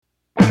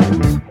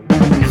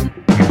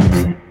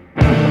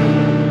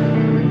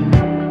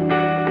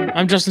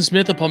I'm Justin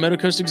Smith of Palmetto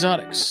Coast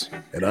Exotics.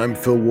 And I'm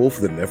Phil Wolf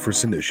of the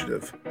Nephris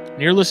Initiative.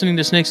 And you're listening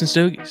to Snakes and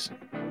Stogies,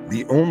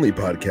 the only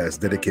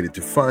podcast dedicated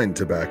to fine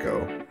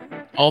tobacco,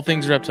 all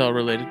things reptile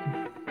related,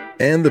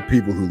 and the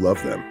people who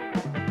love them,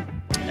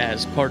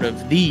 as part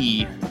of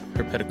the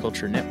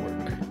Herpetoculture Network.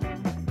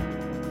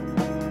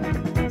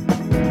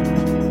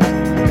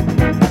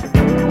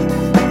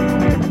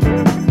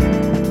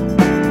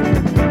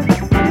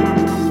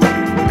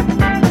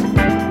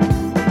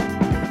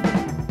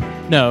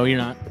 No, you're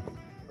not.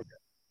 Okay,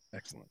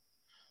 excellent.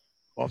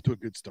 Off to a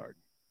good start.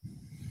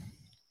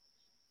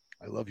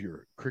 I love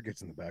your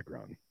crickets in the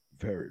background.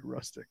 Very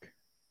rustic.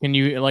 Can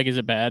you, is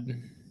it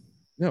bad?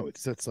 No,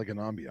 it's like an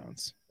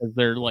ambiance.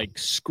 They're like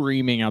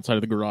screaming outside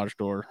of the garage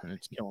door, and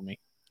it's killing me.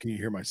 Can you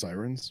hear my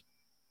sirens?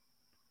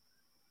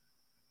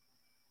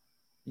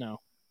 No.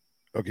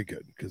 Okay,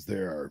 good, because they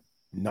are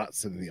not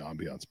setting the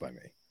ambiance by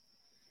me.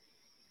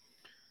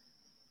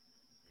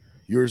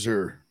 Yours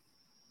are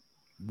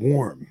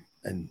warm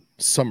and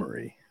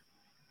summery.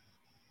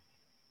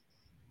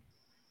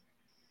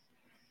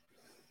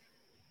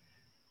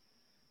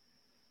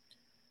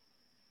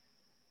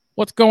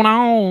 What's going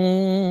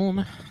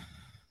on?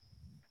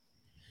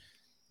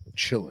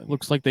 Chilling.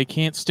 Looks like they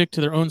can't stick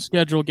to their own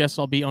schedule. Guess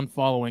I'll be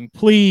unfollowing.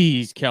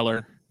 Please,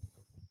 Keller.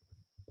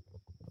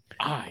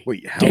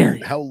 Wait,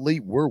 how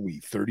late were we?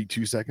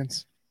 32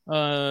 seconds?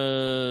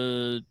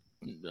 I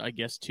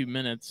guess 2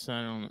 minutes.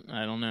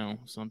 I don't know.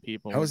 Some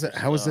people. How is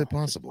that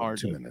possible?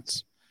 2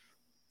 minutes.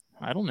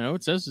 I don't know.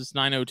 It says it's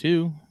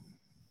 9:02.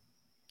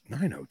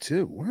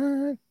 9:02.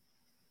 What?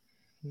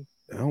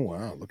 Oh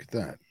wow! Look at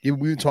that. Yeah,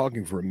 we were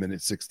talking for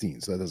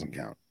 1:16, so that doesn't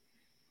count.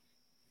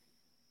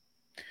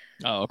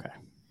 Oh, okay.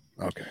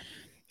 Okay.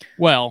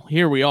 Well,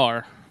 here we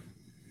are.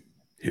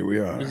 Here we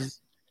are. This is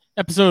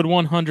episode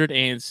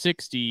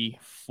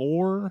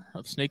 164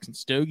 of Snakes and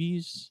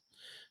Stogies,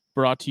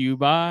 brought to you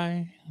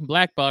by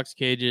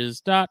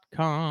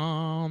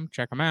blackboxcages.com.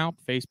 Check them out.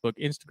 Facebook,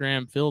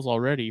 Instagram. Phil's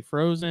already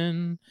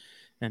frozen.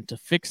 And to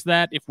fix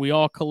that, if we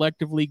all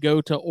collectively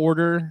go to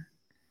order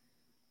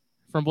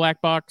from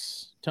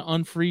Blackbox to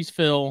unfreeze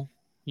Phil,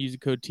 use the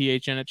code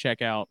THN at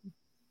checkout.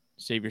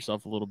 Save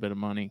yourself a little bit of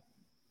money.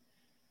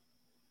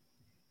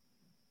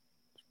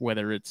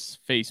 Whether it's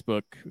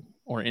Facebook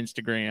or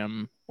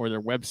Instagram or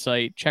their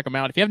website, check them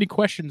out. If you have any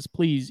questions,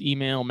 please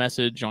email,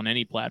 message on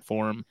any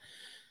platform,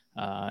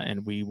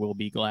 and we will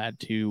be glad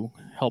to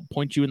help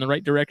point you in the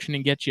right direction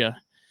and get you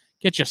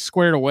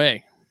squared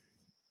away.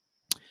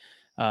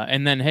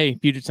 And then, hey,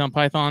 Puget Sound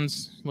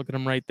Pythons, look at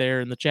them right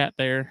there in the chat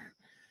there.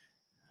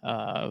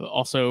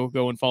 Also,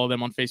 go and follow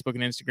them on Facebook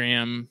and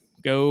Instagram.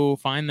 Go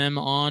find them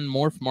on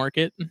Morph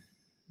Market,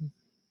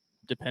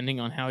 depending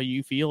on how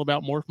you feel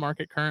about Morph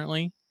Market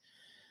currently.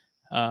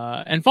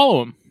 And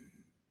follow them,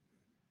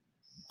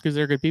 because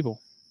they're good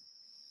people.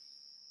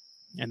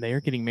 And they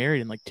are getting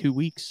married in like 2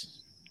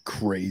 weeks.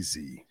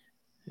 Crazy.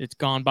 It's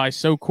gone by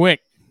so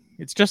quick.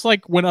 It's just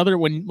like when other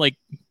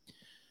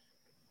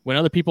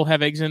people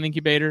have eggs in an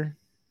incubator,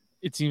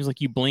 it seems like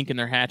you blink and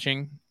they're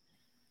hatching.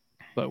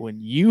 But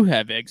when you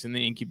have eggs in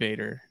the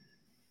incubator,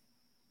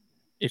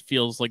 it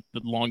feels like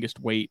the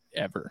longest wait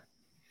ever.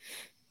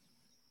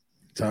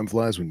 Time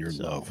flies when you're in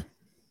love.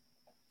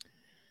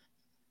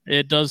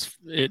 It does.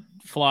 It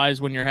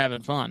flies when you're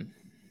having fun.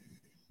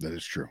 That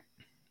is true.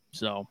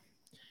 So,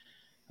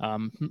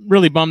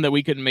 really bummed that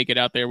we couldn't make it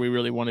out there. We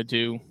really wanted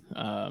to.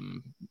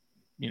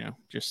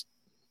 Just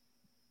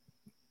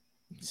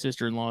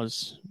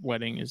sister-in-law's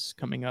wedding is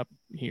coming up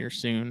here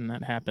soon.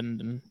 That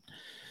happened and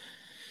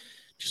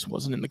just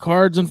wasn't in the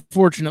cards,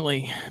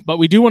 unfortunately. But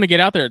we do want to get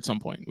out there at some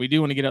point. We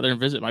do want to get out there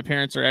and visit. My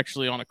parents are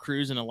actually on a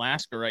cruise in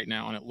Alaska right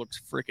now, and it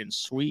looks freaking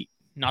sweet.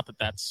 Not that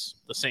that's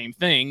the same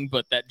thing,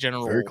 but that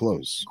general very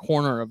close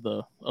corner of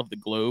the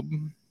globe.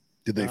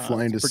 Did they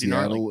fly into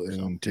Seattle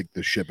and take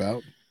the ship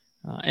out?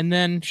 And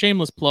then,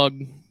 shameless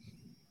plug,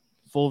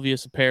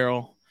 Fulvius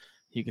Apparel.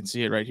 You can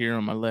see it right here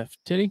on my left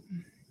titty.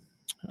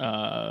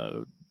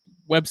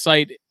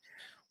 Website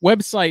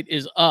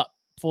is up,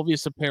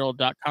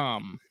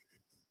 fulviusapparel.com.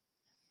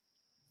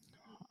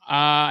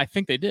 I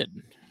think they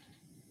did.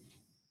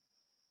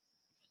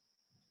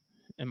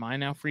 Am I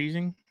now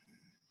freezing?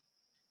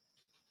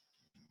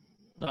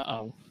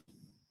 Uh-oh.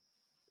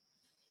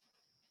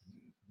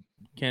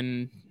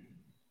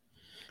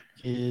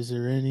 Is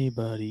there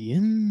anybody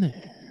in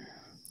there?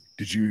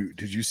 Did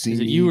you see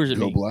me you or is it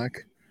go me?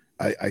 Black?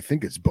 I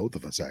think it's both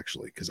of us,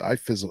 actually, because I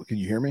fizzle. Can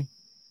you hear me?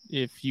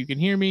 If you can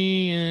hear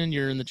me and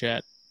you're in the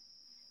chat.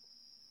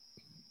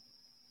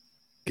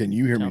 Can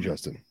you hear me,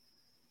 Justin?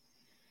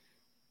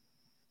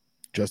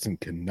 Justin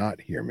cannot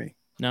hear me.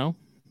 No?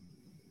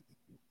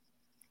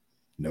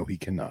 No, he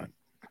cannot.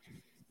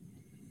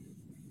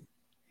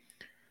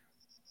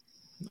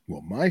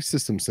 Well, my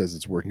system says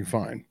it's working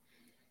fine.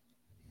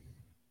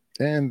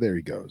 And there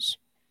he goes.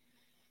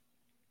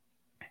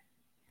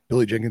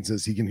 Billy Jenkins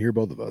says he can hear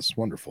both of us.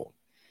 Wonderful.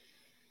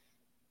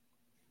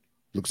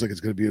 Looks like it's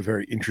going to be a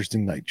very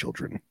interesting night,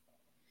 children.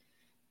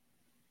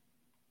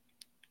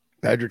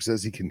 Patrick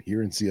says he can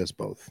hear and see us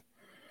both.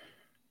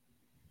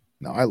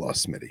 Now, I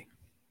lost Smitty.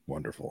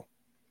 Wonderful.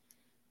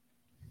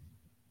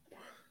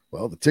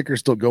 Well, the ticker's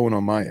still going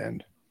on my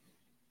end.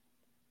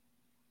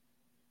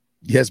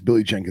 Yes,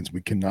 Billy Jenkins,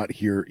 we cannot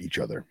hear each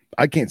other.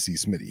 I can't see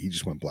Smitty. He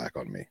just went black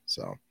on me.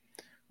 So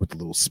with the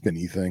little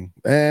spinny thing.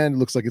 And it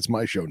looks like it's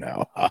my show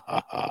now.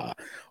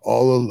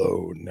 All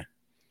alone.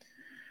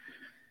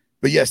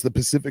 But yes, the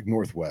Pacific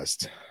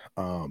Northwest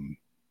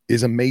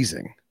is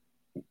amazing.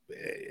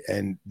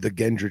 And the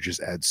Gendra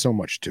just adds so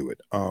much to it.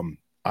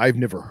 I've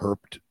never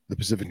herped the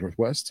Pacific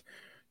Northwest,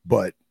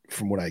 but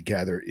from what I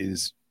gather, it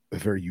is a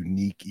very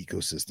unique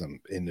ecosystem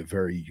and a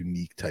very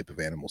unique type of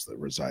animals that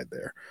reside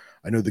there.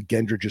 I know the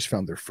Gendra just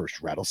found their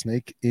first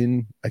rattlesnake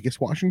in, I guess,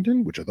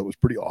 Washington, which I thought was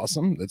pretty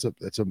awesome. That's a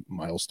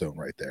milestone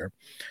right there.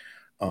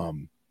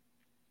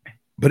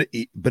 But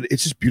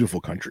it's just beautiful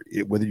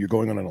country. Whether you're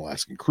going on an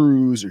Alaskan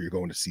cruise or you're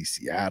going to see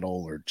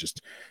Seattle or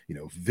just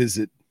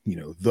visit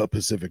the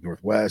Pacific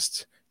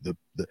Northwest, the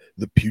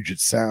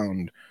Puget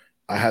Sound,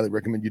 I highly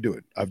recommend you do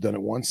it. I've done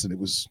it once and it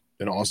was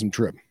an awesome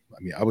trip. I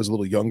mean, I was a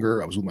little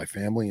younger. I was with my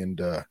family, and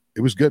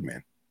it was good,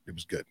 man. It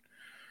was good.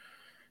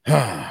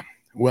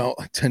 Well,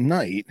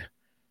 tonight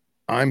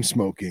I'm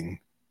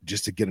smoking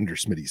just to get under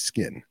Smitty's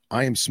skin.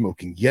 I am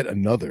smoking yet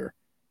another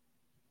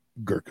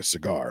Gurkha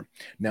cigar.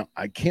 Now,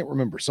 I can't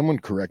remember. Someone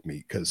correct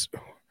me, because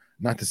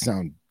not to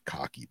sound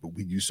cocky, but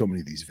we do so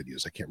many of these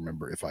videos. I can't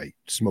remember if I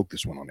smoked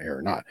this one on air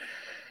or not.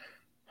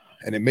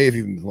 And it may have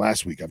even been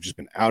last week. I've just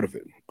been out of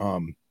it.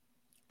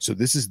 So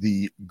this is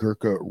the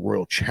Gurkha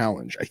Royal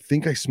Challenge. I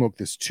think I smoked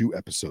this 2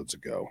 episodes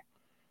ago,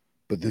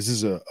 but this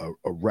is a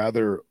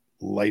rather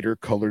lighter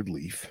colored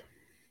leaf.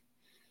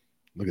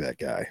 Look at that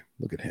guy.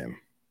 Look at him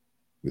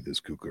with his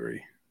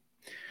kukuri.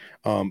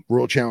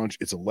 Royal Challenge,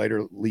 it's a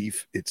lighter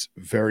leaf. It's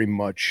very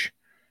much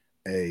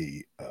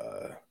a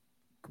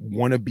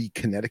wannabe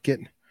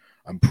Connecticut.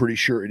 I'm pretty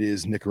sure it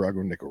is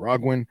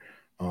Nicaraguan.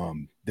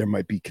 There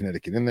might be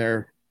Connecticut in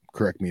there.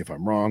 Correct me if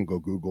I'm wrong. Go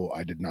Google.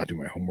 I did not do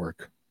my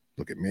homework.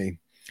 Look at me.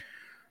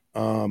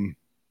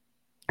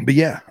 But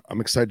yeah,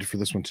 I'm excited for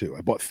this one too.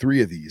 I bought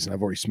 3 of these and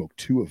I've already smoked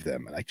 2 of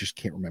them, and I just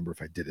can't remember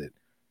if I did it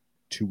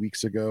 2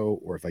 weeks ago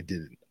or if I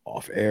did it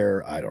off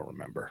air. I don't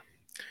remember.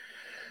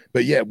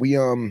 But yeah, we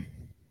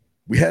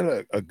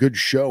had a good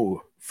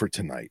show for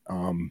tonight.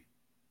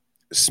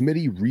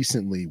 Smitty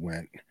recently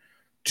went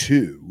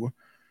to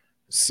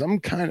some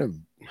kind of,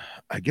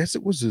 I guess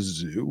it was a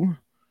zoo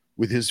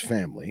with his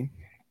family.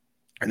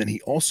 And then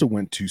he also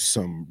went to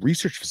some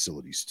research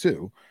facilities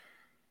too.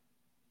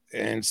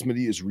 And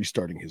Smitty is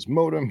restarting his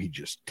modem. He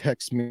just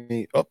texts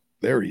me. Oh,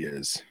 there he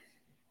is.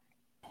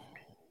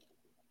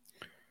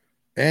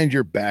 And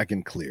you're back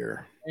and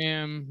clear. I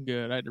am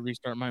good. I had to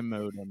restart my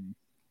modem.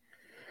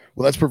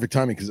 Well, that's perfect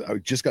timing because I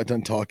just got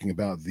done talking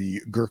about the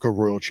Gurkha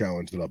Royal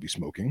Challenge that I'll be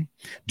smoking.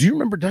 Do you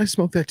remember? Did I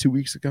smoke that 2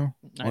 weeks ago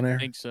on air? I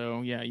think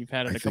so. Yeah, you've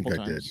had it a couple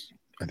times.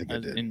 I think I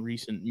did in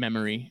recent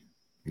memory.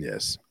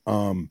 Yes.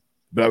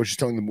 But I was just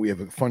telling them we have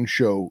a fun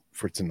show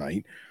for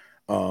tonight.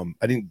 I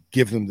didn't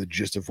give them the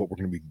gist of what we're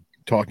going to be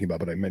talking about,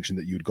 but I mentioned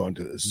that you'd gone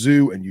to the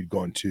zoo and you'd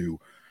gone to,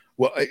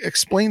 well,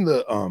 explain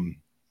the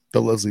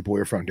Leslie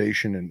Boyer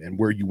Foundation and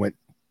where you went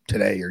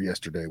today or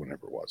yesterday,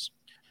 whenever it was.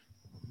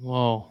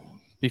 Well,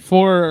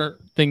 before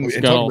things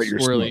got all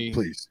swirly,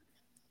 please.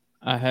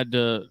 I had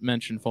to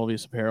mention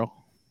Fulvius Apparel.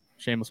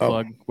 Shameless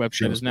plug.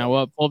 Website is now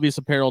up,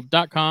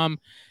 fulviusapparel.com.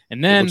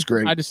 And then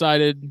I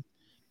decided,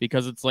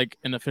 because it's like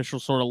an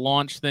official sort of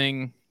launch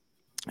thing,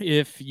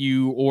 if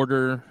you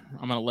order,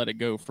 I'm going to let it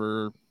go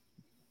for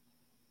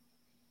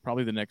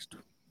probably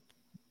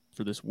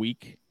for this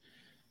week.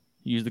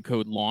 Use the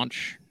code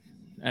LAUNCH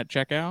at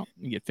checkout.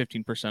 You get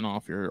 15%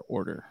 off your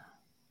order.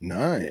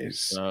 Nice.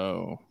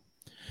 So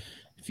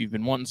if you've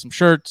been wanting some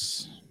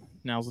shirts,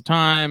 now's the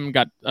time.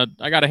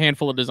 I got a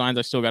handful of designs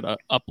I still got to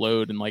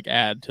upload and like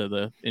add to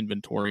the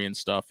inventory and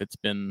stuff. It's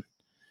been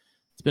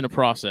a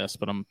process,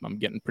 but I'm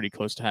getting pretty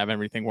close to having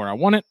everything where I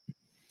want it.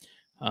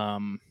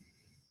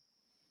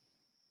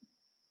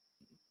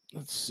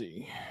 Let's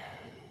see.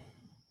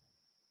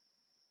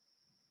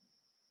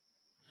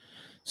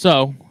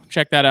 So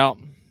check that out.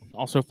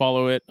 Also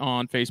follow it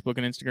on Facebook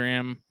and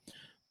Instagram.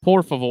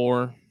 Por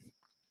favor,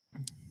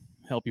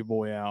 help your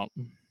boy out.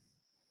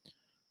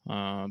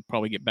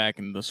 Probably get back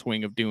into the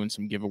swing of doing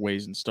some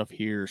giveaways and stuff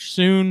here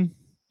soon.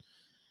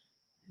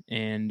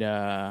 And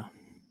I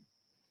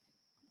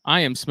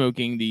am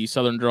smoking the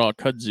Southern Draw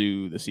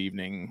Kudzu this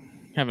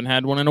evening. Haven't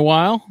had one in a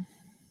while.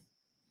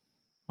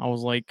 I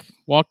was like,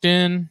 walked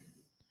in.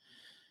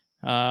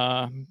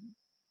 Was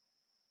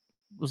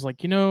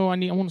like, I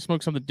want to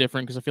smoke something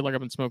different because I feel like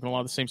I've been smoking a lot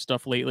of the same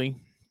stuff lately.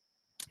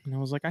 And I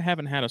was like, I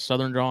haven't had a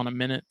Southern Draw in a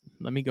minute.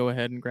 Let me go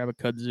ahead and grab a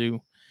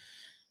Kudzu,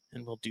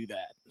 and we'll do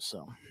that.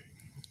 So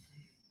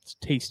it's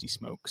tasty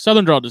smoke.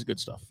 Southern Draw does good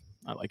stuff.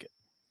 I like it.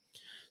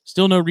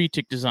 Still no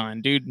retic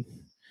design, dude.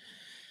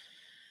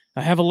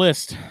 I have a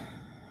list.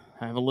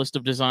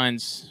 Of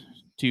designs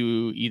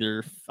to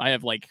either. I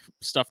have like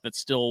stuff that's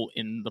still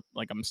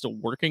I'm still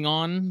working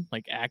on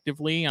like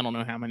actively. I don't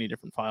know how many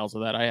different files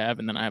of that I have,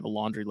 and then I have a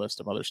laundry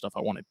list of other stuff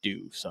I want to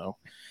do. So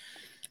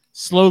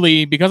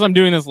slowly, because I'm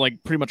doing this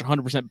like pretty much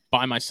 100%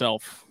 by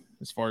myself,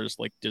 as far as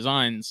like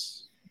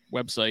designs,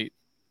 website,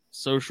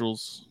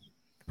 socials,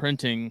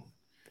 printing,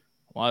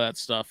 a lot of that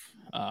stuff.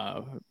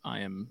 I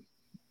am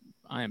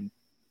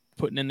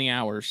putting in the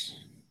hours,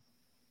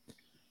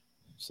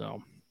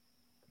 so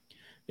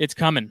it's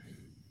coming.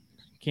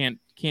 Can't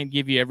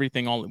give you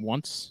everything all at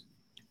once.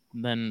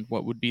 Then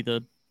what would be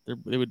it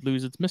would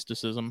lose its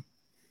mysticism.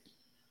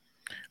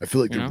 I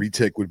feel like the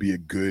retic would be a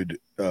good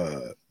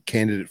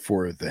candidate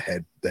for the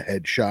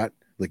head shot,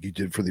 like you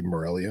did for the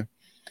Morelia.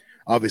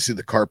 Obviously,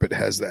 the carpet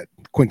has that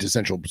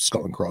quintessential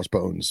skull and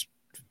crossbones,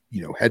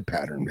 head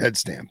pattern, head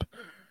stamp.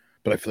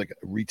 But I feel like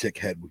a retic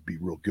head would be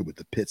real good with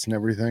the pits and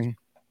everything.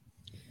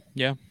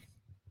 Yeah.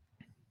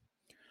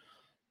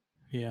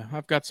 Yeah,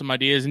 I've got some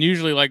ideas, and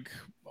usually, like,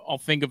 I'll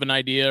think of an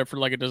idea for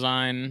like a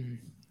design,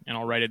 and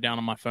I'll write it down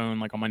on my phone,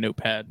 like on my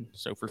notepad.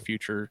 So for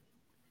future,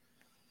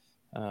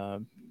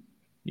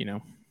 you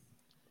know,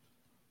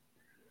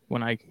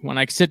 when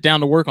I sit down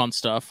to work on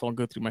stuff, I'll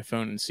go through my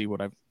phone and see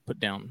what I've put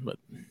down. But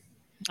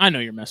I know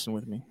you're messing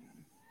with me.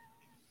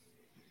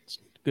 It's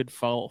good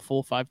full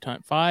 5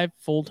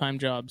 full-time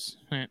jobs.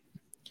 Right.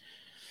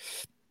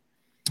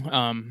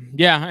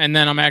 Yeah, and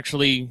then I'm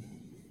actually,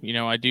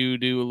 I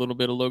do a little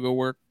bit of logo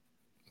work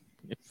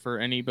if for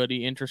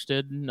anybody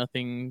interested.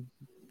 Nothing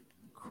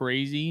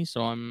crazy,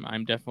 so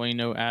I'm definitely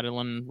no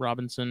Adeline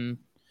Robinson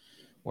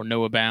or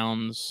Noah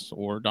Bounds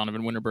or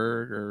Donovan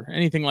Winterberg or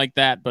anything like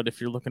that. But if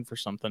you're looking for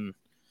something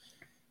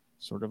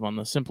sort of on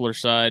the simpler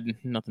side,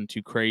 nothing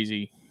too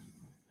crazy,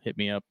 hit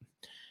me up.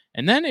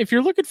 And then if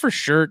you're looking for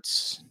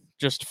shirts,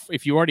 just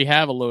if you already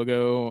have a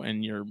logo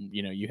and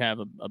you have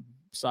a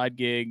side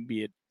gig,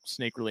 be it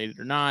snake related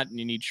or not, and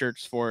you need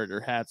shirts for it or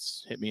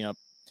hats, hit me up.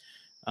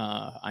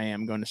 I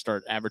am going to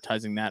start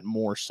advertising that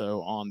more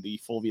so on the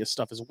Fulvia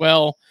stuff as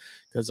well,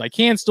 because I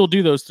can still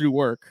do those through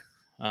work.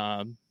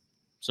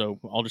 So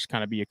I'll just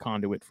kind of be a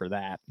conduit for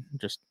that.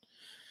 Just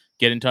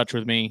get in touch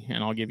with me,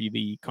 and I'll give you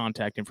the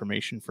contact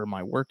information for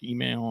my work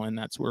email, and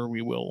that's where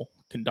we will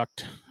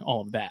conduct all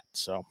of that.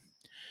 So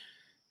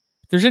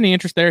if there's any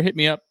interest there, hit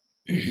me up.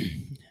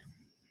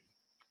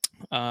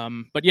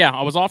 But yeah,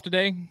 I was off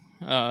today.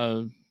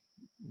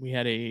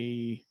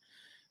 We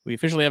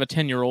officially have a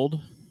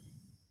 10-year-old.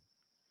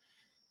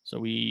 So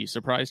we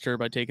surprised her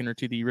by taking her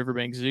to the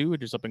Riverbank Zoo,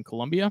 which is up in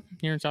Columbia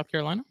here in South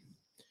Carolina.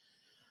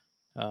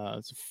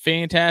 It's a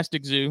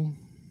fantastic zoo.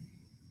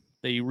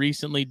 They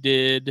recently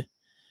did.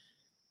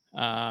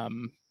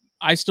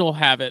 I still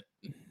have it,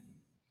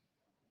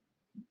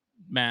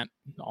 Matt.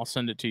 I'll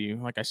send it to you.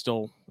 Like I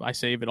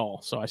save it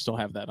all, so I still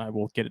have that. I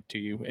will get it to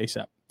you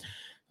ASAP.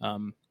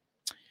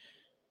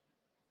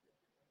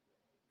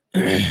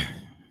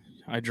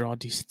 I draw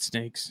decent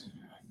snakes.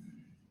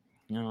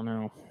 I don't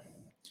know.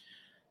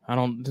 I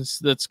don't.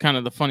 That's kind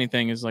of the funny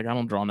thing is like I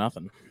don't draw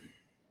nothing.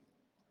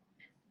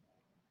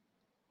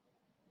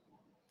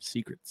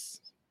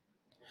 Secrets.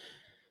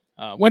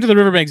 Went to the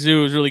Riverbank Zoo.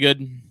 It was really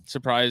good.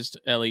 Surprised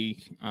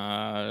Ellie.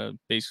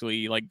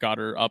 Basically, like got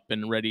her up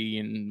and ready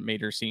and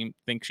made her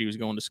think she was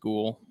going to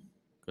school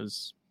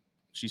because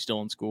she's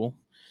still in school.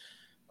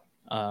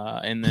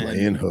 And then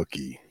playing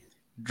hooky.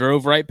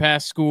 Drove right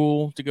past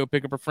school to go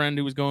pick up her friend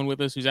who was going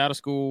with us, who's out of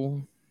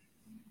school,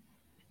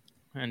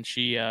 and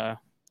she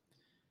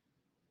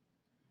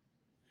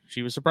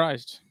was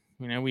surprised.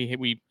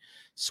 We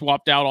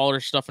swapped out all her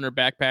stuff in her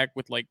backpack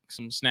with like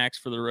some snacks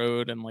for the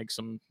road and like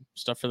some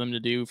stuff for them to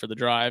do for the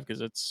drive,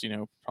 because it's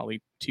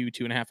probably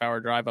 2.5 hour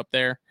drive up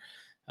there,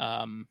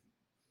 and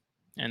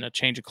a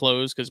change of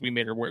clothes because we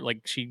made her wear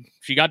like she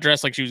got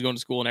dressed like she was going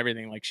to school and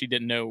everything. Like she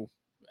didn't know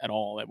at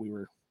all that we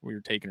were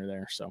taking her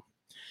there. So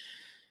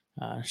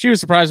she was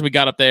surprised we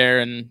got up there.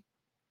 And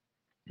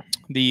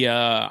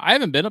I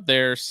haven't been up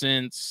there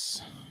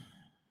since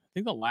I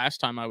think the last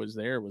time I was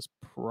there was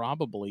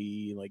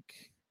probably like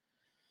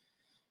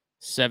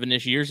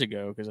 7-ish years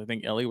ago, because I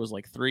think Ellie was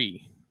like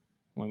 3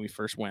 when we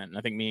first went. And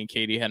I think me and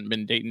Katie hadn't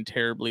been dating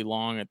terribly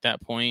long at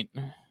that point,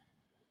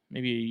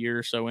 maybe a year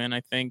or so in,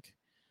 I think.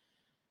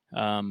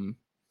 And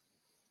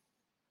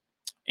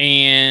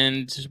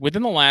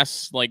within the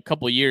last like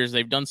couple of years,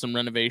 they've done some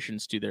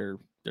renovations to their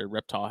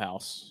reptile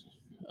house,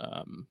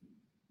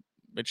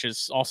 which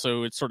is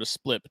also, it's sort of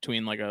split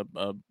between like a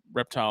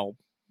reptile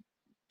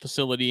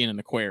facility and an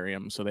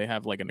aquarium. So they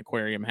have like an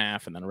aquarium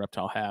half and then a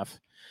reptile half.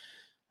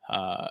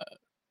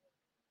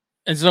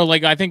 And so,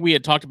 like, I think we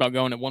had talked about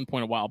going at one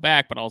point a while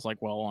back, but I was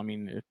like, well, I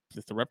mean,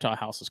 if the reptile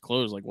house is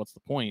closed, like, what's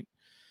the point?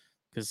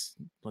 Because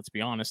let's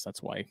be honest,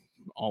 that's why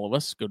all of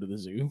us go to the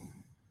zoo.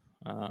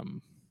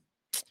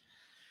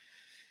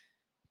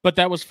 But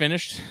that was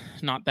finished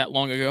not that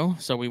long ago,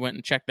 so we went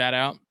and checked that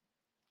out.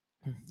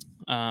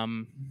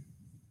 And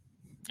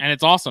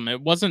it's awesome. It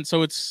wasn't,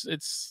 so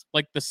it's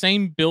like the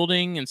same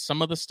building, and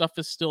some of the stuff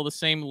is still the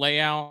same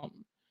layout.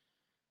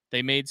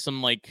 They made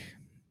some like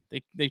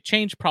they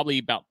changed probably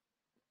about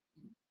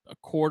a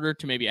quarter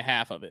to maybe a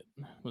half of it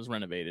was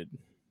renovated.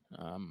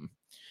 And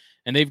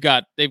they've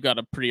got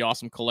a pretty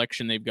awesome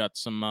collection. They've got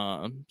some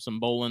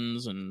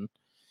bolins and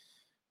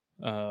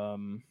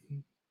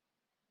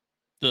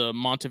the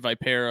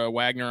Montevipera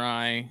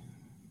Wagneri.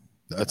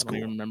 That's I don't cool.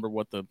 even remember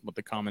what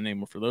the common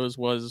name for those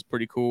was. It's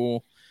pretty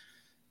cool.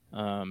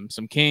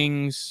 Some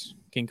king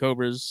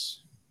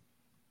cobras.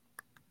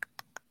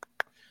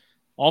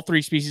 All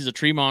 3 species of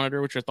tree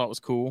monitor, which I thought was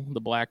cool.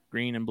 The black,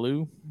 green, and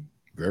blue.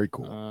 Very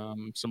cool.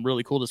 Some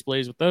really cool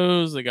displays with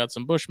those. They got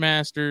some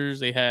Bushmasters.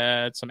 They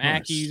had some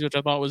Nice. Ackies, which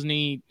I thought was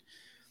neat.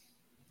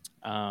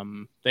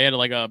 They had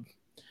like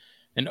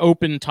an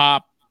open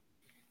top,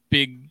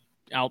 big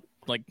out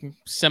like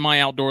semi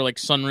outdoor like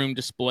sunroom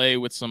display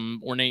with some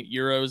ornate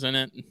Euros in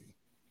it,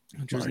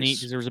 which was neat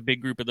because there was a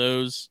big group of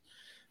those.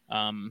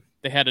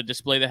 They had a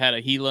display that had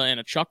a Gila and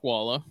a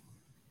Chuckwalla,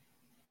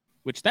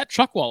 which that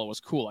Chuckwalla was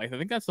cool. I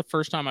think that's the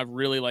first time I've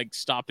really like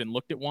stopped and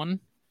looked at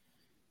one.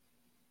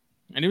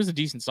 And it was a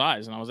decent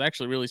size, and I was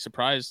actually really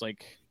surprised.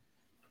 Like,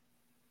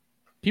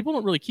 people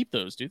don't really keep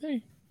those, do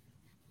they?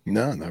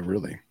 No, not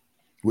really.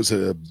 Was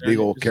it a big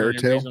old carrot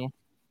tail?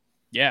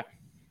 Yeah.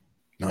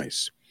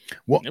 Nice.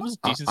 Well, it was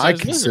a decent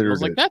size lizard. I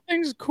was like, that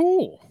thing's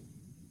cool.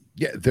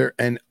 Yeah, there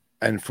and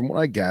from what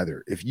I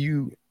gather, if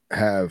you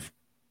have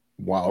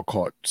wild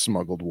caught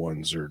smuggled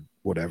ones or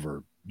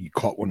whatever, you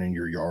caught one in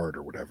your yard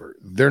or whatever,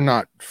 they're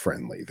not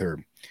friendly.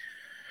 They're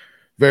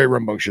very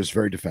rambunctious,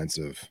 very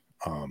defensive.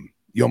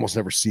 You almost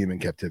never see them in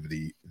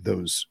captivity,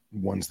 those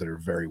ones that are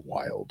very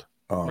wild.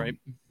 Right.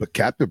 But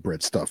captive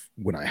bred stuff,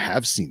 when I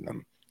have seen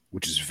them,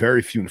 which is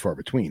very few and far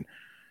between,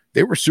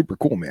 they were super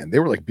cool, man. They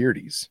were like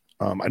beardies.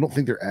 I don't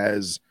think they're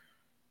as,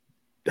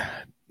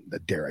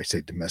 dare I say,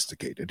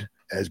 domesticated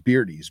as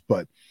beardies,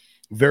 but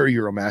very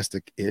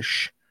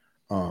Euromastic-ish.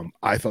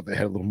 I thought they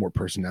had a little more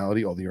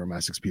personality. All the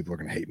Euromastics people are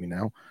going to hate me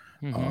now.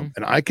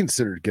 And I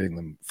considered getting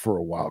them for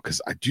a while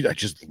because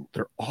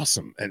they're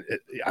awesome. And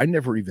I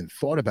never even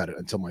thought about it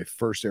until my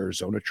first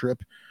Arizona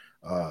trip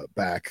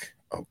back,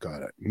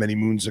 many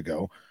moons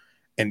ago.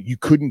 And you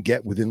couldn't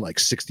get within like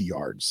 60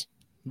 yards.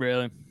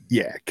 Really?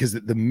 Yeah, because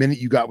the minute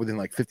you got within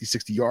like 50,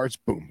 60 yards,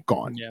 boom,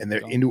 gone. Yeah, and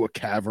they're into a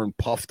cavern,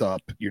 puffed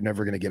up. You're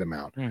never going to get them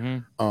out.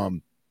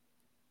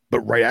 But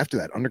right after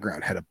that,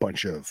 Underground had a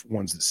bunch of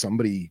ones that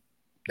somebody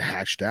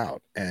hatched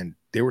out, and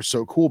they were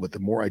so cool. But the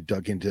more I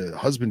dug into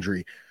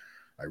husbandry,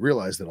 I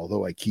realized that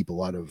although I keep a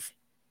lot of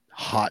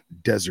hot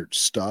desert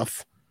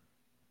stuff,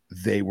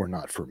 they were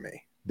not for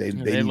me. They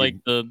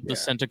like the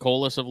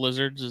centicolus of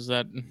lizards. Is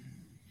that?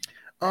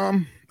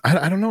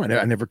 I don't know.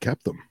 I never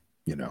kept them,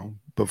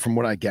 but from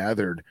what I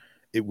gathered,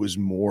 it was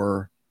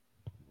more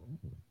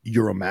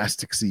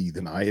Euromasticsy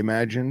than I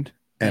imagined.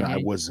 And I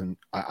wasn't,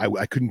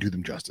 I couldn't do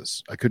them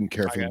justice. I couldn't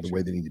care for them the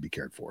way they need to be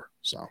cared for.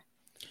 So,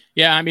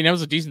 yeah, I mean, it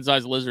was a decent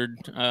sized lizard.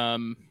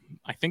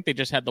 I think they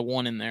just had the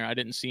one in there. I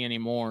didn't see any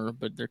more,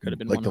 but there could have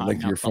been like one the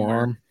length of your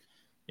forearm.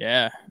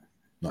 Yeah.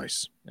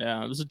 Nice.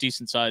 Yeah. It was a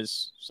decent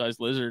sized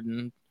lizard.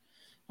 And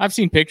I've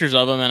seen pictures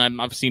of them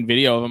and I've seen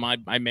video of them.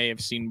 I may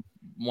have seen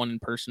one in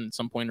person at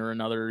some point or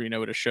another,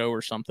 at a show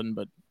or something,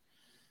 but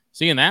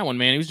seeing that one,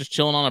 man, he was just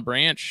chilling on a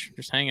branch,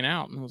 just hanging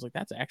out. And I was like,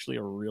 that's actually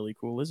a really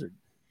cool lizard.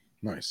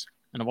 Nice.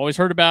 And I've always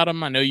heard about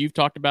him. I know you've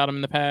talked about him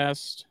in the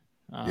past.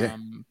 Yeah.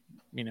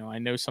 I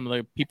know some of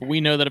the people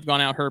we know that have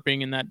gone out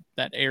herping in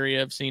that area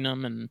have seen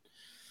them, and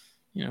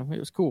it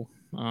was cool.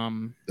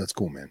 That's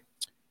cool, man.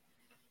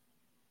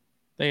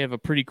 They have a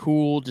pretty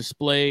cool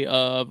display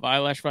of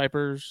eyelash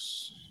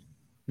vipers.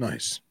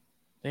 Nice.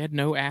 They had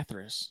no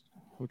Atheris,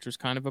 which was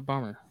kind of a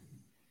bummer.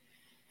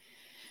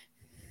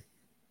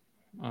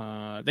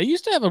 They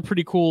used to have a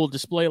pretty cool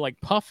display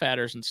like puff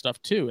adders and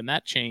stuff too, and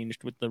that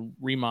changed with the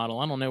remodel.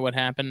 I don't know what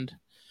happened.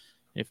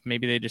 If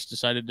maybe they just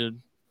decided to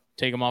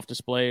take them off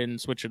display and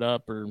switch it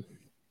up, or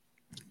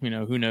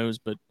who knows.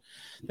 But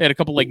they had a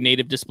couple like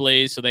native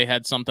displays, so they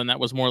had something that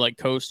was more like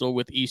coastal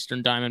with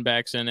eastern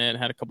diamondbacks in it.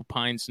 Had a couple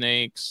pine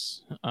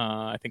snakes.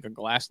 I think a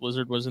glass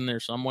lizard was in there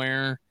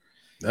somewhere.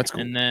 That's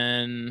cool. And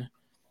then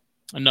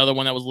another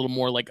one that was a little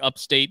more like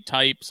upstate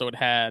type, so it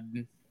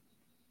had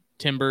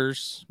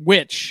timbers,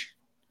 which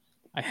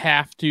I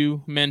have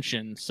to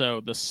mention.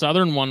 So the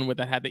southern one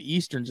that had the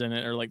easterns in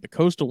it, or like the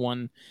coastal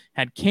one,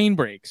 had cane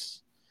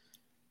brakes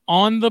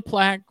on the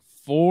plaque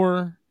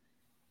for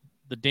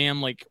the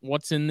damn, like,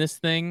 what's in this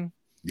thing?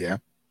 Yeah.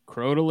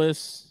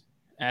 Crotalus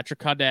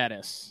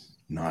atricaudatus.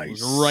 Nice.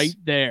 Was right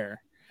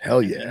there.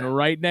 Hell yeah. And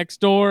right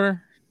next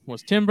door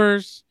was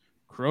timbers,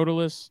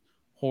 Crotalus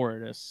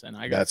horridus. And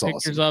I got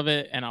pictures of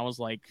it, and I was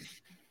like,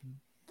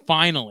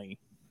 finally.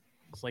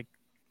 It's like,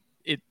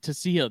 to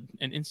see an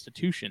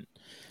institution.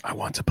 I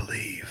want to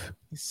believe.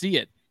 See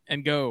it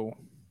and go,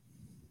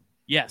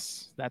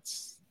 yes,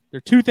 they're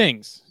two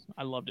things.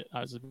 I loved it.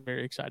 I was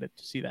very excited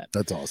to see that.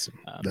 That's awesome.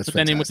 That's but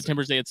then in with the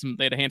timbers, they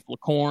had a handful of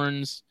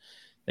corns.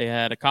 They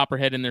had a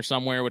copperhead in there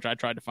somewhere, which I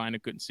tried to find. I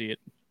couldn't see it.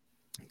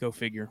 Go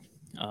figure.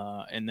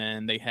 And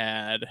then they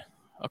had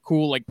a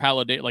cool like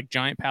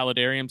giant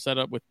paludarium set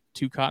up with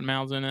 2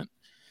 cottonmouths in it.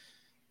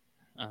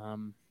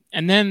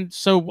 And then,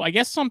 so I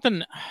guess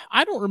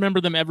I don't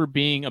remember them ever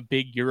being a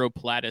big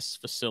Europlatus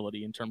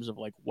facility in terms of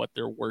like what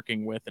they're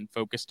working with and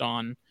focused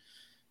on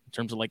in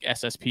terms of like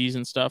SSPs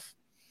and stuff.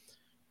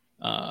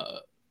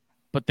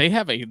 But they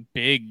have a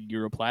big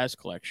Europlast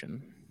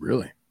collection.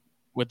 Really?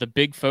 With a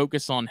big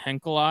focus on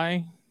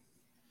Henkeli.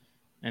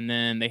 And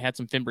then they had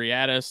some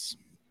Fimbriatus.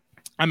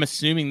 I'm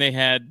assuming they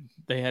had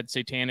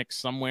Satanic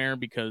somewhere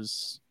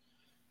because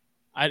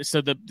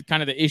the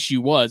kind of the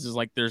issue is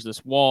like there's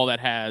this wall that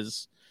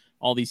has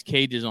all these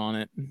cages on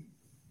it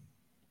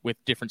with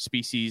different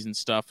species and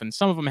stuff, and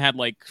some of them had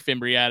like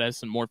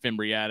Fimbriatus and more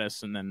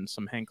Fimbriatus, and then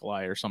some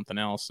Henkeli or something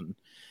else, and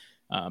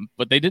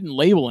but they didn't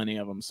label any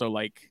of them. So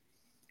like,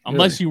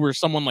 unless you were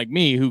someone like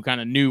me who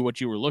kind of knew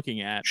what you were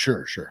looking at,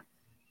 sure,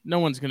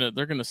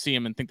 they're gonna see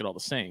them and think they're all the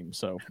same.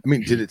 So I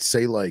mean, did it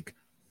say like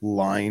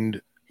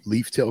lined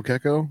leaf-tailed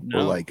gecko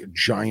or like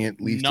giant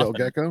leaf-tailed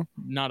gecko?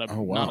 Not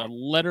a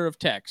letter of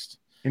text.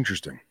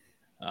 Interesting.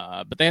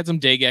 But they had some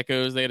day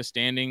geckos. They had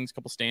a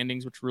couple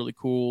standings, which were really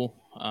cool.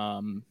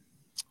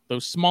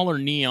 Those smaller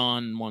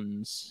neon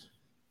ones.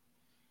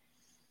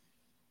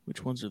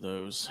 Which ones are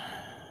those?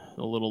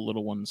 The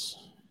little ones.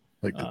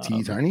 Like the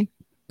tiny?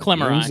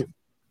 Clemeri.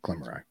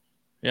 Clemeri.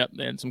 Yep,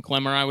 they had some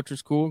Clemeri, which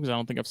was cool because I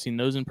don't think I've seen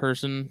those in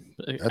person.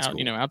 That's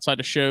cool. Outside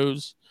of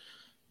shows.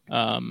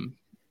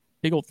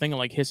 Big old thing of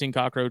like hissing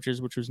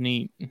cockroaches, which was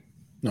neat.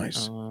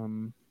 Nice.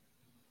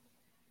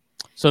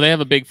 So they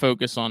have a big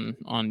focus on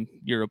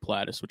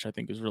Europlatus, which I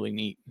think is really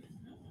neat.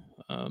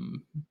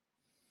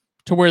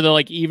 To where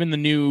even the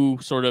new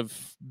sort of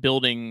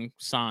building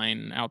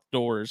sign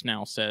outdoors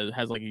now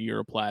has like a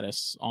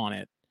Europlatus on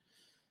it.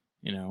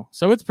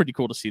 So it's pretty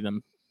cool to see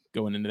them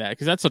going into that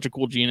because that's such a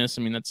cool genus.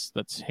 I mean,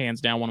 that's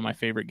hands down one of my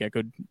favorite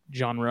gecko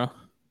genre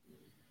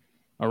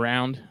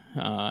around.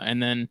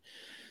 And then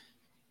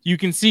you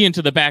can see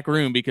into the back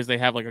room because they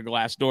have like a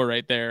glass door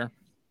right there.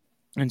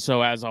 And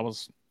so as I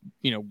was,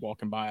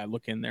 walking by, I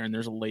look in there and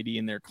there's a lady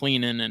in there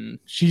cleaning, and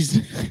she's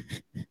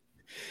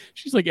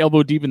like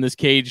elbow deep in this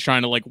cage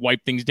trying to like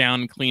wipe things down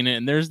and clean it.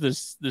 And there's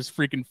this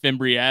freaking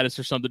Fimbriatus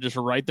or something just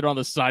right there on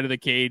the side of the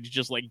cage,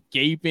 just like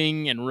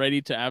gaping and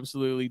ready to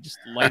absolutely just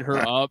light her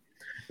up.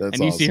 And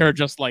you see her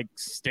just like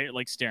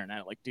staring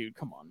at it, like, dude,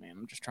 come on, man.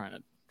 I'm just trying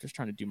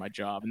to do my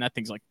job. And that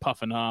thing's like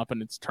puffing up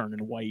and it's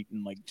turning white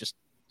and like just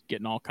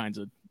getting all kinds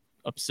of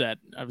upset.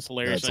 That was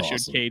hilarious. I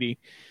showed Katie.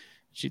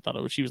 She thought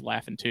she was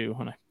laughing too.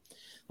 And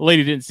the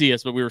lady didn't see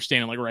us, but we were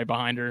standing like right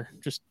behind her,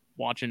 just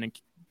watching and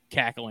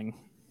cackling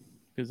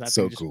because that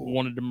thing just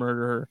wanted to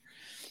murder her.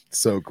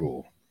 So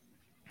cool.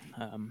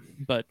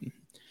 But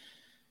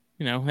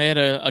they had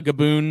a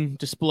Gaboon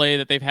display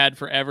that they've had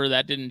forever.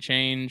 That didn't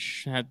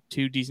change. It had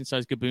 2 decent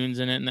sized Gaboons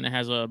in it, and then it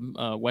has a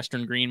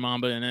Western green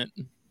mamba in it.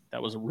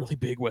 That was a really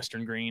big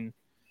Western green.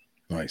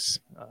 Nice.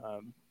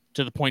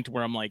 To the point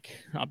where I'm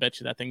like, I'll bet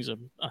you that thing's a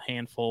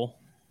handful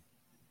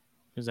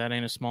because that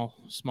ain't a small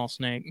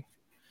snake.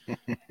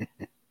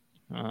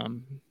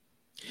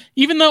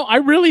 Even though I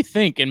really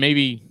think, and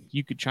maybe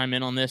you could chime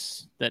in on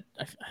this, that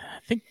I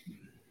think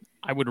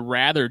I would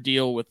rather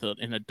deal with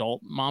an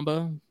adult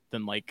mamba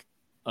than like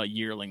a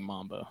yearling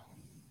mamba.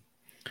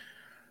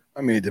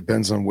 I mean, it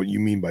depends on what you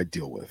mean by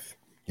deal with,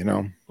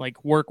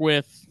 like work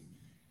with,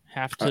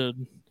 have to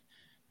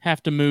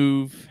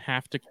move,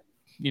 have to,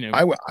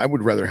 I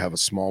would rather have a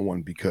small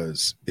one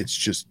because it's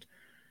just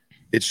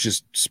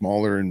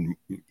smaller and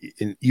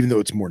even though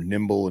it's more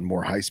nimble and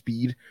more high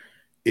speed,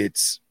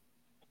 it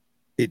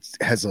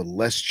has a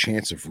less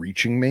chance of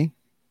reaching me,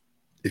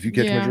 if you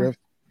catch my drift.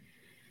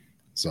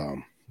 So,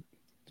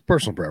 it's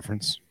personal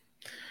preference.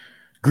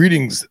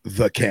 Greetings,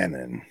 the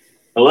Cannon.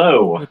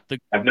 Hello. I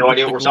have no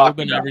idea what we're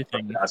talking about.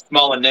 Everything.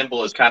 Small and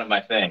nimble is kind of my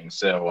thing,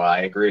 so I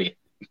agree.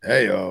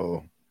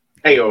 Heyo.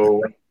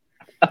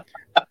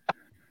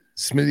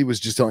 Smitty was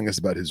just telling us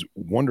about his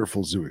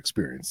wonderful zoo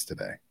experience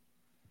today.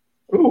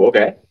 Ooh,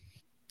 okay.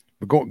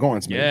 But go on,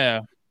 Smitty.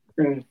 Yeah.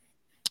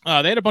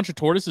 They had a bunch of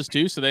tortoises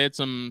too, so they had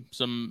some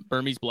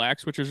Burmese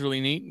blacks, which was really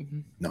neat.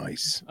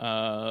 Nice.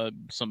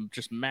 Some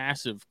just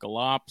massive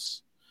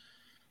galops,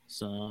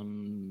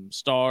 some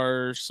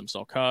stars, some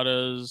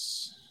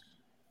sulcatas.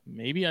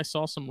 Maybe I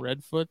saw some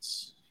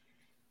redfoots.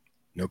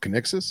 No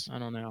Connexus? I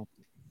don't know.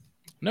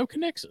 No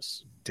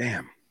Connexus.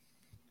 Damn.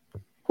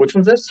 Which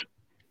one's this?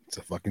 It's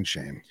a fucking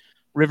shame.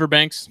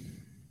 Riverbanks.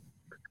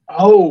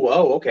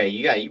 Oh, okay.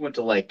 You went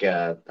to like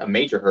a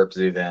major herp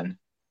zoo then.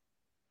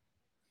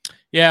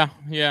 Yeah.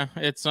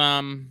 It's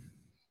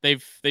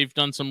they've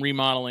done some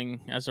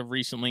remodeling as of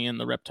recently in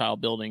the reptile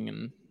building,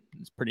 and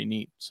it's pretty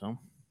neat. So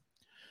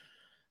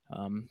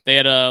they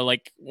had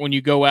when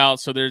you go out,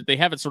 so they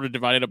have it sort of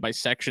divided up by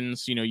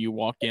sections. You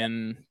walk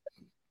in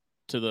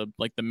to the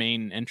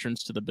main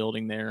entrance to the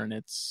building there, and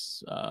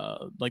it's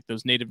like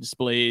those native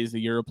displays,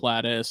 the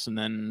Europlatus, and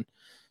then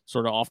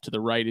sort of off to the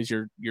right is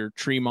your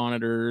tree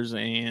monitors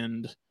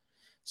and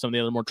some of the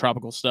other more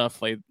tropical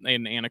stuff, like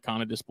an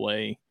anaconda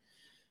display.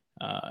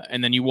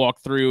 And then you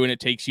walk through and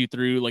it takes you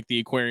through like the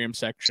aquarium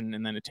section,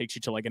 and then it takes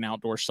you to like an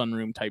outdoor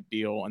sunroom type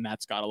deal, and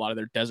that's got a lot of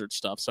their desert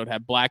stuff. So it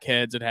had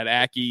blackheads, it had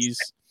ackies.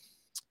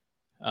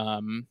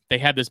 They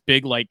had this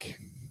big like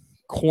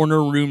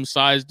corner room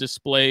size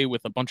display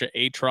with a bunch of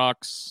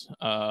Atrox,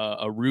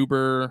 a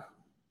Ruber,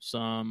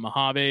 some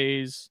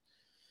Mojaves,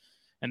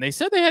 And they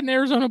said they had an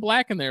Arizona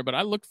black in there, but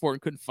I looked for it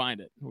and couldn't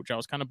find it, which I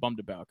was kind of bummed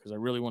about because I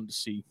really wanted to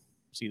see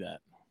that.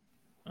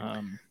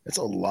 That's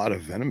a lot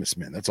of venomous,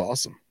 man. That's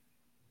awesome.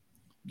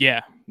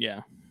 Yeah.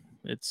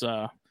 It's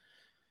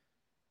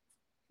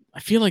I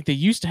feel like they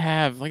used to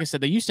have, like I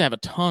said, they used to have a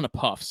ton of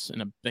puffs,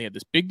 and they had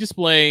this big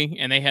display,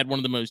 and they had one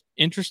of the most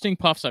interesting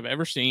puffs I've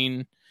ever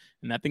seen,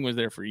 and that thing was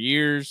there for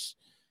years.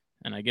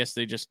 And I guess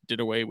they just did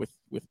away with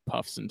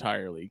puffs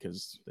entirely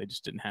because they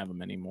just didn't have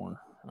them anymore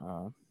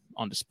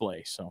on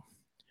display. So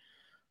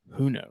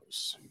who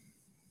knows?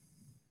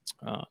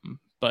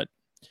 But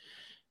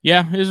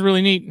yeah, it was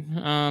really neat.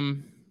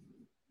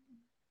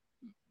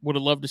 Would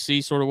have loved to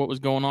see sort of what was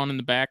going on in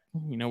the back,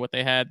 what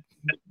they had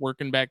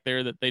working back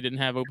there that they didn't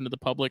have open to the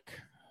public.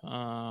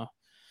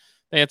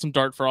 They had some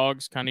dart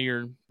frogs, kind of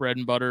your bread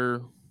and butter,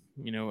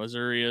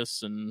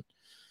 Azurius and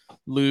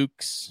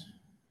Luke's.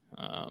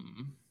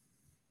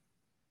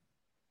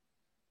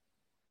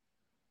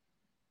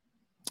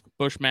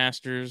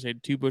 Bushmasters. They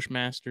had 2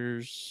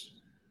 Bushmasters,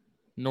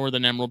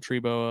 Northern Emerald Tree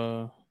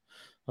Boa,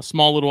 a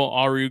small little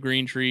Aru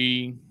green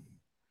tree.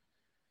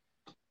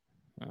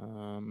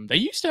 They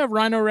used to have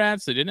rhino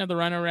rats. They didn't have the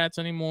rhino rats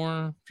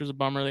anymore, which was a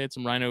bummer. They had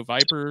some rhino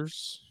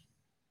vipers.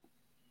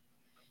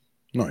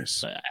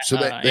 Nice. So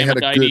they had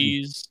a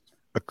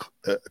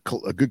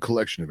good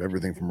collection of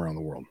everything from around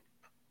the world.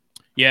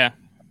 Yeah,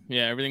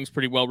 everything's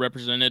pretty well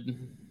represented.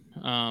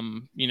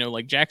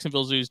 Like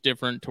Jacksonville Zoo is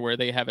different to where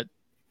they have it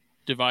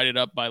divided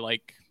up by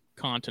like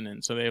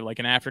continent. So they have like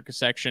an Africa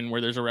section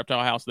where there's a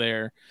reptile house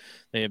there.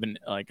 They have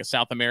a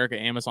South America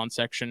Amazon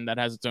section that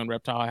has its own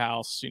reptile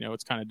house.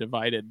 It's kind of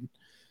divided.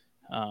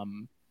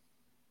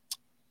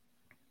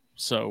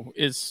 So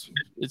it's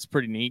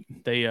pretty neat.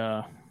 They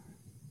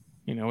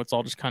it's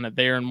all just kind of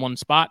there in one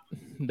spot.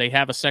 They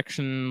have a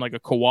section like a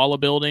koala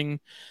building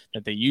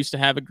that they used to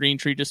have a green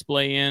tree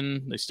display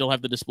in. They still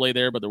have the display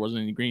there, but there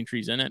wasn't any green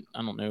trees in it.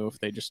 I don't know if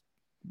they just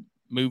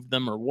moved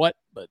them or what,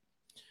 but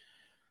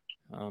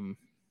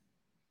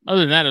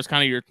other than that, it was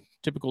kind of your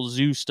typical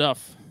zoo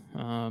stuff.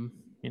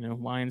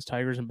 Lions,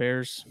 tigers, and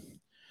bears,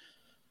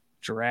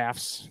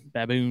 giraffes,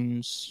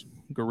 baboons,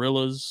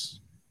 gorillas.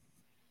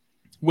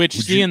 Would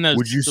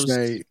you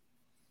say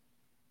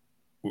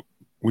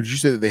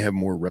that they have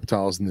more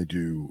reptiles than they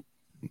do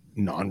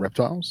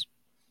non-reptiles?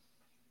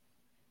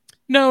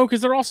 No, because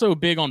they're also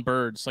big on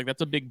birds. Like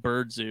that's a big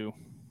bird zoo.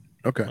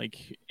 Okay.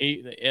 Like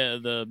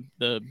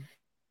the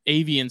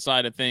avian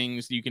side of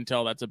things, you can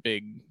tell that's a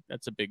big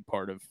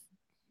part of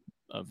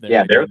their.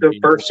 Yeah, they're the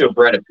first to have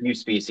bred a few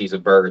species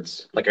of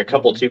birds. Like a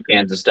couple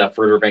toucans and stuff.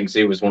 Riverbank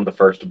Zoo was one of the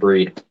first to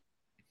breed.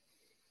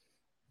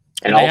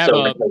 And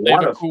also a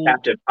lot of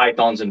captive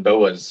pythons and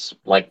boas.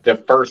 Like the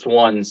first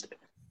ones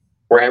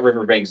were at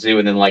Riverbank Zoo,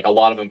 and then like a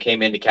lot of them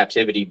came into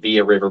captivity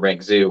via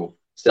Riverbank Zoo,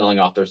 selling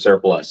off their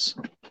surplus.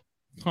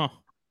 Huh.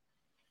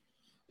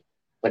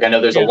 Like I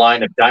know there's a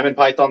line of diamond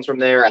pythons from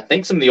there. I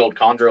think some of the old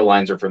chondro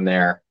lines are from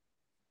there.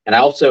 And I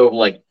also,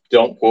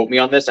 don't quote me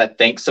on this, I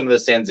think some of the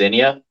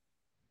Sanzinia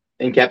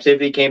in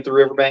captivity came through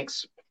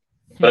riverbanks,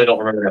 but I don't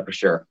remember that for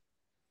sure.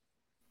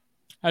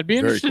 I'd be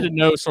interested to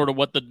know sort of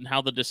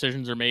how the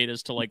decisions are made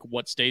as to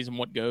what stays and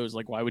what goes.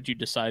 Like, why would you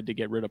decide to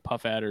get rid of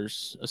puff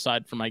adders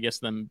aside from, I guess,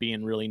 them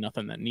being really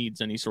nothing that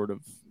needs any sort of,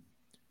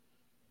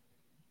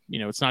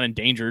 it's not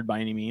endangered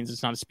by any means.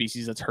 It's not a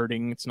species that's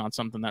hurting. It's not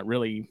something that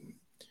really,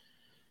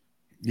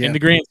 in the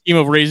grand scheme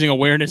of raising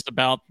awareness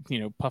about,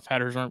 puff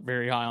adders aren't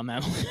very high on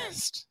that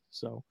list.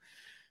 So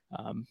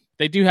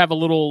they do have a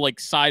little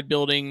side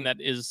building that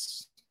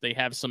is. They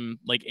have some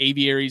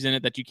aviaries in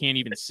it that you can't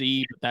even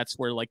see, but that's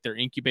where their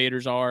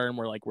incubators are and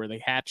where they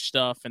hatch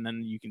stuff. And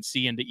then you can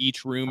see into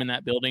each room in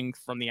that building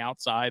from the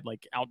outside,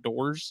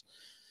 outdoors.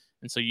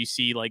 And so you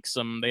see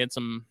they had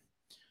some,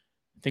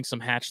 I think some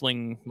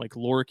hatchling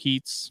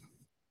lorikeets.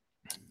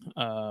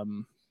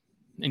 And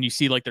you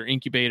see their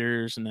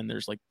incubators, and then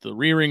there's the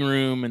rearing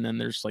room, and then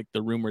there's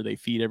the room where they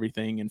feed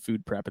everything and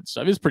food prep and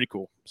stuff. It's pretty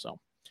cool. So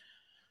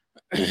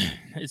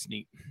it's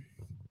neat.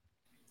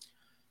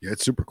 Yeah,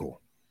 it's super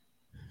cool.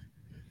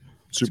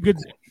 It's good.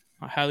 Cool.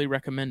 I highly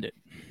recommend it.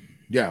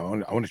 Yeah,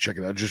 I want to check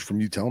it out just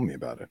from you telling me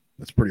about it.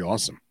 That's pretty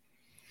awesome.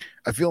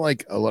 I feel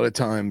like a lot of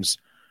times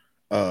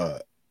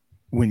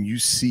when you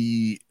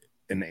see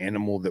an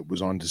animal that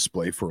was on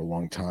display for a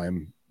long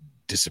time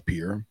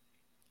disappear,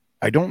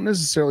 I don't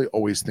necessarily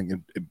always think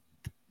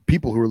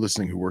people who are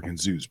listening who work in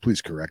zoos,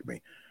 please correct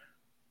me.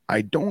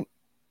 I don't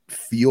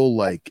feel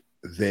like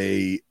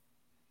they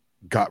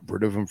got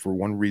rid of them for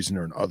one reason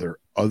or another,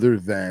 other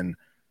than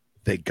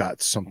they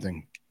got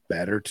something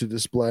better to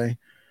display.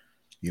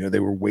 They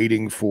were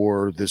waiting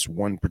for this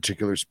one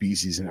particular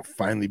species and it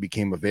finally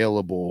became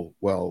available.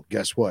 Well,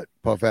 guess what?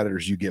 Puff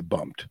adders, you get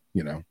bumped,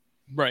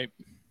 Right.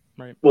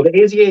 Well, the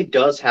AZA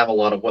does have a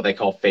lot of what they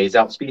call phase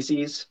out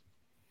species,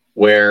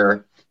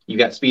 where you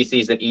got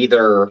species that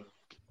either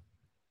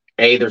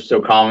they're so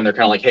common, they're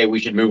kind of like, hey, we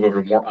should move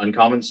over to more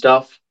uncommon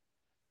stuff,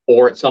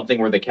 or it's something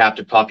where the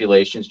captive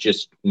population's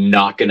just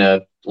not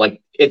gonna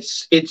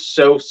it's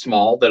so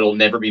small that it'll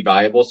never be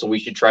viable. So we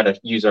should try to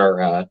use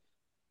our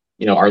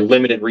our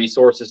limited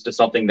resources to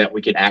something that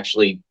we can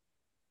actually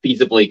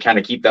feasibly kind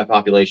of keep that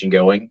population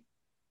going.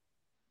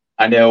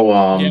 I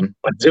know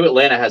Zoo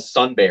Atlanta has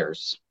sun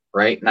bears,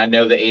 right? And I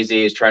know the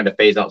AZA is trying to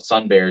phase out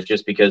sun bears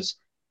just because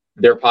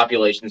their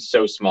population is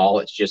so small.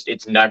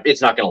 It's not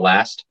going to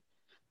last.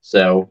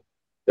 So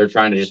they're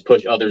trying to just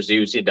push other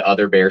zoos into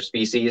other bear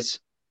species.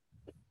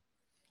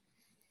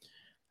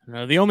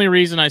 The only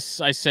reason I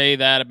say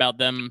that about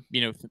them,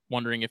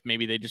 wondering if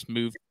maybe they just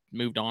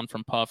moved on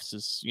from puffs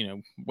is,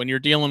 when you're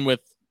dealing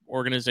with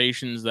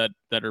organizations that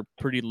are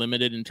pretty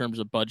limited in terms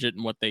of budget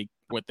and what they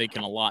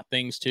can allot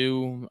things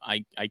to,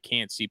 I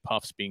can't see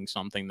puffs being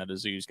something that a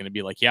zoo is going to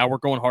be like, yeah, we're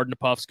going hard into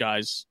puffs,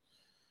 guys.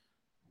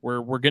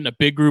 We're getting a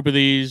big group of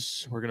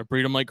these. We're going to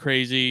breed them like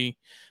crazy.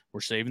 We're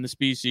saving the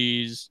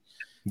species.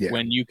 Yeah.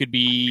 When you could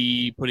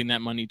be putting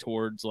that money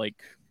towards like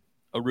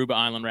Aruba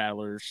Island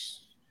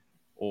rattlers,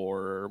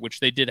 or which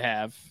they did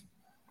have.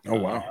 Oh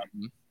wow!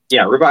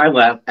 Yeah,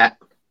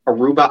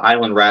 Aruba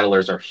Island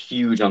rattlers are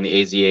huge on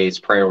the AZA's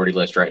priority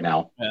list right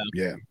now.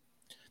 Yeah.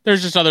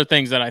 There's just other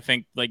things that I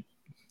think like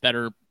that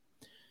are,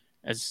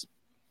 as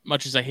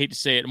much as I hate to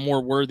say it,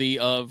 more worthy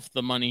of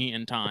the money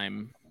and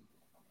time.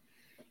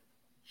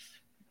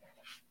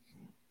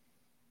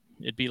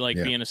 It'd be like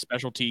being a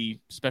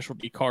specialty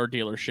car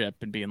dealership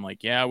and being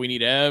like, yeah, we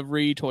need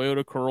every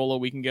Toyota Corolla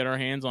we can get our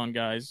hands on,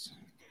 guys.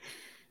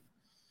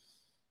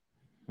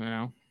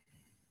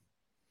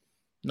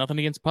 Nothing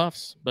against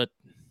puffs, but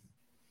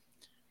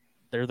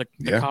they're the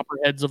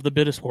copperheads of the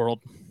Bitis world.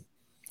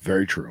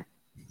 Very true.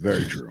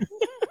 Very true.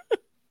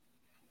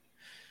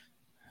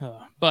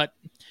 But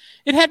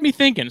it had me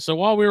thinking. So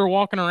while we were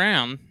walking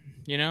around,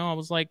 I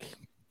was like,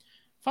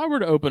 if I were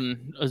to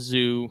open a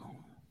zoo,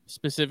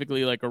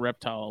 specifically like a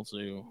reptile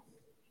zoo,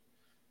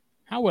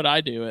 how would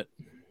I do it?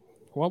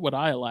 What would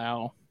I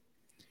allow?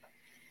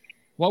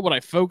 What would I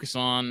focus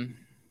on?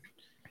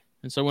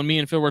 And so when me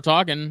and Phil were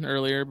talking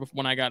earlier,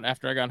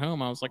 after I got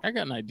home, I was like, I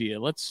got an idea.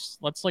 Let's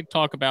like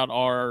talk about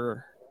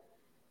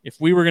if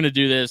we were going to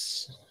do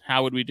this,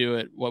 how would we do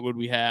it? What would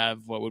we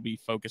have? What would we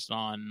focus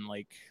on?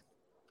 Like,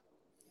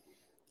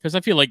 because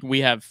I feel like we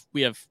have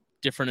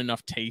different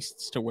enough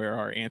tastes to where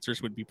our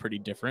answers would be pretty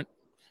different.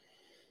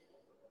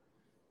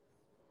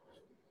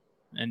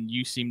 And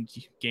you seemed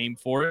game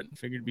for it.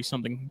 Figured it'd be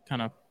something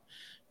kind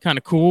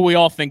of cool. We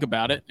all think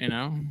about it,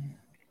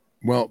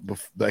 Well,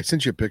 I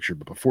sent you a picture,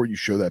 but before you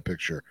show that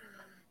picture,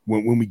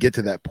 when we get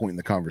to that point in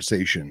the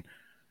conversation,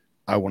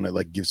 I want to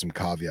like give some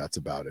caveats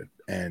about it.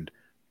 And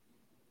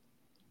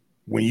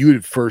when you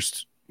had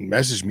first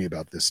messaged me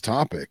about this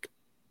topic,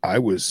 I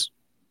was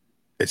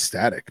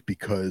ecstatic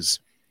because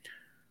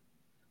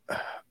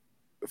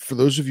for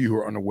those of you who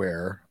are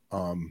unaware,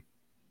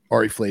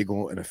 Ari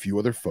Flagel and a few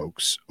other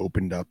folks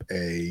opened up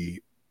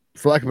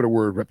for lack of a better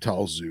word,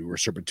 reptile zoo or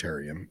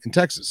serpentarium in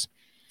Texas.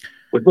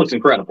 Which looks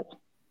incredible.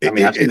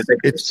 I've seen the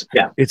pictures.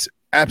 It's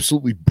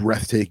absolutely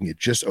breathtaking. It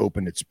just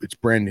opened. It's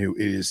brand new.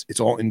 It's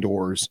all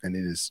indoors, and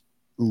it is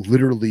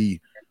literally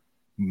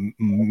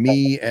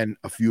me and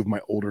a few of my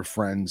older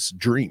friends'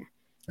 dream.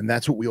 And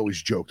that's what we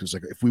always joked. It was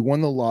like, if we won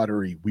the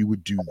lottery, we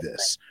would do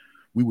this.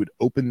 We would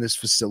open this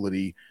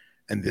facility,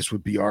 and this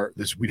would be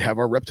we'd have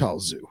our reptile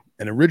zoo.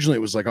 And originally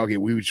it was like, okay,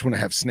 we just want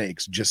to have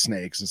snakes, just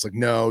snakes. And it's like,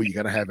 no, you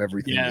got to have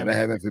everything. You got to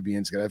have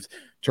amphibians, got to have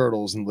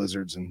turtles and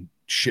lizards and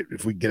shit.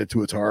 If we get it to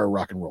Atara,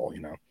 rock and roll,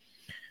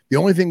 The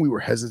only thing we were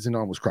hesitant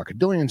on was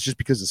crocodilians, just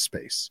because of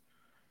space.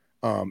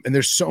 And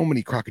there's so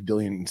many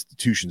crocodilian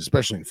institutions,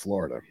 especially in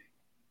Florida,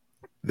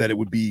 that it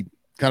would be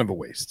kind of a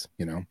waste,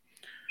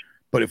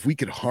 But if we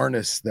could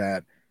harness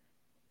that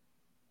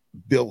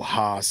Bill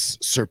Haas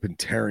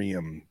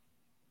serpentarium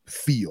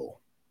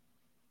feel,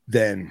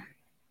 then,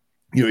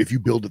 if you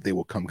build it, they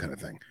will come kind of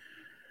thing.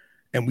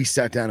 And we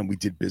sat down and we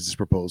did business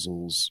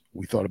proposals.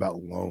 We thought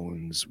about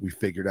loans. We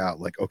figured out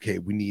like, okay,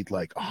 we need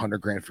like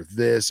 $100,000 for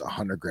this,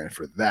 $100,000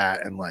 for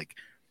that, and like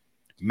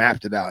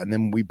mapped it out. And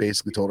then we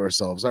basically told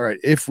ourselves, all right,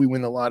 if we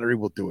win the lottery,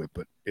 we'll do it.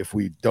 But if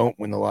we don't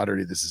win the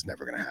lottery, this is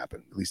never going to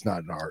happen. At least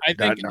not in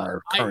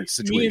our current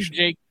situation. Me and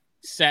Jake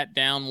sat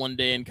down one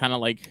day and kind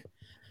of like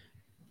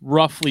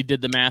roughly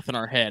did the math in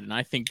our head. And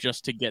I think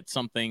just to get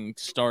something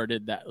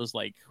started that was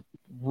like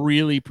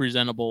really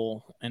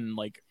presentable and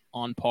like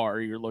on par,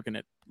 you're looking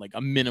at like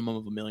a minimum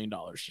of $1 million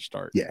to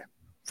start. Yeah,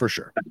 for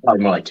sure.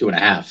 Probably more like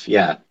 2.5.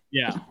 Yeah.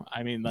 Yeah.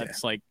 I mean,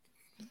 that's like,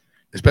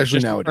 especially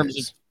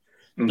nowadays,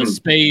 the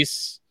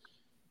space,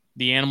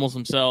 the animals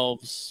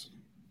themselves,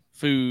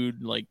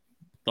 food, like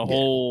the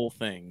whole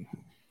thing.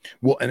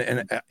 Well,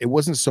 and it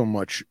wasn't so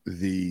much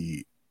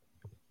the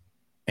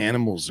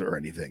animals or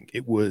anything.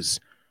 It was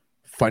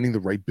finding the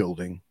right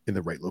building in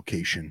the right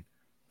location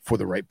for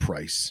the right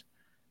price,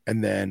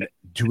 and then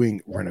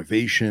doing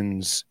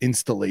renovations,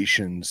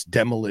 installations,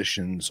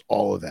 demolitions,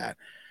 all of that.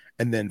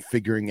 And then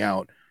figuring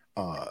out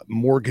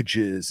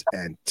mortgages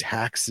and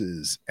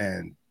taxes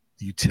and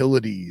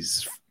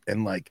utilities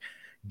and like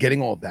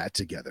getting all that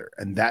together.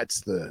 And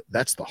that's the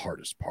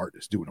hardest part,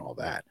 is doing all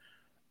that.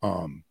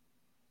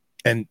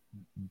 And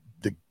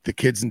the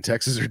kids in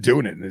Texas are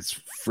doing it, and it's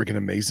freaking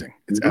amazing.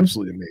 It's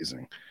absolutely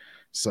amazing.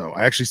 So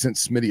I actually sent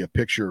Smitty a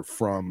picture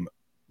from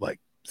like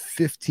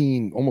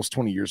 15, almost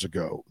 20 years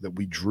ago that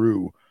we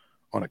drew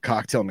on a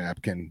cocktail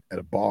napkin at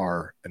a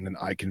bar, and then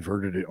I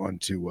converted it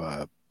onto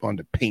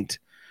Paint.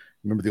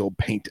 Remember the old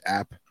Paint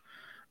app?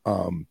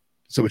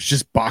 So it's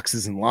just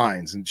boxes and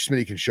lines, and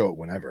Smitty can show it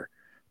whenever.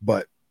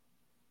 But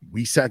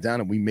we sat down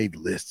and we made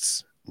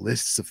lists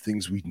of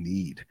things we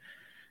need,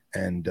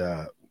 and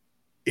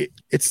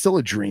it's still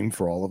a dream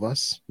for all of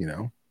us. You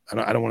know,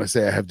 I don't want to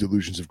say I have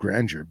delusions of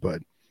grandeur,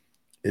 but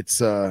it's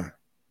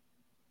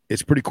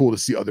pretty cool to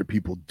see other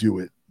people do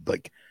it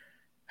like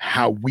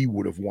how we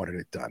would have wanted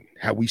it done,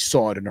 how we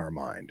saw it in our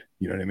mind.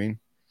 You know what I mean?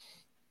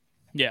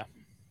 Yeah.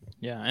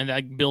 Yeah. And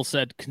like Bill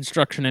said,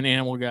 construction and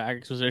animal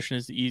acquisition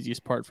is the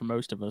easiest part for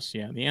most of us.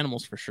 Yeah. The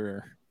animals for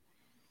sure.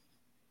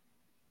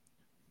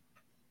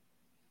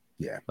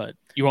 Yeah. But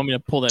you want me to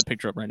pull that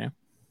picture up right now?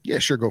 Yeah,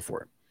 sure. Go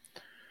for it.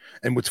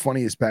 And what's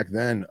funny is back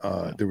then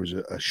there was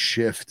a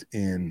shift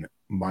in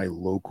my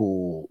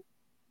local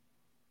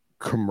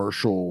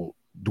commercial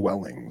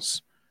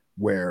dwellings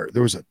where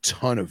there was a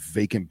ton of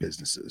vacant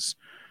businesses,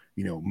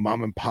 you know,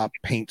 mom and pop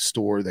paint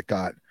store that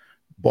got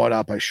bought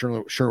out by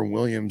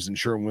Sherwin-Williams, and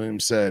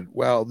Sherwin-Williams said,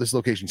 well, this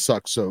location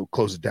sucks, so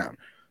close it down.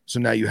 So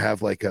now you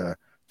have like a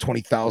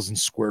 20,000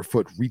 square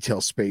foot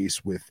retail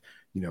space with,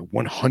 you know,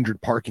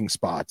 100 parking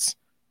spots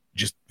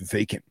just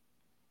vacant,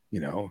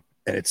 you know,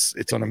 and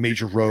it's on a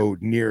major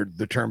road near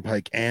the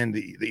turnpike and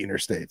the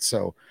interstate.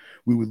 So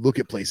we would look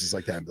at places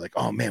like that and be like,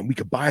 oh man, we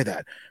could buy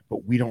that,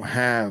 but we don't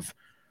have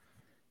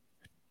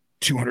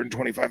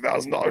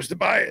 $225,000 to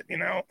buy it, you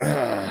know?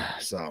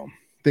 So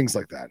things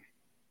like that.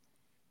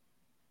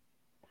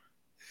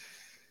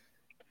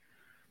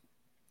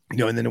 You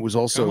know, and then it was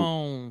also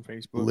on,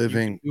 Facebook,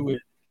 living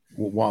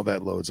while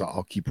that loads.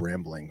 I'll keep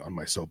rambling on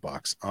my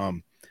soapbox.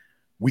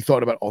 We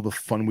thought about all the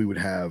fun we would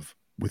have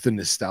with the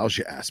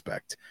nostalgia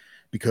aspect,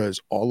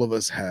 because all of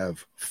us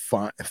have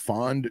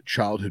fond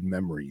childhood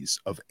memories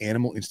of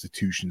animal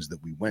institutions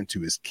that we went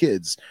to as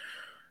kids,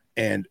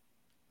 and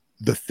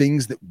the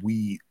things that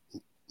we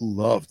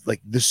loved,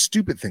 like the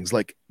stupid things.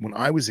 Like when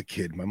I was a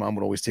kid, my mom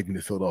would always take me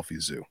to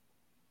Philadelphia Zoo,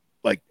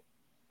 like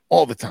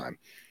all the time.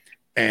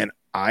 And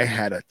I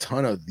had a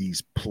ton of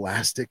these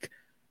plastic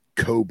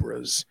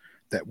cobras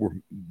that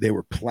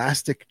were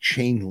plastic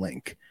chain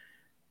link.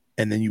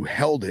 And then you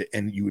held it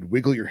and you would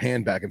wiggle your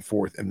hand back and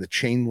forth, and the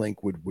chain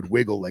link would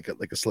wiggle like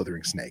a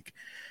slithering snake.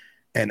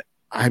 And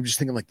I'm just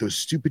thinking like those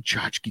stupid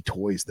tchotchke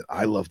toys that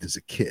I loved as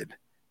a kid,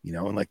 you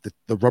know, and like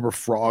the rubber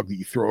frog that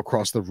you throw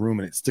across the room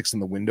and it sticks in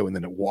the window and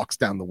then it walks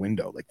down the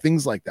window, like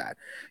things like that,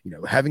 you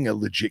know, having a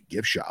legit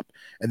gift shop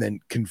and then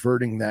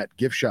converting that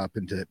gift shop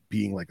into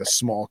being like a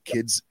small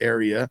kids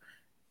area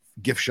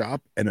gift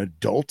shop, an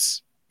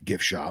adults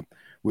gift shop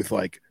with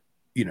like,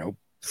 you know,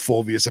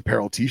 Fulvius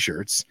apparel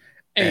t-shirts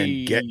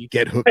and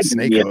get hooked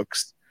snake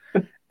hooks.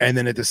 And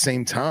then at the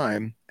same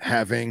time,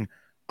 having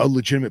a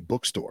legitimate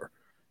bookstore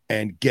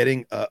and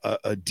getting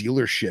a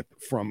dealership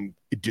from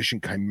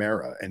Edition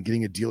Chimera and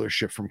getting a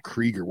dealership from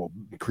Krieger. Well,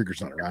 Krieger's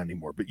not around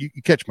anymore, but you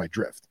catch my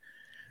drift.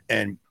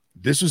 And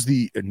this was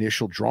the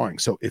initial drawing.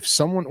 So if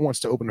someone wants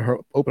to open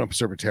up a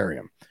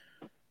Serpentarium,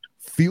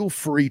 feel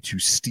free to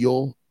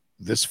steal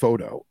this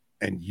photo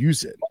and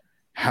use it.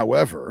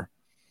 However,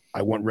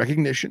 I want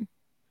recognition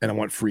and I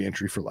want free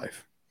entry for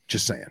life.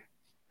 Just saying.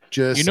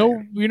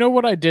 You know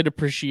what I did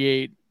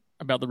appreciate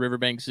about the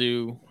Riverbank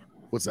Zoo?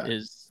 What's that?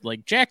 Is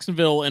like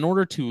Jacksonville, in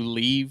order to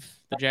leave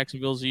the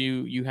Jacksonville Zoo,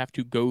 you have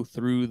to go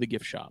through the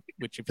gift shop,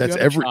 which if that's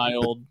you have a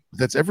child...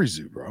 That's every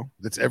zoo, bro.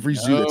 That's every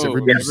zoo. That's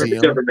every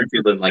museum.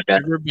 Like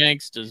that.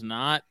 Riverbanks does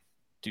not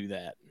do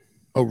that.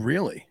 Oh,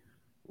 really?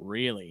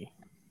 Really?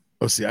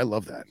 Oh, see, I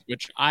love that.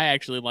 Which I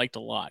actually liked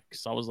a lot,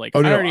 because I was like, I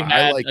already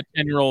had a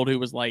 10-year-old who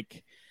was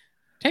like,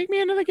 take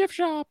me into the gift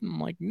shop. And I'm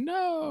like,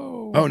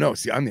 no. Oh, no.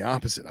 See, I'm the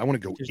opposite. I want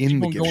to go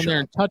in the gift shop. Go in there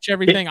and touch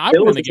everything. I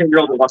was a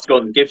 10-year-old who wants to go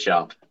in the gift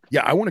shop.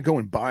 Yeah, I want to go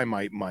and buy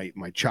my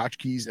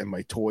tchotchkes and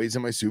my toys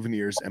and my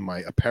souvenirs and my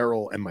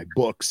apparel and my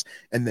books,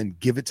 and then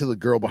give it to the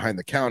girl behind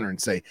the counter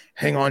and say,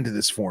 hang on to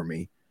this for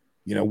me,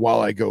 you know, while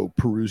I go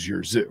peruse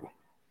your zoo.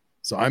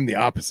 So I'm the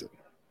opposite.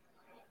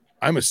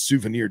 I'm a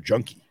souvenir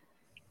junkie.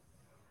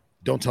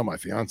 Don't tell my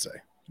fiance.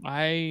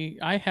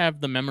 I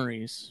have the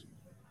memories.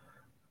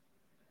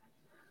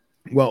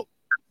 Well,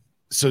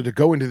 so to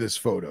go into this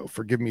photo,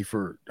 forgive me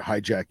for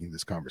hijacking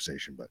this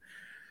conversation, but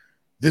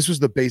this was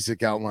the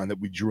basic outline that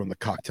we drew on the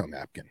cocktail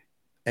napkin.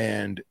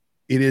 And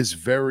it is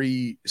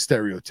very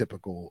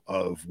stereotypical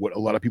of what a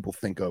lot of people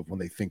think of when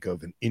they think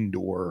of an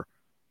indoor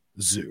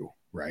zoo,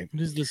 right?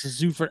 What is this, a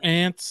zoo for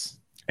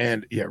ants?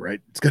 And yeah, right.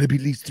 It's going to be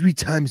at least 3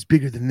 times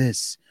bigger than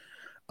this.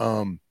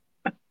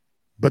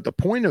 But the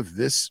point of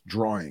this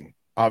drawing,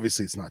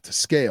 obviously it's not to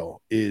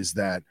scale, is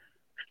that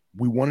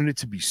we wanted it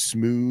to be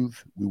smooth.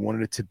 We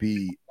wanted it to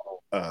be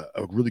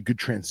a really good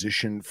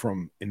transition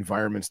from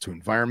environments to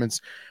environments.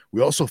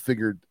 We also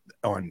figured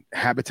on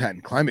habitat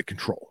and climate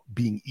control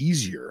being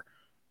easier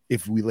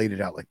if we laid it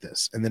out like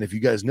this. And then if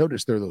you guys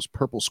notice, there are those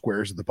purple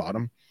squares at the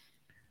bottom.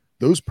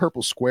 Those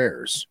purple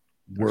squares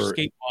were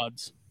skate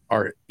pods.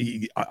 are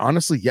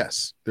honestly,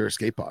 yes, they're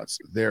escape pods.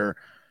 They're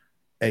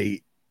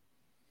an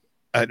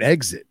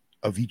exit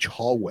of each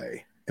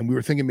hallway. And we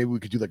were thinking maybe we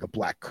could do like a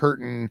black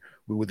curtain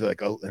with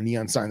like a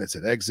neon sign that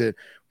said exit,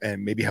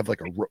 and maybe have like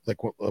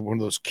one of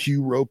those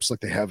queue ropes like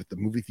they have at the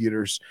movie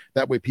theaters.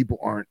 That way people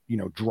aren't,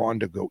 drawn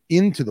to go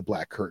into the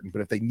black curtain,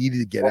 but if they needed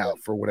to get out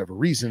for whatever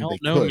reason, they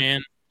could.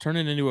 Man. Turn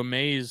it into a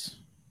maze.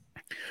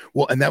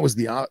 Well, and that was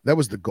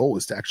the goal,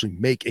 is to actually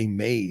make a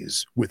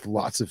maze with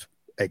lots of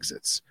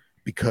exits,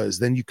 because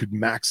then you could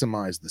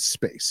maximize the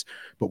space.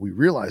 But we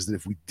realized that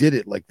if we did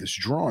it like this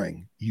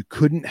drawing, you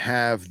couldn't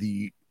have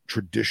the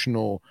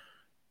traditional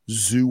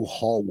zoo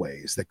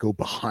hallways that go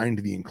behind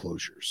the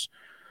enclosures,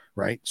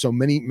 right? So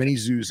many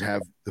zoos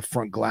have the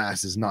front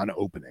glass is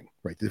non-opening,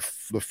 right? The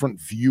front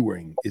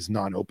viewing is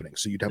non-opening.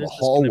 So you'd have a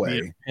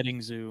hallway. A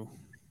petting zoo.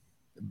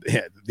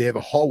 Yeah, they have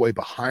a hallway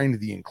behind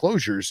the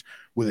enclosures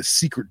with a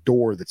secret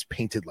door that's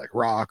painted like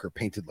rock or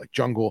painted like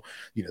jungle.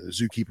 The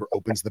zookeeper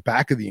opens the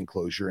back of the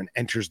enclosure and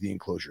enters the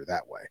enclosure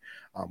that way.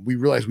 We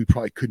realized we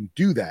probably couldn't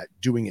do that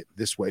doing it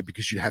this way,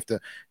 because you'd have to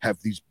have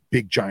these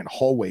big giant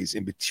hallways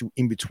in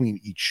between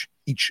each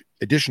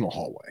additional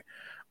hallway.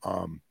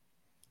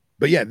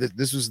 But yeah,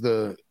 this was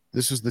the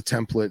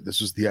template.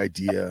 This was the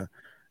idea.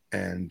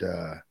 And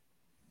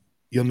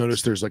you'll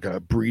notice there's like a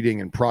breeding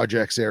and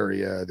projects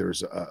area.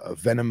 There's a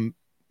venom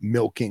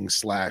milking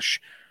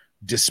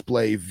 /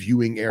 display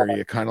viewing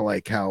area, kind of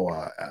like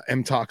how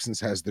M Toxins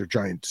has their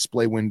giant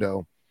display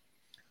window.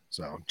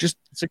 So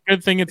it's a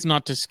good thing it's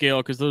not to scale,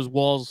 because those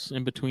walls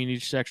in between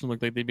each section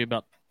look like they'd be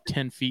about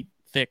 10 feet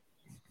thick.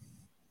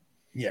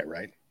 Yeah,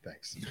 right.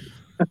 Thanks.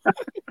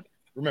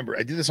 Remember,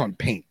 I did this on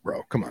paint,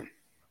 bro. Come on.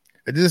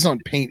 I did this on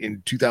paint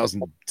in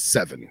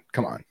 2007.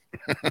 Come on.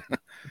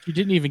 You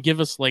didn't even give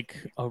us like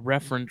a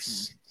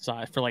reference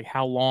size for like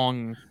how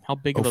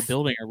big of a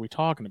building are we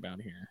talking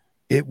about here?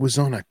 It was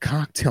on a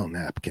cocktail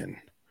napkin.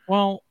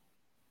 Well,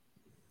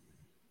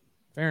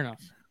 fair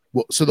enough.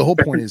 Well, so the whole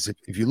point is,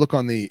 if you look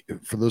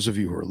for those of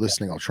you who are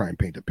listening, I'll try and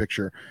paint a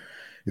picture.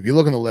 If you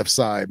look on the left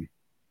side,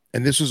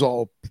 and this is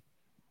all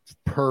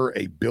per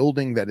a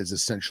building that is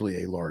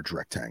essentially a large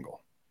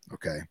rectangle.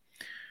 Okay.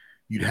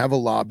 You'd have a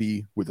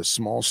lobby with a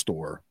small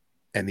store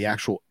and the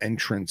actual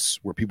entrance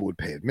where people would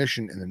pay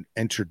admission and then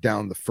enter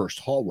down the first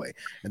hallway.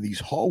 And these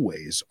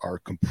hallways are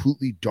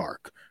completely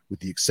dark, with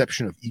the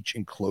exception of each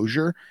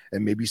enclosure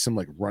and maybe some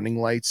like running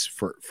lights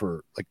for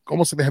like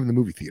almost like they have in the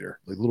movie theater,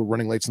 like little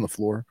running lights on the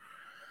floor.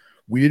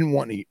 We didn't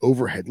want any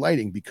overhead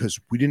lighting because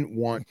we didn't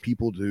want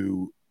people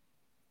to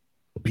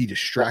be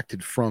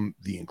distracted from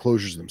the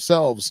enclosures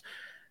themselves.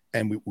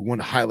 And we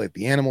want to highlight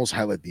the animals,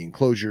 highlight the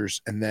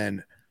enclosures, and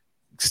then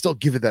still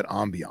give it that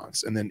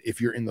ambiance. And then if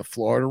you're in the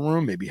Florida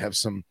room, maybe have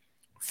some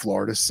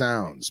Florida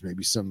sounds,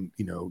 maybe some,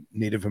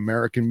 Native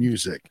American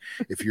music.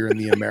 If you're in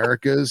the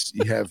Americas,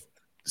 you have,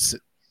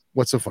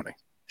 what's so funny?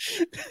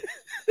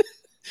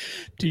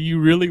 Do you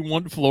really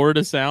want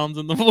Florida sounds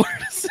in the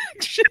Florida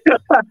section?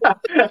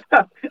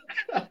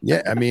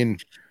 Yeah, I mean,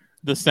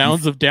 the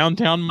sounds of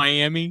downtown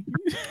Miami.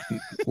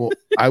 Well,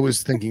 I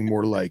was thinking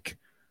more like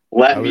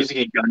Latin music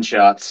and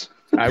gunshots.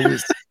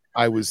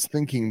 I was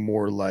thinking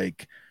more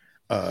like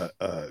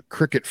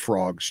cricket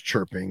frogs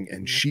chirping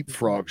and sheep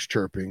frogs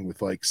chirping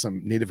with like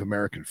some Native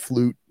American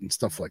flute and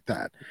stuff like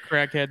that.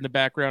 Crackhead in the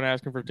background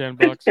asking for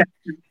 $10.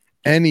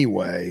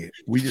 Anyway,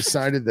 we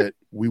decided that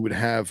we would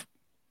have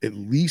at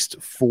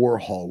least 4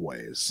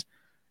 hallways,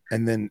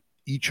 and then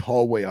each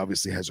hallway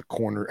obviously has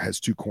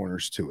two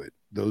corners to it.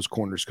 Those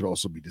corners could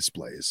also be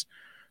displays,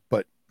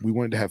 but we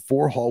wanted to have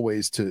 4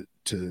 hallways to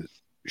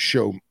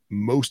show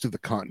most of the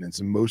continents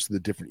and most of the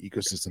different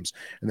ecosystems,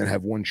 and then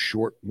have one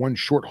short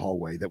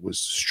hallway that was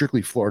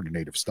strictly Florida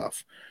native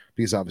stuff,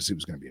 because obviously it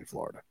was going to be in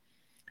Florida.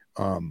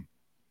 And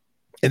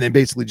then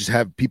basically just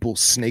have people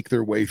snake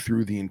their way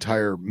through the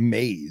entire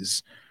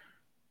maze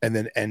and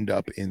then end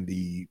up in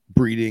the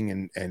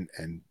breeding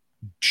and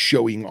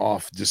showing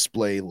off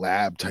display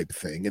lab type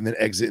thing, and then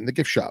exit in the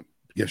gift shop,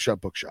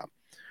 bookshop.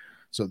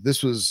 So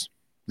this was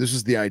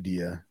the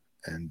idea.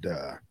 And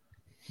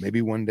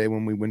maybe one day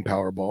when we win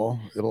Powerball,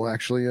 it'll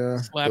actually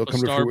slap it'll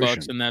come a to Starbucks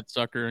fruition. in that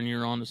sucker, and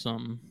you're on to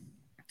something.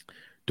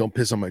 Don't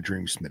piss on my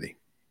dream, Smitty.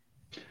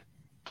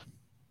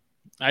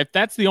 If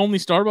that's the only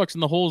Starbucks in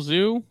the whole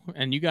zoo,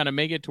 and you got to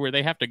make it to where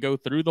they have to go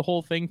through the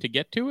whole thing to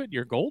get to it,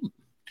 you're golden.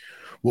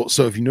 Well,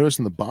 so if you notice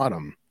in the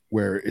bottom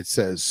where it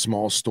says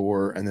small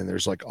store, and then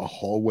there's like a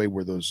hallway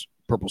where those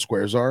purple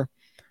squares are,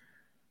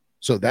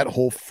 so that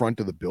whole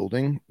front of the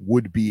building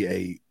would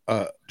be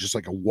just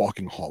like a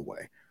walking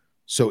hallway.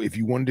 So if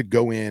you wanted to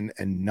go in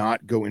and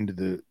not go into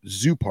the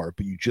zoo part,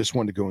 but you just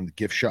wanted to go in the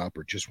gift shop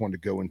or just wanted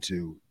to go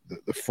into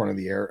the front of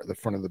the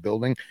front of the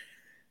building,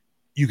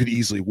 you could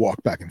easily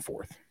walk back and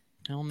forth.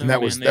 Hell no, and that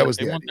man. was They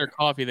the want idea. their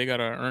coffee, they got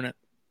to earn it.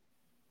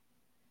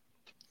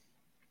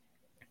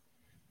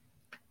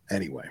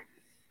 Anyway,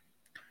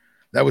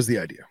 that was the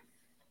idea.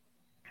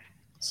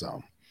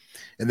 So,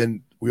 and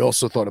then we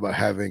also thought about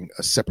having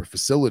a separate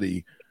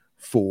facility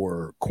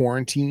for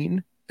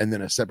quarantine, and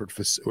then a separate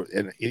facility,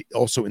 and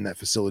also in that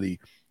facility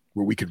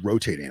where we could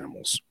rotate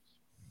animals.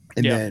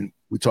 And then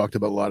we talked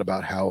about a lot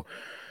about how,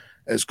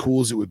 as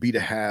cool as it would be to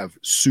have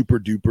super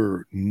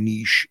duper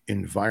niche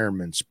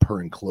environments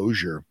per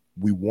enclosure,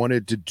 we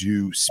wanted to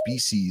do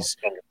species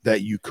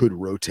that you could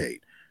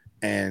rotate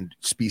and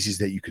species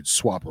that you could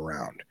swap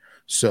around.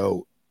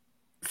 So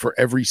for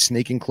every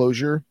snake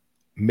enclosure,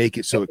 make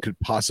it so it could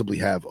possibly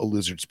have a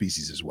lizard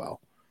species as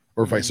well,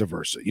 or vice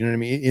versa. You know what I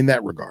mean? In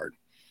that regard.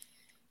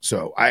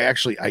 So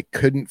I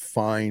couldn't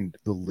find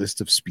the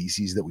list of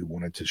species that we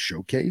wanted to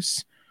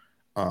showcase.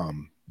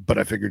 But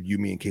I figured you,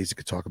 me, and Casey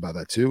could talk about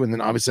that too. And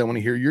then obviously I want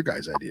to hear your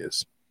guys'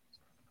 ideas.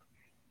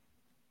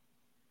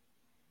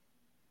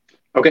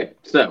 Okay,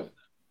 so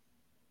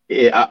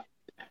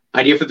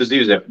idea for the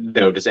zoos,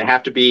 though, does it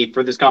have to be,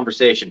 for this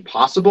conversation,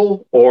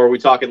 possible? Or are we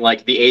talking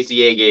like the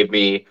AZA gave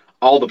me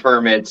all the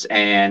permits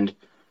and,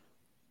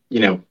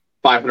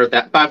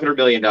 $500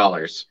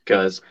 million?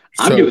 Because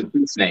I'm doing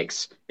sea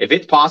snakes. If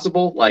it's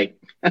possible, like...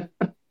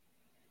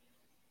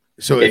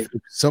 So if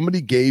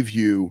somebody gave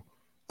you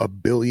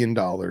 $1 billion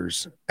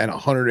and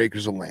 100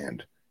 acres of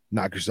land,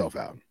 knock yourself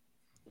out.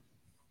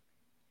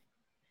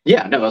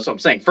 Yeah, no, that's what I'm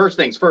saying. First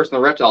things first, in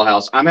the reptile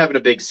house, I'm having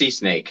a big sea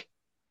snake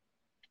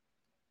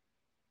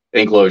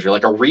enclosure,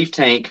 like a reef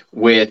tank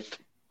with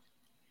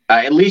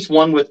at least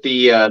one with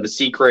the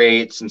sea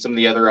crates and some of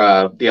the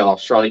other the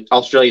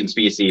Australian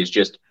species,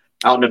 just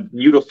out in a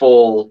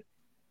beautiful,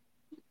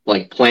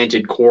 like,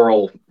 planted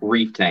coral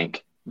reef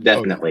tank.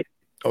 Definitely.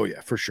 Oh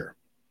yeah, for sure.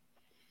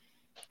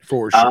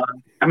 For sure.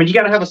 I mean, you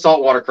got to have a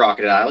saltwater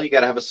crocodile. You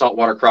got to have a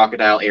saltwater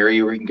crocodile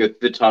area where you can go through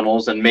the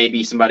tunnels, and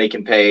maybe somebody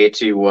can pay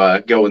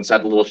to go inside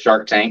the little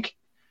shark tank,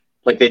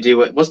 like they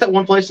do. What's that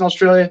one place in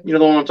Australia? You know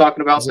the one I'm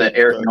talking about that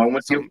Eric Home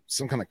went to?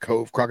 Some kind of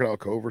cove, Crocodile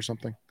Cove or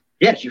something.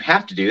 Yes, you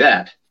have to do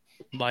that.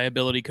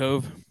 Liability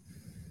Cove.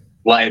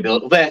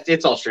 Liability.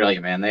 It's Australia,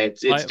 man.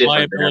 It's different.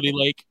 Liability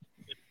Lake.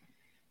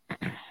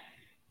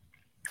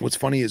 What's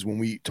funny is when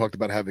we talked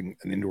about having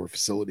an indoor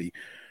facility,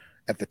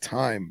 at the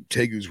time,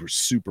 tegus were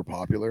super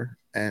popular,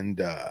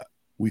 and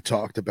we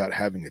talked about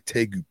having a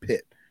tegu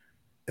pit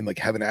and like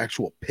have an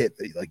actual pit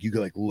that like you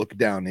could like look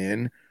down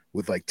in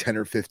with like 10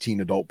 or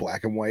 15 adult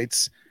black and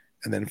whites,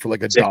 and then for like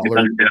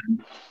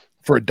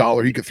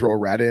 $1 you could throw a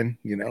rat in,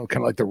 kind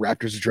of like the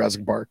Raptors of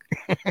Jurassic Park.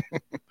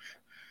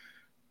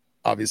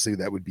 Obviously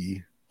that would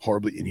be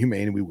horribly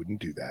inhumane and we wouldn't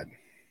do that.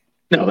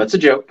 No, that's a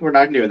joke. We're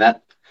not doing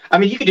that. I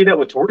mean, you could do that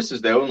with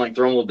tortoises though, and like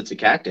throw little bits of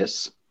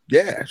cactus.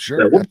 Yeah,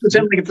 sure. So we'll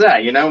pretend like it's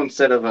that,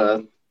 instead of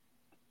that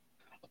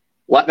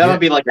would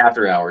be like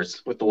after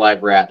hours with the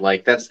live rat.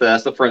 Like that's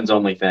the friends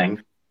only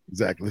thing.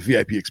 Exactly, the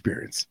VIP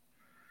experience.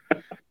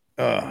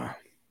 But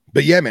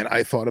yeah, man,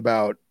 I thought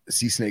about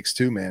sea snakes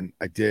too, man.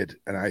 I did,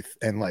 and I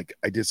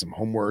did some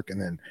homework,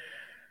 and then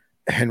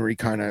Henry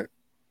kind of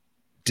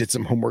did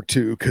some homework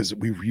too because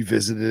we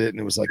revisited it, and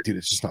it was like, dude,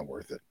 it's just not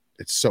worth it.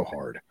 It's so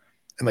hard,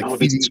 and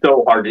like it's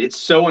so hard. It's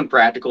so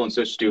impractical and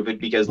so stupid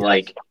because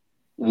like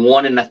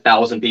 1 in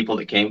 1,000 people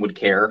that came would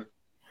care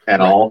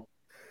at all.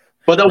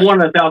 But the 1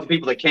 in 1,000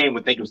 people that came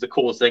would think it was the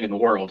coolest thing in the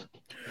world.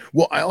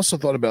 Well, I also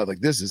thought about it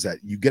like this, is that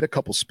you get a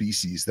couple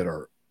species that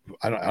are,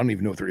 I don't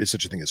even know if there is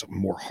such a thing as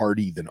more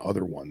hardy than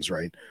other ones,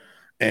 right?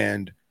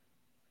 And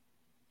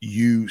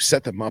you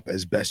set them up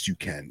as best you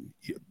can.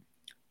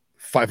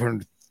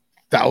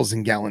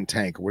 500,000 gallon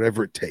tank or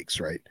whatever it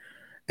takes, right?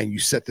 And you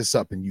set this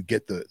up and you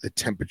get the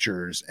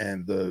temperatures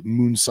and the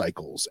moon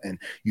cycles, and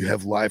you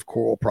have live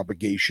coral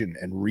propagation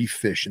and reef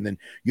fish. And then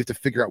you have to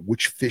figure out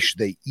which fish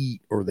they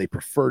eat or they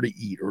prefer to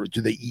eat, or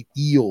do they eat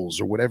eels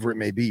or whatever it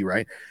may be,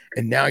 right?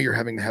 And now you're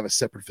having to have a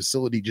separate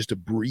facility just to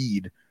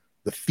breed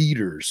the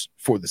feeders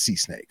for the sea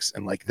snakes.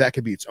 And like that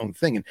could be its own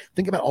thing. And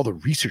think about all the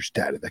research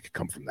data that could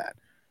come from that.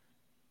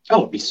 Oh,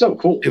 it'd be so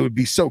cool. It would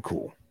be so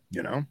cool,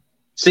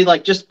 See,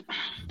 like just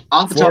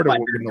off the top of my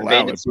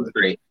head,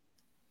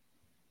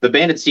 the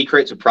banded sea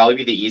crates would probably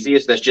be the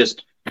easiest. That's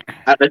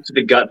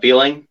the gut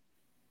feeling.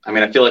 I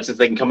mean, I feel like since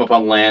they can come up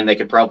on land, they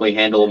could probably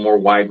handle a more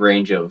wide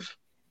range of,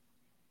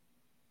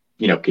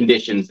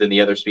 conditions than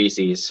the other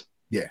species.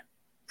 Yeah,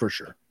 for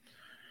sure.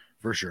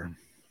 For sure.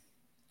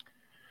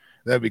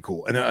 That'd be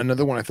cool. And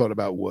another one I thought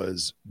about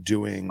was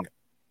doing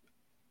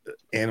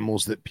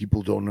animals that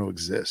people don't know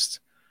exist.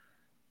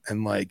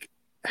 And like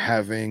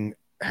having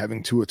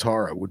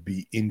tuatara would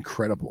be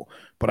incredible.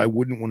 But I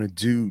wouldn't want to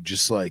do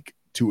just like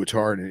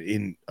tuatara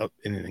in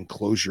an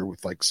enclosure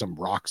with like some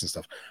rocks and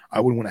stuff.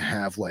 I would want to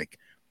have like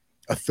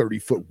a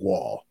 30-foot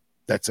wall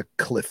that's a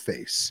cliff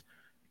face,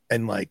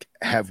 and like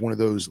have one of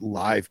those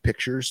live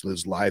pictures,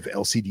 those live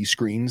LCD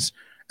screens,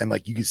 and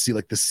like you can see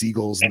like the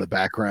seagulls in the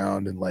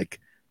background and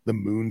like the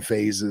moon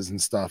phases and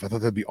stuff. I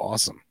thought that'd be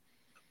awesome.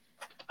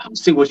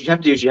 See, what you have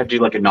to do is you have to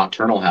do like a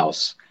nocturnal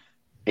house,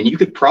 and you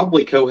could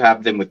probably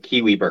co-have them with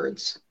kiwi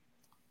birds.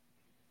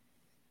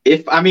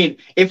 If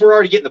we're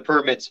already getting the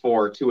permits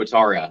for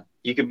tuatara,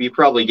 you could be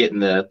probably getting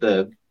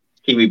the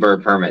kiwi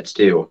bird permits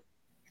too.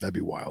 That'd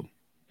be wild.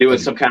 Doing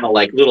some kind of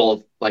like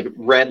little like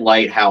red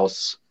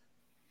lighthouse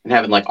and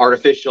having like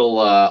artificial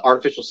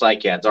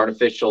cycads,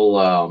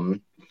 artificial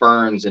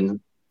ferns, and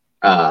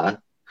like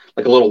a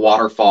little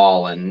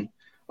waterfall and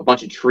a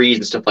bunch of trees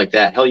and stuff like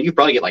that. Hell, you could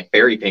probably get like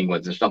fairy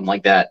penguins or something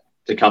like that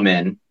to come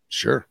in.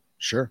 Sure.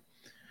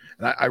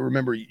 And I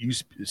remember you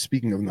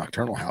speaking of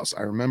Nocturnal House.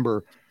 I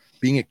remember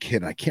being a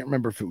kid. I can't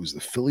remember if it was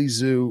the Philly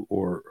Zoo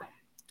or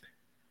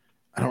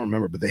I don't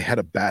remember, but they had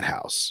a bat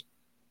house,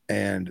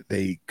 and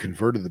they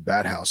converted the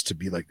bat house to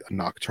be like a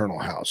nocturnal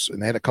house.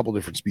 And they had a couple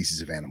different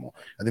species of animal.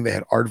 I think they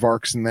had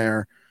aardvarks in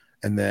there,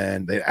 and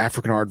then they had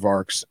African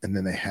aardvarks, and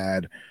then they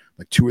had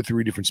like 2 or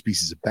 3 different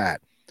species of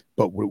bat.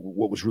 But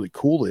what was really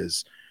cool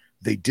is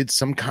they did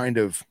some kind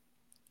of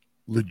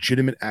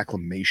legitimate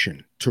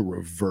acclimation to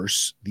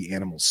reverse the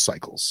animal's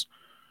cycles.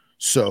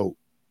 So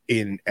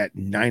at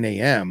 9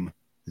 a.m.,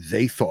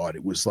 they thought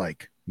it was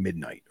like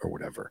midnight or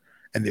whatever.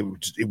 And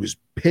it was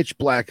pitch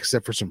black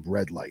except for some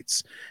red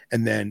lights.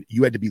 And then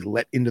you had to be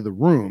let into the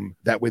room.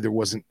 That way there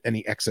wasn't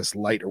any excess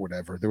light or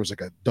whatever. There was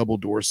like a double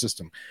door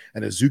system.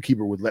 And a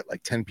zookeeper would let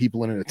like 10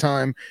 people in at a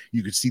time.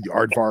 You could see the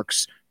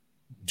aardvarks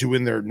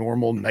doing their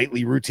normal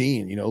nightly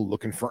routine,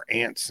 looking for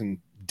ants and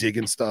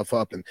digging stuff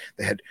up. And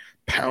they had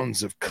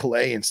pounds of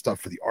clay and stuff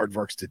for the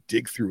aardvarks to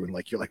dig through.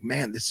 And you're like,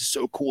 man, this is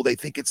so cool. They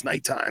think it's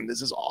nighttime.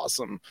 This is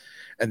awesome.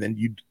 And then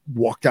you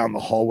walk down the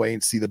hallway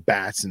and see the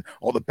bats, and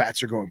all the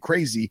bats are going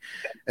crazy.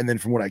 And then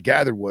from what I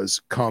gathered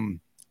was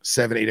come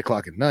 7, 8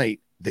 o'clock at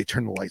night, they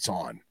turn the lights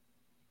on.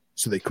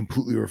 So they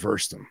completely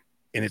reversed them.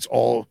 And it's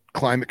all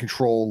climate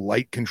control,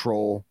 light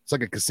control. It's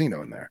like a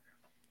casino in there.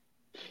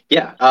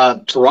 Yeah.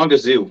 Taronga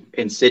Zoo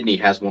in Sydney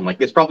has one.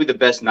 It's probably the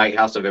best night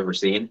house I've ever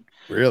seen.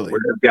 Really?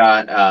 Where they've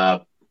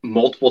got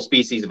multiple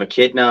species of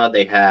echidna.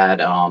 They had,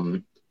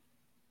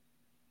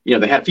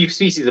 they had a few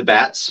species of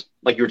bats,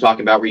 like you were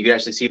talking about, where you could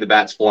actually see the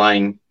bats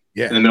flying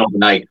in the middle of the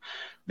night.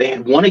 They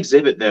had one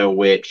exhibit, though,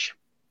 which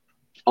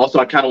also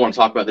I kind of want to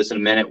talk about this in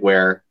a minute,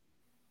 where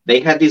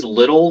they had these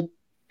little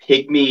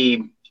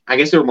pygmy, I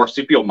guess they were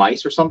marsupial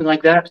mice or something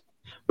like that,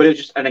 but it was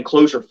just an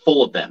enclosure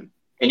full of them.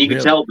 And you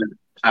could tell that,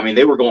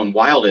 they were going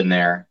wild in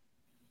there.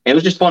 And it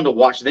was just fun to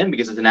watch them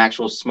because it's an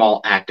actual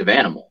small active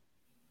animal.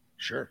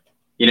 Sure.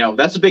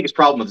 That's the biggest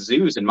problem with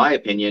zoos, in my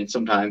opinion,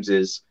 sometimes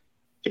is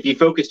if you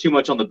focus too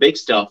much on the big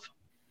stuff,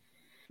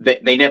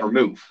 they never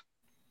move.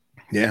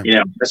 Yeah.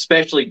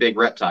 Especially big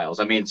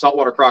reptiles.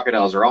 Saltwater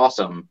crocodiles are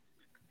awesome,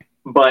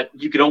 but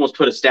you could almost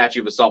put a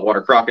statue of a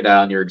saltwater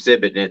crocodile in your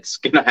exhibit and it's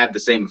going to have the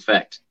same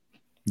effect.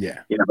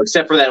 Yeah.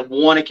 Except for that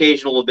one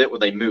occasional little bit where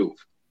they move.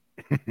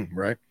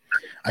 Right.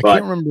 I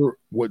can't remember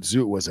what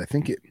zoo it was. I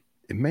think it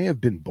may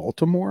have been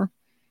Baltimore.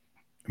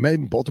 It may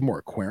have been Baltimore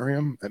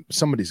Aquarium.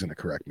 Somebody's going to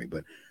correct me,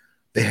 but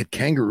they had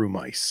kangaroo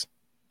mice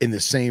in the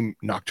same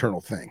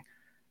nocturnal thing.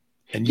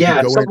 And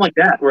something like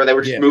that, where they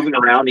were just moving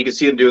around. You could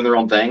see them doing their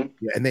own thing.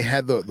 Yeah, and they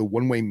had the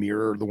one-way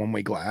mirror, the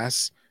one-way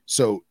glass.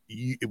 So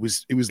it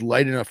was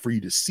light enough for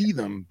you to see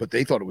them, but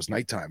they thought it was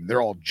nighttime.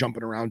 They're all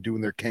jumping around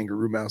doing their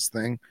kangaroo mouse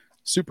thing.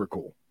 Super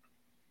cool.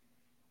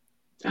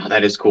 Oh,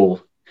 that is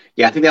cool.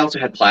 Yeah, I think they also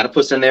had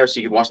platypus in there, so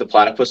you could watch the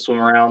platypus swim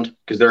around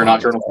because they're a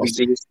nocturnal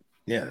species.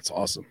 Yeah, that's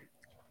awesome.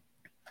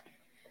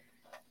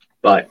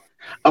 But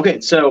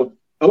okay, so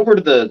over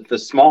to the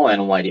small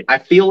animal idea. I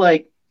feel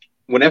like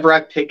whenever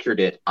I've pictured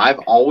it, I've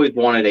always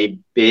wanted a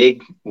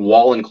big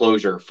wall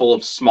enclosure full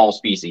of small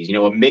species.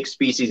 A mixed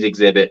species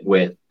exhibit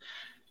with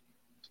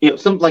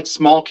some like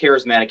small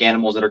charismatic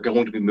animals that are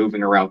going to be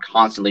moving around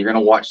constantly. You're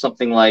going to watch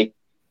something like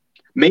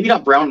maybe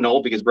not brown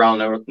knoll because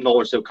brown knoll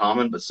are so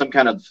common, but some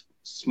kind of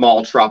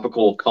small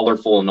tropical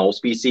colorful knoll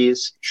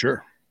species.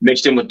 Sure.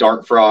 Mixed in with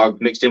dart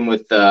frog, mixed in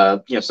with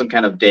some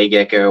kind of day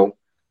gecko.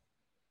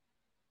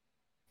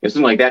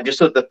 Something like that, just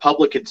so that the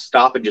public could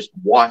stop and just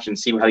watch and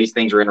see how these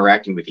things are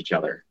interacting with each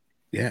other.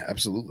 Yeah,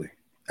 absolutely.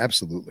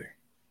 Awesome.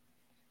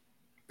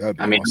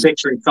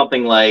 Picturing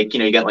something like,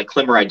 you got like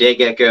Climeri day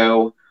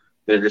gecko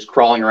that are just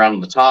crawling around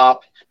on the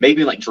top,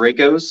 maybe like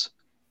Dracos.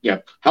 Yeah.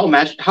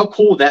 How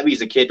cool would that be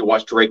as a kid to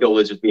watch Draco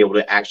lizards be able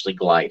to actually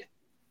glide?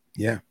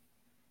 Yeah.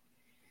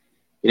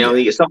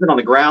 You get something on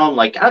the ground,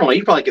 like, I don't know,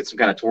 you probably get some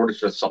kind of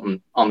tortoise or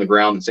something on the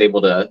ground that's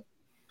able to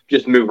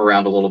just move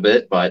around a little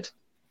bit, but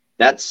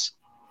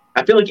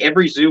I feel like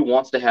every zoo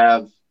wants to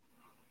have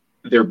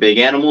their big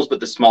animals, but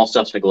the small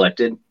stuff's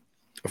neglected.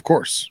 Of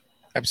course.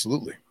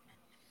 Absolutely.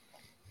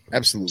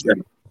 So,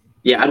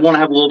 yeah, I'd want to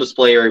have a little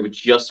display area with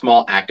just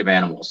small active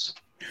animals.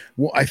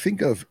 Well, I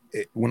think of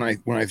when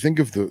I think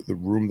of the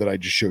room that I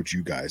just showed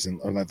you guys, and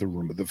not the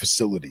room, but the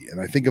facility, and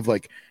I think of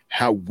like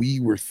how we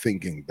were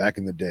thinking back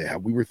in the day, how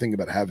we were thinking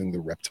about having the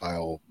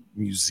reptile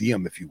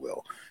museum, if you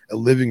will, a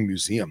living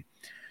museum,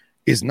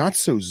 is not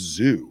so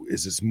zoo,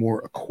 it's more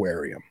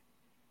aquarium.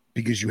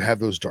 Because you have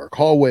those dark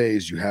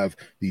hallways, you have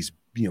these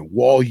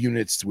wall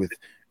units with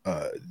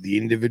the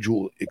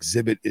individual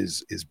exhibit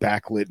is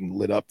backlit and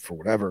lit up for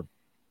whatever.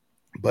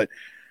 But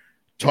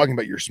talking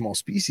about your small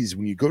species,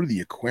 when you go to the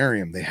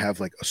aquarium, they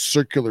have like a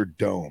circular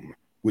dome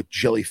with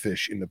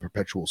jellyfish in the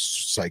perpetual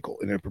cycle,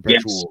 in a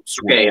perpetual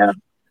swirl. Okay,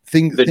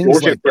 things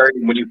Georgia like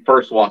Aquarium, when you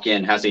first walk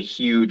in, has a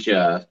huge,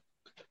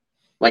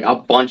 like a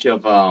bunch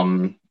of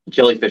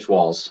jellyfish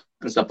walls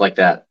and stuff like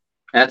that.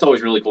 And that's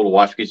always really cool to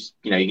watch because,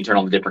 you can turn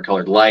on the different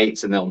colored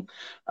lights and they'll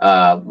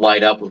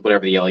light up with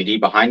whatever the LED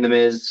behind them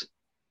is.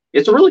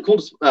 It's a really cool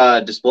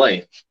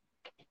display.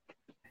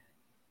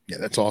 Yeah,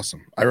 that's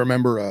awesome. I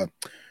remember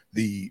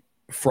the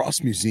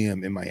Frost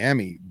Museum in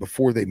Miami,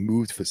 before they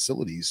moved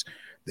facilities,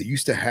 they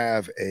used to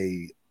have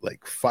a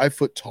like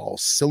 5-foot tall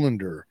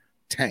cylinder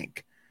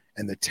tank,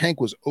 and the tank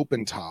was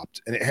open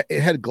topped, and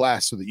it had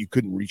glass so that you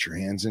couldn't reach your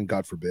hands in,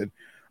 God forbid.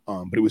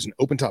 But it was an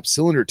open top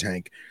cylinder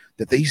tank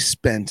that they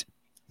spent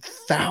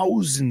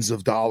thousands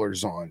of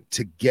dollars on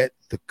to get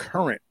the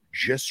current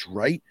just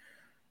right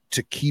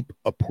to keep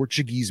a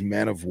Portuguese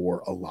man of war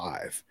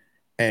alive.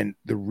 And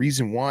the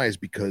reason why is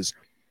because,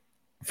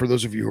 for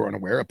those of you who are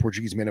unaware, a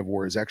Portuguese man of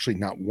war is actually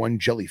not one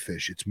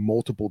jellyfish. It's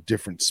multiple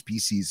different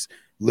species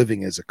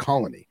living as a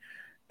colony.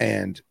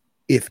 And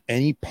if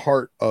any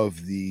part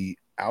of the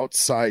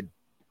outside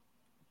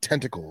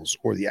tentacles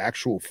or the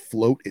actual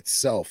float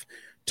itself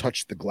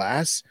touched the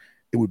glass,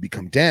 it would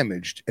become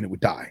damaged and it would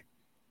die.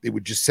 It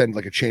would just send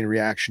like a chain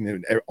reaction,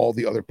 and all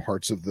the other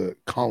parts of the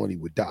colony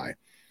would die.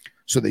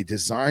 So they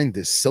designed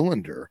this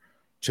cylinder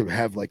to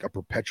have like a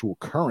perpetual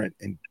current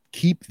and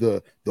keep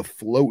the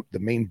float, the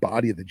main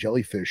body of the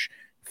jellyfish,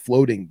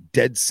 floating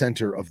dead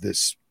center of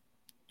this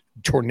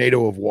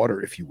tornado of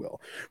water, if you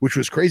will, which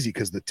was crazy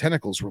because the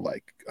tentacles were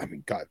like, I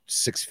mean, God,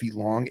 6 feet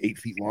long, 8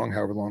 feet long,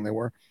 however long they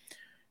were.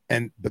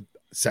 But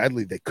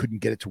sadly, they couldn't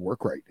get it to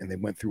work right. And they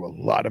went through a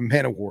lot of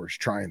man of wars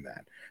trying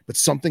that. But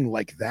something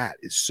like that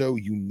is so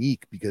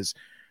unique because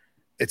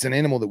it's an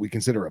animal that we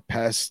consider a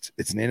pest.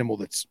 It's an animal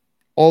that's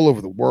all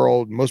over the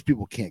world. Most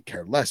people can't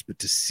care less, but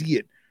to see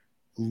it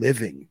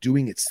living,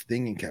 doing its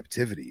thing in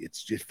captivity,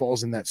 it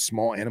falls in that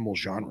small animal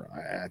genre.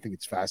 I think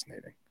it's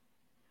fascinating.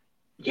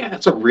 Yeah,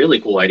 that's a really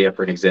cool idea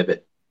for an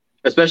exhibit,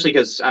 especially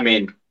because, I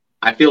mean,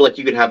 I feel like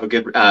you could have a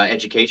good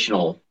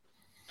educational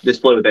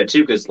display with that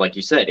too, because like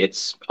you said,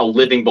 it's a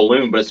living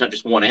balloon, but it's not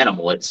just one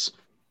animal. It's,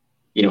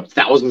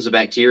 thousands of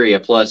bacteria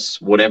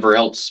plus whatever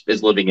else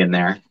is living in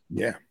there.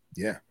 Yeah.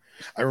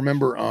 I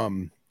remember,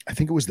 I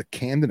think it was the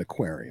Camden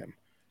Aquarium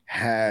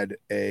had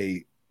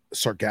a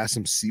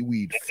sargassum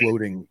seaweed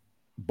floating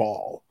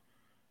ball.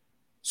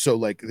 So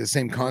like the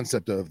same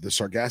concept of the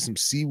sargassum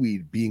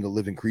seaweed being a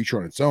living creature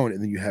on its own,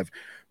 and then you have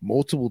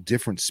multiple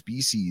different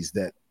species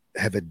that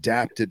have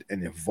adapted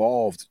and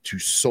evolved to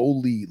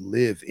solely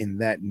live in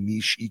that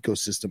niche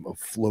ecosystem of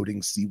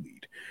floating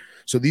seaweed.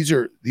 So these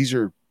are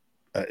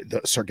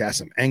the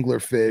sargassum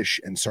anglerfish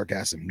and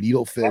sargassum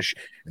needlefish,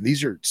 and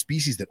these are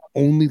species that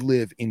only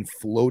live in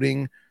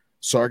floating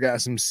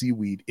sargassum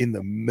seaweed in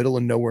the middle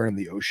of nowhere in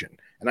the ocean.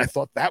 And I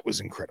thought that was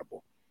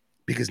incredible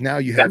because now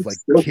you have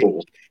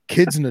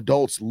kids and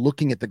adults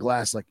looking at the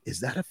glass like,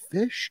 is that a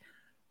fish?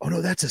 Oh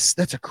no, that's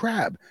a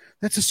crab.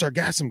 That's a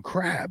sargassum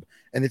crab.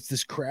 And it's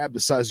this crab the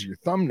size of your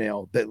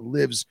thumbnail that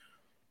lives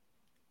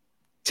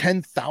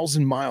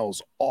 10,000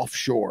 miles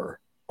offshore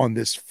on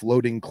this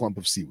floating clump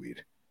of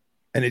seaweed.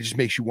 And it just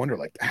makes you wonder,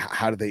 like,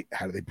 how do they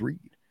breed?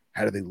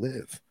 How do they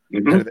live?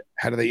 Mm-hmm.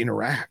 How do they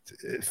interact?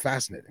 It's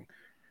fascinating.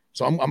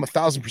 So I'm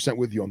 1,000%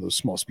 with you on those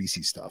small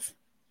species stuff.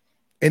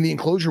 And the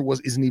enclosure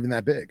isn't even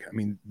that big. I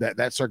mean, that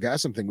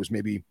sargassum thing was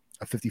maybe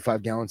a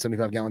 55-gallon,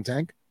 75-gallon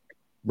tank,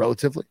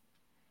 relatively.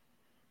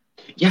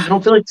 Yeah, I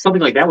don't feel like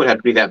something like that would have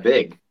to be that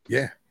big.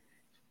 Yeah.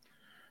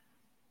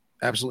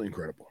 Absolutely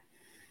incredible.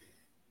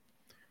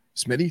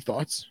 Smitty,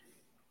 thoughts?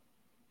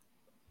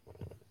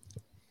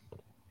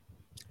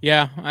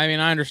 Yeah, I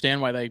mean, I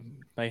understand why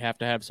they have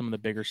to have some of the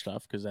bigger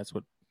stuff because that's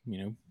what,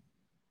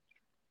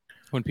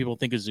 when people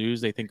think of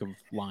zoos, they think of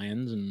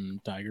lions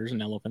and tigers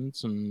and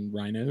elephants and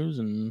rhinos.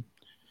 And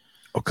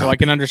so I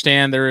can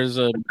understand there is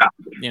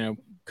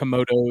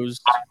Komodos.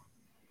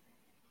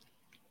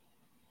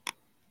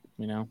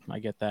 I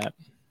get that.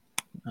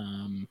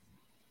 And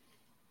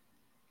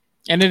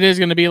it is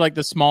going to be like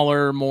the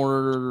smaller,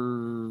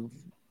 more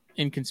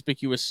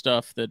inconspicuous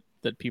stuff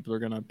that people are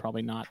going to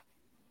probably not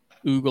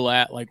oogle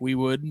at like we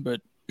would,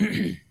 but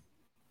it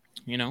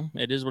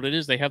is what it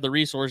is. They have the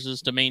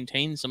resources to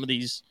maintain some of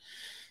these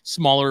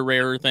smaller,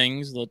 rarer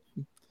things that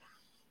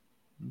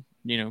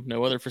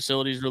no other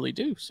facilities really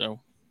do. So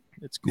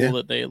it's cool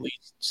that they at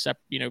least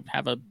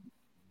have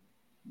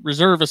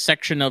reserve a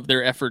section of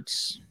their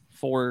efforts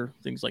for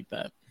things like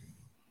that.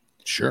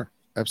 Sure,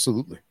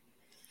 absolutely.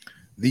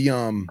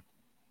 The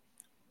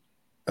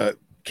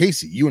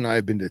Casey, you and I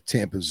have been to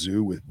Tampa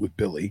Zoo with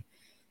Billy,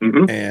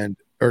 mm-hmm.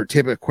 or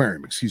Tampa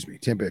Aquarium,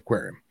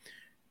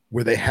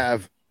 where they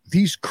have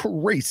these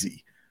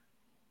crazy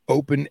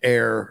open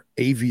air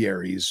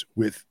aviaries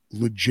with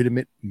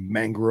legitimate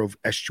mangrove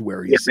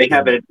estuaries. Yes, they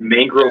have a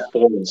mangrove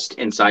forest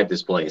inside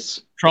this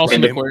place.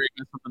 Charleston Aquarium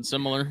is something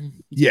similar.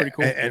 It's pretty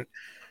cool.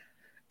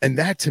 And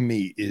that to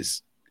me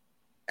is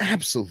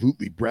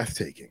absolutely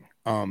breathtaking.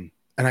 And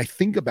I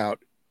think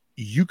about,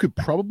 you could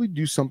probably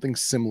do something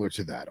similar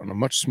to that on a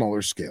much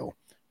smaller scale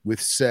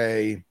with,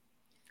 say,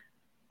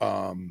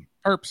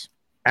 herps,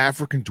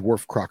 African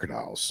dwarf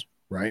crocodiles,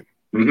 right?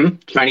 Mm-hmm.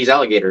 Chinese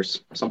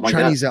alligators, something like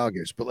that. Chinese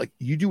alligators, but like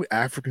you do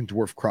African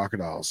dwarf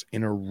crocodiles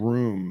in a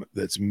room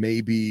that's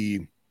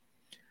maybe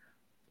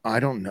I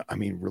don't know. I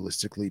mean,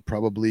 realistically,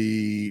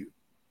 probably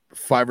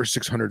 500 or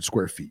 600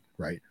 square feet,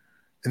 right?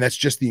 And that's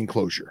just the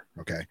enclosure,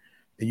 okay?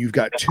 And you've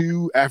got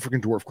 2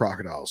 African dwarf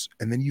crocodiles,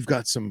 and then you've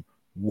got some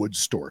wood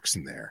storks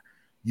in there.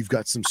 You've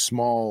got some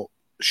small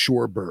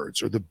shore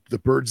birds, or the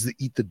birds that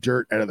eat the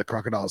dirt out of the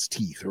crocodile's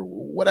teeth, or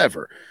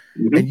whatever.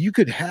 Mm-hmm. And you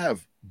could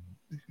have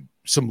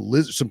some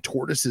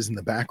tortoises in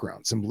the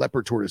background, some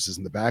leopard tortoises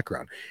in the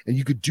background, and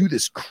you could do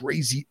this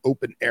crazy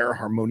open air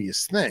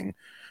harmonious thing,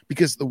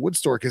 because the wood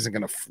stork isn't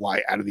going to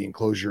fly out of the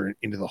enclosure and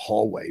into the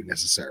hallway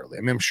necessarily.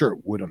 I mean, I'm sure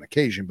it would on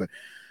occasion, but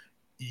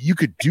you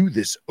could do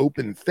this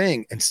open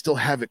thing and still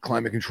have it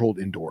climate controlled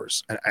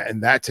indoors,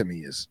 and that to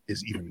me is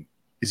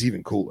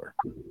even cooler.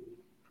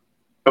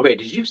 Okay,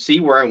 did you see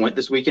where I went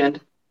this weekend?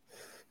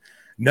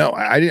 No,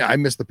 I didn't. I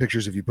missed the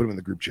pictures if you put them in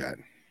the group chat.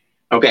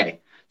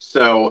 Okay,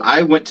 so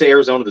I went to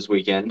Arizona this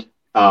weekend.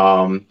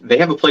 They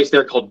have a place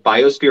there called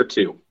Biosphere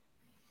 2,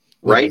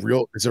 right?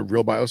 It's a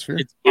real biosphere?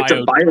 It's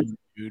a bio,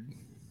 dude.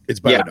 It's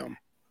biodome.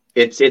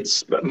 Yeah.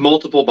 It's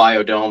multiple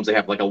biodomes. They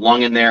have like a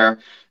lung in there.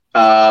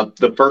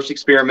 The first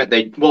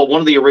experiment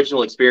one of the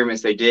original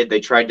experiments they did, they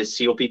tried to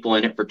seal people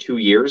in it for 2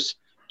 years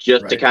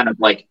just to kind of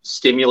like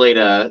simulate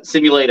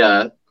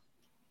a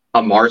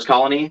Mars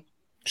colony.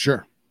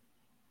 Sure.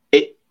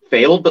 It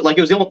failed, but like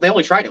they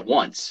only tried it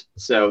once,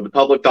 so the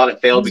public thought it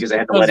failed because they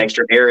had to let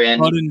extra air in.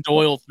 Bud and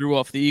Doyle threw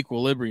off the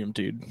equilibrium,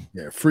 dude.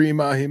 Yeah, free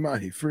mahi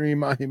mahi, free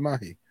mahi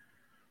mahi.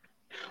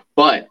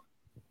 But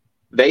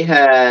they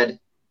had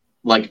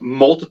like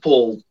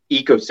multiple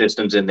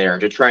ecosystems in there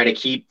to try to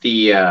keep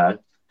the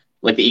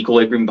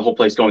equilibrium of the whole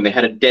place going. They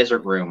had a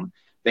desert room.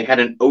 They had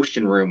an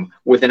ocean room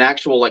with an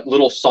actual like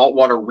little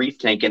saltwater reef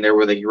tank in there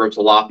where they grew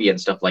tilapia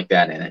and stuff like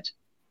that in it.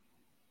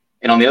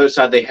 And on the other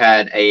side, they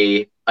had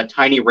a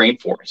tiny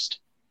rainforest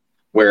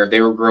where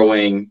they were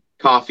growing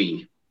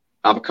coffee,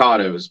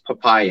 avocados,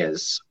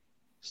 papayas,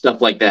 stuff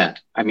like that.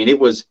 I mean, it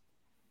was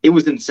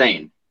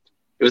insane.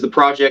 It was the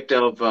project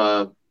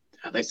of,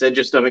 they said,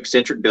 just some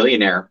eccentric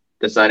billionaire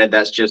decided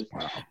that's just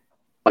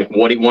like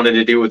what he wanted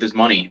to do with his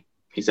money.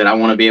 He said, I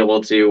want to be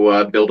able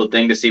to build a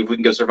thing to see if we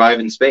can go survive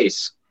in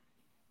space.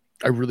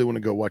 I really want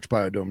to go watch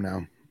Biodome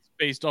now. It's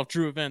based off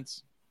true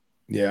events.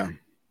 Yeah.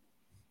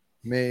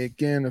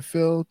 Making a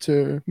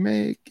filter,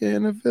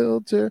 making a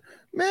filter,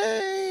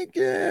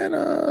 making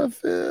a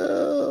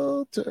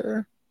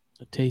filter.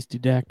 A tasty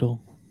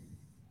dactyl.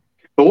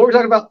 But what we're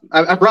talking about,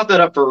 I brought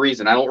that up for a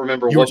reason. I don't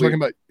remember what you're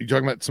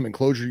talking about some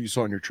enclosure you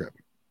saw on your trip.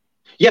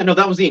 Yeah, no,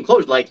 that was the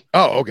enclosure. Like,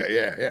 oh, okay,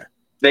 yeah.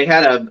 They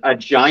had a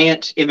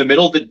giant, in the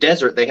middle of the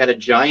desert, they had a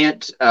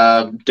giant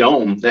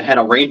dome that had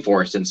a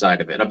rainforest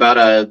inside of it, about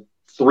a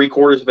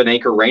 3/4 of an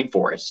acre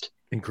rainforest.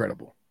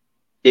 Incredible.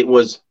 It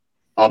was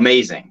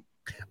amazing.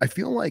 I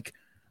feel like,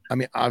 I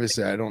mean,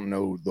 obviously I don't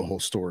know the whole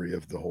story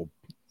of the whole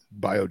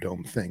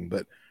biodome thing,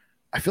 but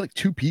I feel like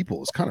 2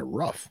 people is kind of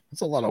rough.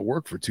 That's a lot of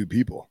work for 2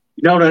 people.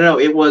 No.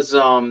 It was,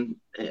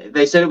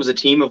 they said it was a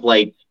team of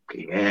like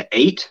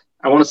 8,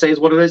 I want to say is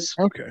what it is.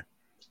 Okay.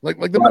 Like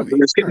the movie.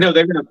 No,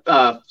 they're going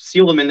to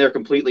seal them in there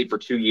completely for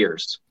 2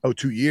 years. Oh,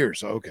 2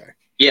 years. Okay.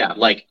 Yeah,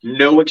 like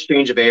no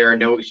exchange of air,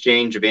 no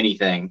exchange of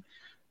anything.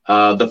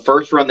 The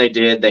first run they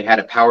did, they had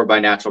it powered by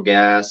natural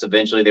gas.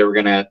 Eventually, they were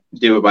going to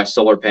do it by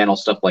solar panel,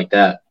 stuff like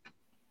that.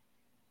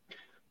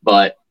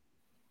 But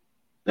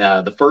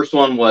the first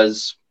one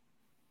was,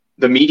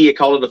 the media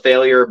called it a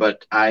failure,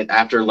 but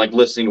after like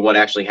listening to what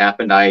actually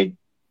happened,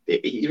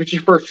 it was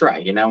your first try,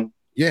 you know?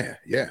 Yeah.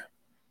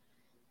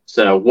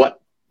 So what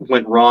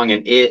went wrong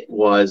in it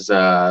was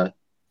the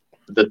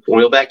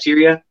soil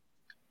bacteria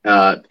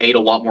ate a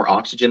lot more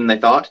oxygen than they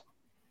thought.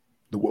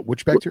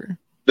 Which bacteria?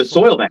 The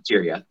soil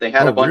bacteria. They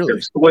had a bunch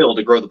of soil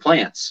to grow the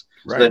plants.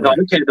 So they thought,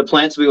 okay, the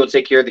plants will be able to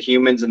take care of the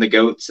humans and the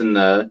goats and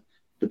the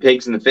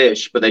pigs and the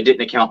fish, but they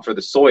didn't account for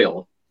the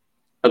soil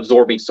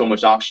absorbing so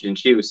much oxygen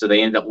too. So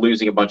they ended up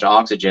losing a bunch of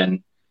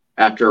oxygen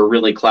after a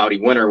really cloudy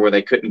winter where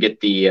they couldn't get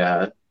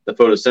the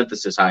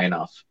photosynthesis high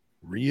enough.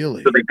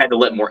 Really? So they had to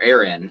let more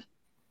air in.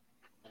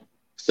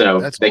 So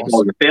they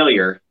called it a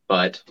failure,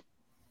 but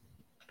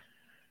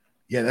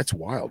yeah, that's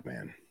wild,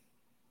 man.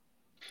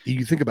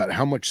 You think about it,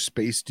 how much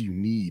space do you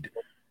need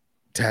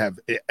to have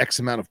X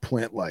amount of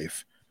plant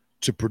life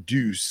to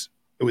produce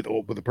with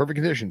the perfect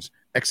conditions,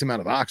 X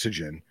amount of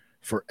oxygen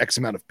for X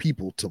amount of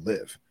people to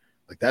live?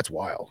 Like, that's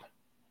wild.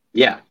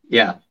 Yeah.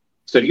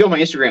 So if you go on my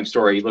Instagram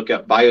story, you look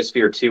up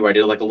Biosphere 2, I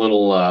did like a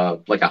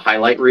little like a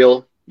highlight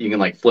reel. You can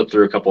like flip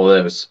through a couple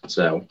of those.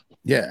 So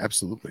yeah,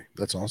 absolutely.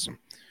 That's awesome.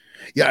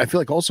 Yeah, I feel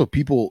like also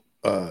people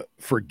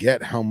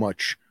forget how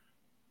much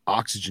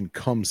oxygen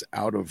comes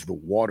out of the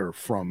water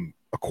from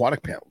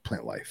aquatic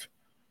plant life.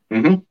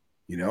 Mm-hmm.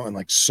 You know, and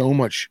like so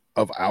much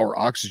of our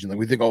oxygen, like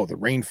we think, oh, the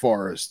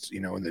rainforest,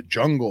 you know, in the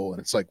jungle, and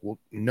it's like, well,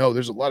 no,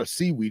 there's a lot of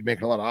seaweed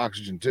making a lot of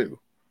oxygen too.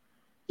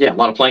 Yeah, a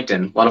lot of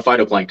plankton, a lot of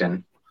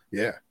phytoplankton.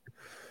 Yeah.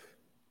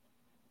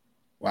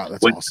 Wow,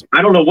 that's awesome.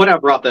 I don't know what I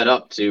brought that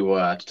up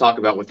to talk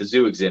about with the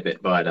zoo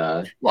exhibit, but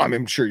well,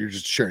 I'm sure you're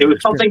just sharing. It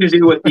was something to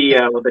do with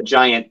the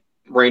giant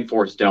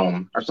rainforest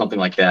dome or something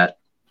like that.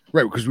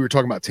 Right, because we were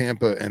talking about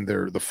Tampa and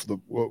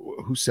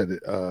who said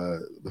it?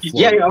 The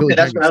Yeah, Florida, okay,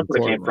 that's Jenkins,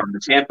 where it came from. The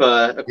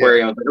Tampa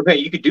aquarium. I was like, okay,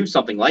 you could do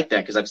something like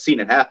that because I've seen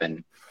it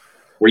happen,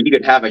 where you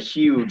could have a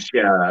huge,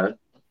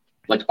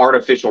 like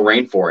artificial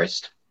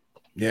rainforest.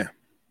 Yeah.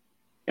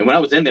 And when I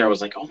was in there, I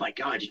was like, oh my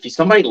god, if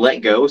somebody let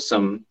go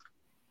some.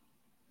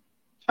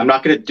 I'm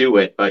not going to do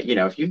it, but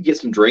if you can get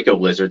some Draco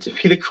lizards,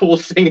 it'd be the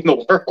coolest thing in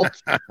the world.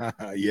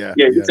 Yeah.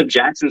 Get some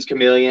Jackson's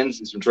chameleons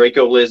and some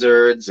Draco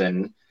lizards,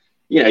 and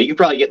you could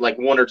probably get like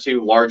one or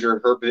two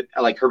larger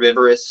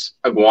herbivorous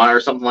iguana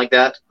or something like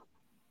that.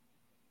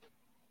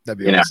 That'd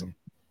be awesome.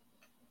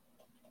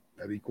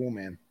 That'd be cool,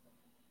 man.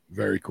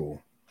 Very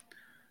cool.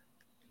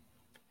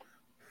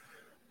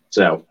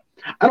 So,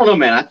 I don't know,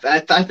 man.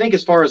 I think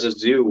as far as a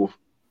zoo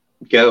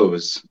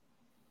goes,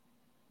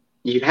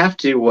 you'd have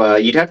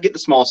to get the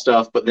small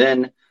stuff, but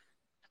then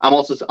I'm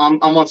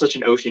on such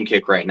an ocean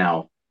kick right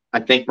now. I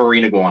think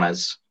marine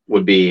iguanas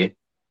would be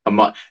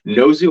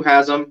no zoo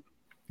has them.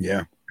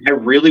 Yeah. I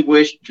really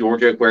wish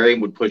Georgia Aquarium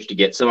would push to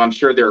get some. I'm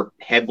sure they're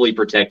heavily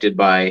protected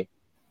by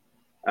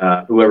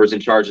whoever's in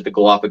charge of the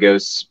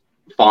Galapagos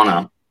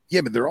fauna.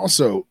 Yeah, but they're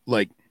also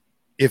like,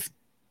 if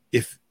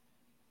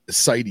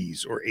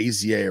CITES or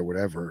AZA or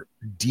whatever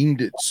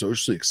deemed it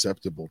socially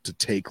acceptable to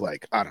take,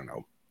 like, I don't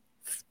know,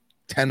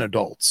 10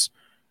 adults,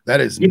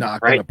 that's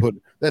not going to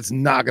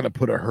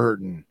put a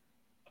hurting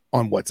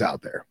on what's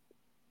out there.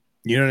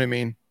 You know what I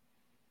mean?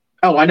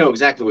 Oh, I know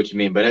exactly what you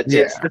mean, but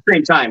it's at the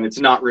same time, it's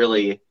not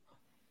really.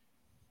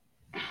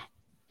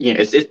 Yeah,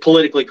 it's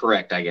politically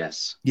correct, I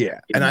guess. Yeah,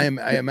 and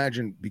I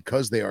imagine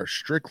because they are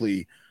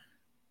strictly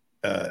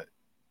a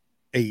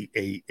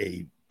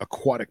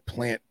aquatic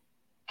plant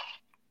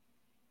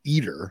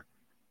eater,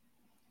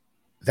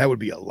 that would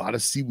be a lot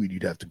of seaweed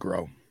you'd have to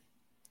grow.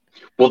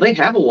 Well, they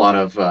have a lot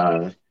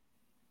of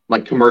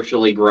like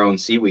commercially grown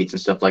seaweeds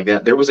and stuff like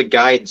that. There was a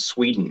guy in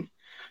Sweden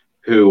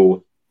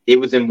who it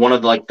was in one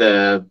of I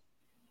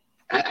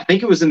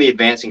think it was in the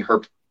advancing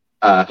herb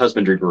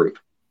husbandry group.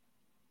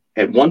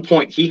 At one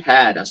point, he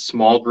had a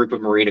small group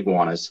of marine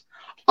iguanas,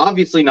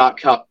 obviously not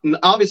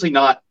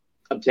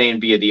obtained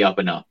via the up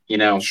and up.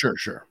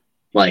 Sure.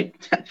 Like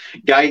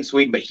guy in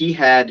Sweden, but he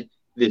had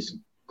this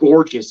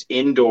gorgeous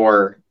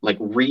indoor like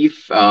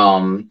reef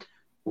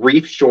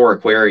shore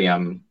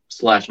aquarium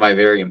 /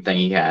 vivarium thing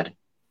he had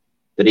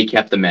that he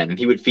kept them in, and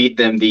he would feed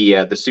them the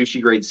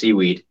sushi grade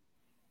seaweed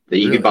that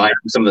you could buy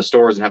from some of the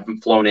stores and have them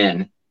flown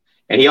in,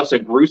 and he also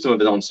grew some of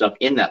his own stuff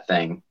in that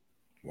thing.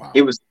 Wow!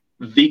 It was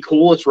the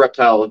coolest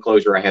reptile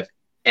enclosure I have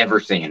ever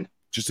seen.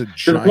 Just a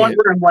giant one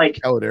where I'm like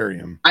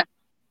paludarium.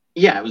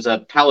 It was a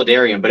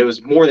paludarium, but it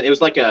was more than it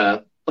was like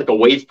a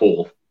wave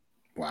pool.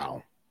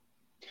 Wow.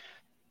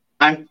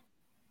 I've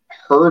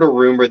heard a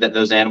rumor that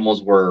those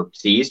animals were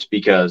seized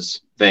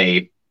because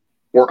they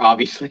were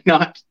obviously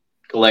not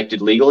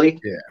collected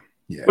legally.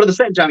 Yeah. But at the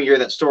same time, you hear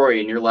that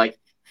story and you're like,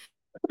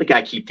 let the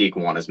guy keep the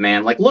iguanas,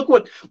 man. Like, look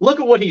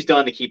what he's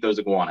done to keep those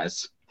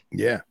iguanas.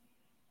 Yeah,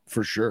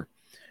 for sure.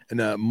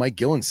 And Mike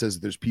Gillen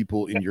says there's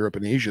people in Europe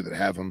and Asia that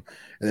have them.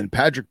 And then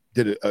Patrick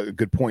did a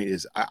good point.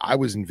 Is I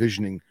was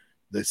envisioning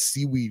the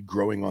seaweed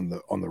growing on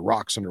the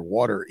rocks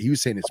underwater. He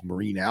was saying it's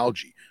marine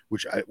algae,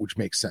 which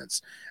makes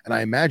sense. And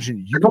I imagine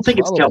you. I don't think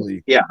it's kelp.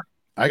 Yeah,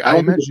 I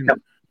imagine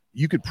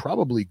you could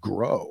probably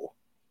grow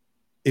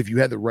if you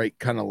had the right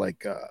kind of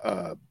like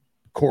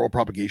coral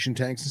propagation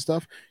tanks and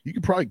stuff. You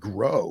could probably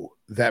grow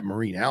that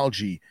marine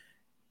algae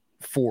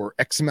for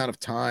X amount of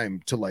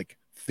time to like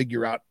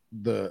figure out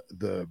the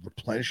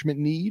replenishment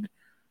need,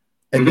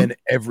 and then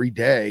every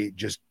day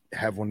just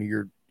have one of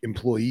your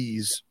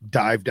employees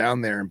dive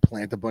down there and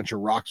plant a bunch of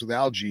rocks with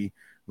algae,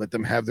 let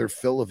them have their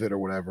fill of it or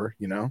whatever.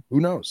 Who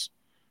knows?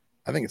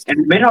 I think it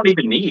may not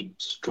even need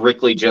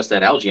strictly just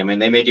that algae. I mean,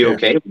 they may do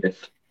okay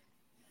with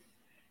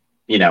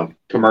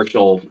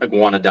commercial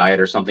iguana diet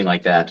or something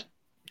like that.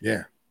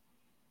 Yeah.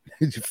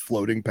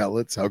 Floating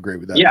pellets. How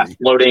great would that be?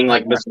 Floating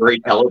like Missouri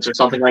pellets or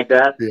something like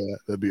that. Yeah,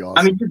 that'd be awesome.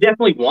 I mean, you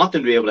definitely want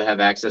them to be able to have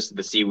access to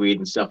the seaweed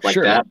and stuff like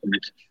that. But,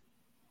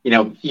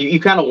 you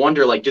kind of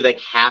wonder, like, do they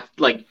have,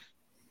 like,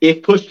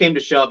 if push came to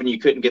shove and you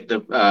couldn't get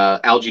the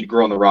algae to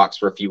grow on the rocks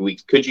for a few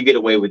weeks, could you get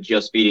away with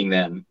just feeding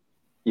them,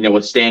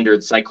 with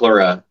standard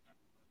Cyclura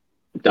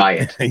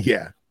diet?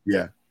 Yeah.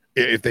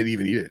 If they'd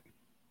even eat it.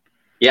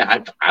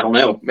 Yeah, I don't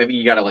know. Maybe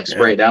you got to, like,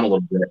 spray it down a little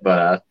bit,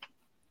 but.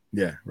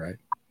 Yeah, right.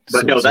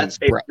 But no, that's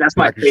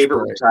my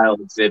favorite reptile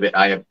exhibit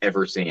I have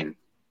ever seen.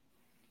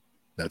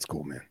 That's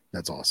cool, man.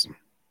 That's awesome.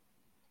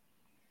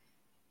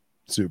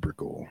 Super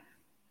cool.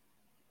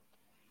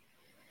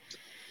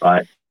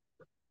 But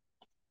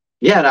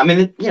yeah, I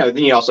mean, then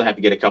you also have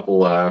to get a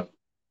couple.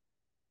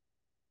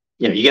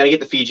 You got to get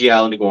the Fiji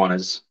Island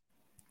iguanas.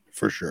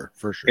 For sure.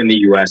 In the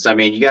U.S., I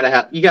mean, you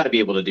got to be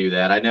able to do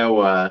that. I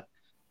know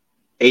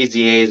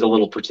AZA is a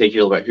little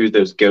particular about who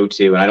those go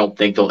to, and I don't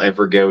think they'll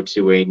ever go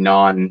to a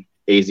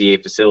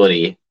non-AZA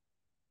facility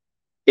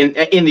in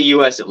the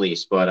U.S. at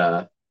least.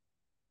 But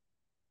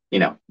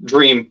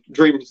dream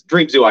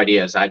zoo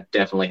ideas. I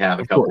definitely have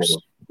a couple of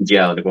Fiji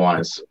Island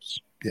iguanas.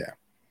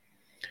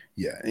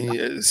 Yeah.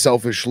 And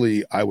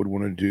selfishly, I would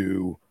want to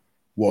do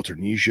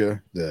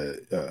Walternesia,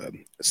 the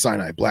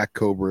Sinai black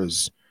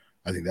cobras.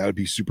 I think that would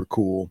be super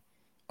cool.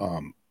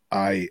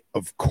 I,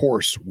 of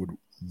course, would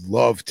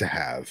love to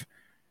have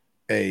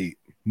a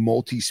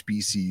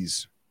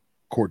multi-species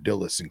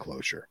Cordillus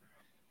enclosure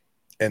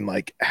and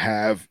like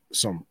have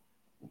some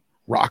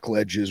rock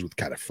ledges with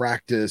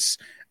cataphractus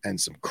and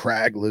some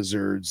crag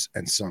lizards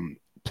and some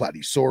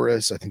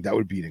platysaurus. I think that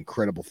would be an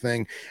incredible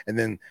thing. And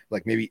then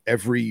like maybe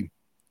every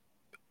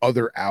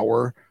other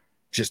hour,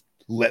 just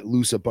let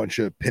loose a bunch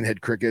of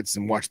pinhead crickets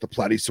and watch the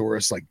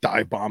platysaurus like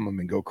dive bomb them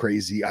and go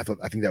crazy. I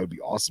think that would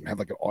be awesome. Have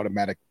like an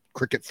automatic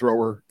cricket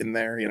thrower in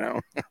there, you know,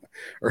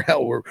 or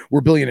hell,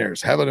 we're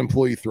billionaires. Have an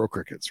employee throw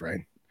crickets,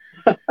 right?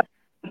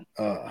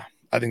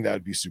 I think that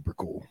would be super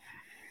cool.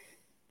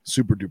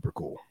 Super duper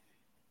cool.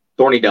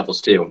 Thorny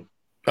devils too.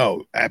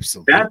 Oh,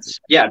 absolutely.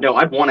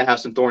 I'd want to have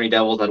some thorny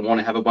devils. I'd want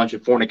to have a bunch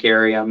of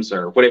fornicariums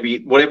or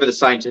whatever the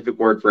scientific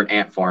word for an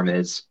ant farm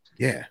is.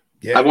 Yeah.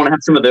 I want to have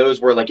some of those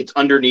where like it's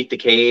underneath the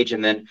cage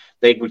and then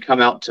they would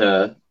come out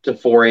to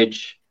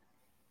forage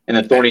and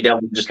the thorny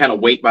devil would just kind of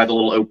wait by the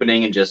little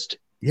opening and just.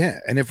 Yeah.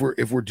 And if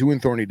we're doing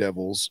thorny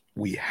devils,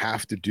 we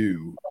have to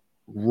do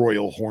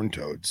royal horn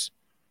toads.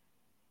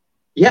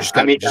 Yeah. Just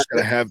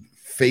gotta have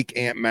fake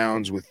ant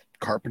mounds with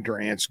carpenter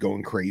ants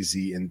going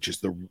crazy and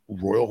just the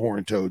royal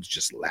horn toads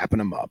just lapping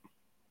them up.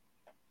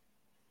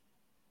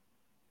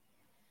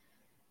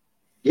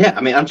 Yeah.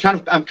 I mean, I'm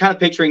kind of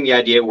picturing the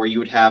idea where you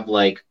would have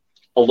like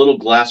a little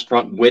glass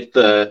front with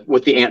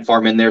the ant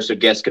farm in there so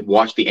guests could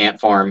watch the ant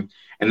farm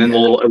and then the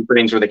little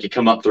openings where they could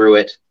come up through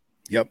it.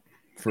 Yep,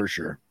 for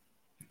sure.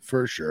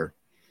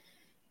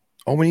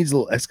 All we need is a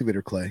little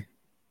excavator clay.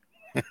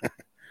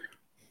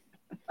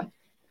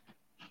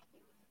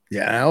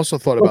 Yeah, and I also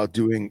thought about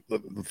doing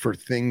for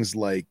things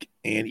like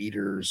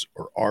anteaters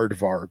or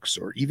aardvarks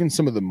or even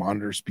some of the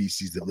monitor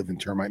species that live in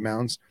termite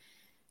mounds,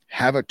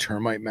 have a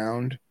termite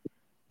mound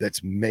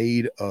that's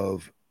made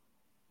of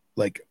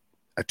like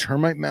a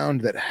termite mound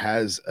that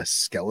has a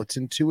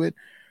skeleton to it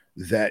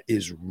that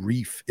is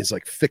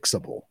like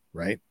fixable,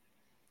 right?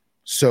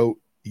 So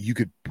you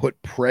could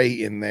put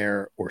prey in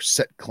there or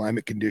set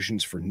climate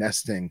conditions for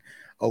nesting,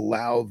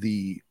 allow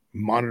the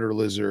monitor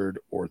lizard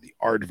or the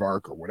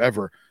aardvark or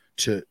whatever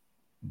to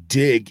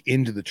dig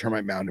into the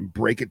termite mound and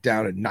break it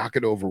down and knock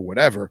it over,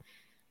 whatever.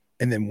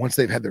 And then once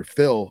they've had their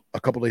fill, a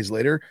couple days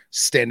later,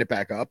 stand it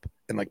back up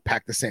and like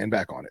pack the sand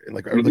back on it and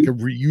like a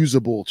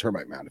reusable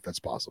termite mound, if that's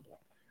possible.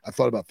 I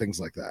thought about things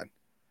like that.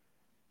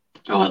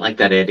 Oh, I like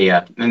that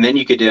idea. And then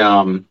you could,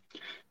 you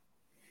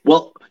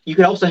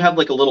could also have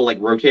like a little like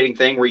rotating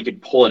thing where you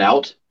could pull it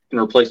out and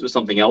replace it with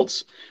something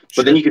else.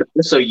 But then you could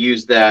also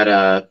use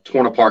that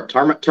torn apart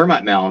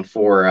termite mound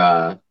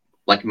for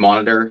like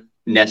monitor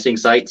nesting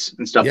sites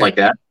and stuff like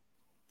that.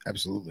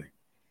 Absolutely.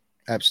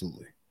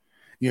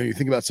 You know, you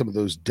think about some of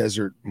those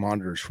desert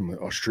monitors from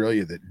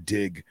Australia that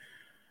dig,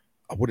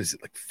 what is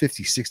it, like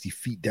 50, 60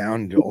 feet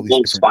down into all these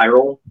little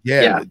spiral.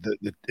 Yeah.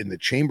 In the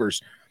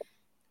chambers,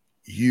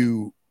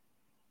 you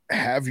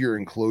have your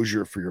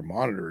enclosure for your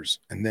monitors.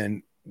 And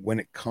then when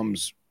it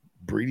comes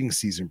breeding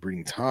season,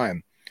 breeding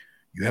time,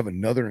 you have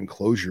another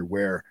enclosure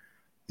where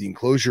the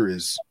enclosure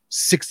is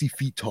 60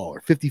 feet tall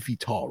or 50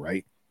 feet tall,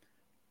 right?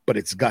 But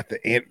it's got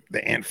the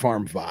ant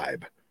farm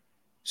vibe.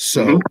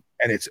 So,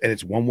 and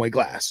it's one-way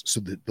glass. So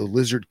the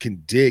lizard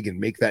can dig and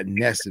make that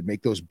nest and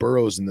make those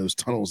burrows and those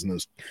tunnels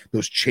and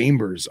those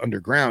chambers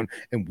underground.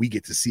 And we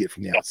get to see it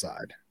from the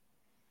outside.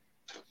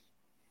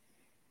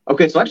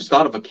 Okay. So I just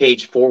thought of a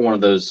cage for one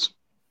of those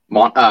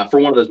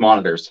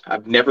monitors.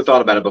 I've never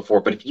thought about it before,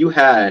 but if you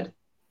had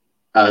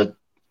a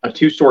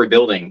 2-story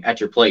building at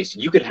your place,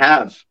 you could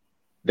have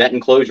that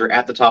enclosure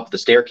at the top of the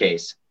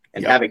staircase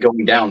and have it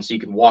going down so you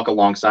can walk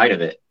alongside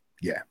of it.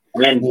 Yeah.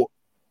 And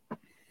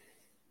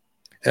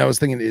I was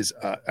thinking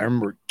I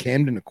remember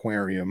Camden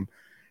Aquarium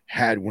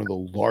had one of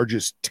the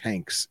largest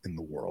tanks in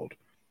the world.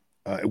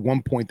 At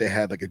one point they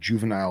had like a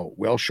juvenile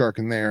whale shark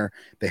in there.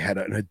 They had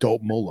an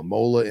adult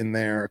mola in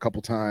there a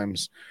couple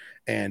times.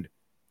 And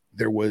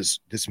there was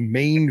this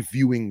main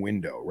viewing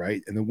window,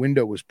 right? And the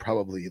window was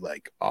probably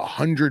like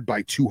 100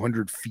 by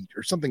 200 feet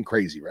or something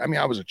crazy, right? I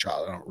mean, I was a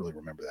child. I don't really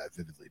remember that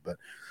vividly, but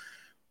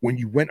when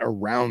you went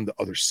around the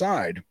other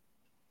side,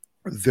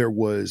 there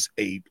was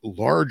a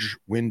large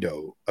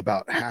window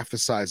about half the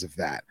size of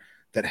that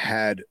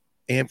had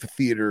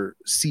amphitheater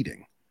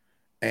seating.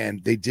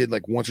 And they did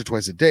like once or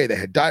twice a day, they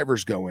had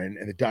divers go in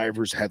and the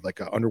divers had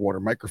like an underwater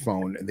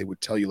microphone and they would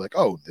tell you like,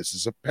 oh, this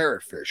is a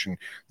parrotfish and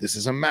this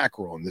is a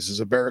mackerel and this is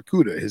a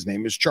barracuda. His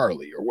name is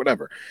Charlie or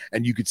whatever.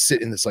 And you could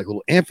sit in this like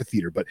little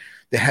amphitheater, but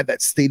they had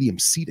that stadium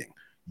seating.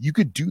 You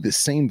could do the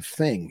same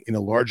thing in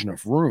a large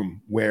enough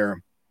room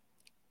where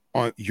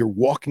you're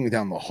walking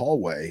down the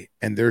hallway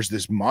and there's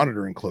this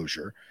monitor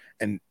enclosure.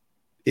 And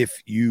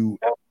if you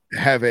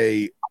have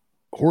a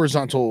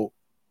horizontal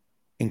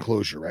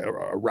enclosure, right,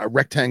 or a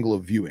rectangle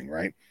of viewing,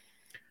 right,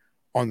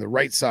 on the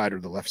right side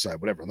or the left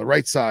side, whatever, on the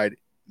right side,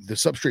 the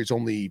substrate's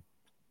only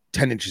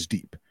 10 inches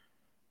deep,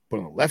 but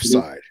on the left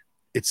side,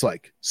 it's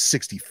like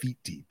 60 feet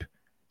deep.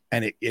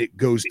 And it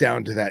goes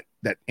down to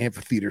that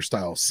amphitheater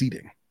style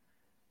seating.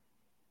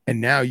 And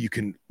now you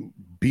can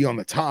be on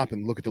the top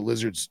and look at the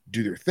lizards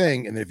do their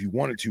thing. And then if you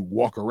wanted to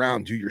walk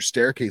around, do your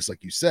staircase,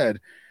 like you said,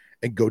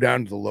 and go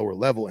down to the lower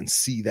level and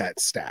see that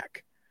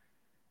stack.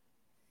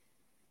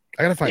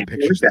 I got to find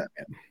pictures of that,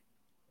 man.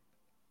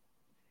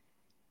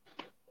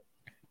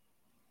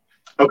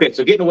 Okay,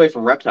 so getting away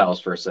from reptiles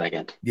for a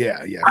second.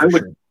 Yeah, I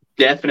would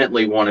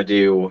definitely want to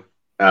do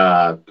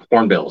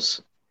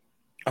hornbills.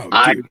 Oh,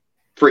 I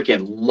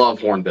freaking love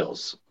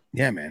hornbills.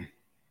 Yeah, man.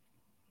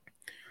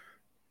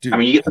 Dude. I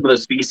mean, you get some of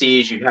those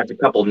species. You have a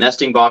couple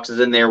nesting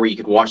boxes in there where you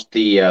could watch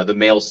the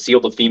males seal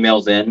the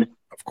females in.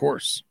 Of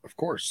course.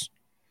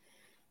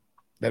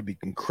 That'd be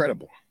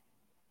incredible.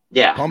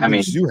 Yeah, Palm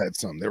Beach Zoo had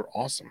some. They were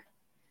awesome.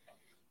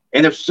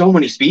 And there's so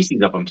many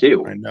species of them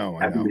too. I know.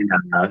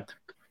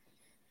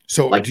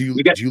 So, like, do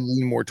you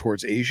lean more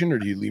towards Asian or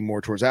do you lean more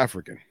towards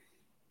African?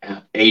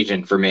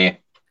 Asian for me.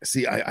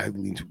 See, I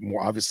lean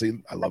more.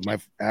 Obviously, I love my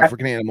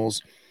African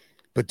animals,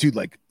 but dude,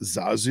 like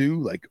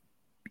Zazu, like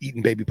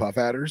eating baby puff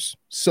adders,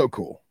 so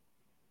cool.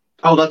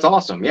 Oh, that's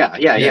awesome!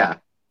 Yeah.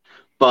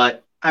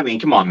 But I mean,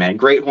 come on, man!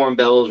 Great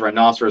hornbills,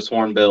 rhinoceros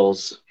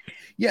hornbills.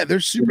 Yeah, they're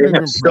super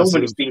impressive. So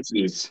many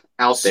species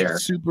out there.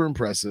 Super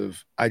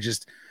impressive. I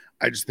just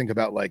think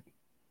about like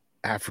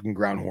African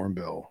ground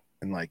hornbill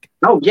and like.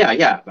 Oh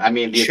yeah. I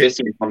mean, the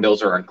Abyssinian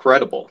hornbills are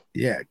incredible.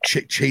 Yeah,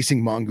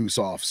 chasing mongoose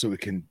off so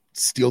it can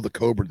steal the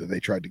cobra that they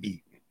tried to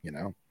eat.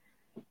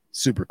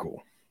 Super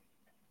cool.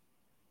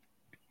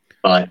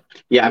 But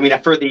yeah, I mean,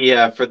 for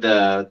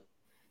the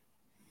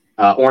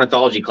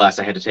ornithology class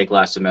I had to take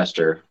last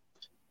semester,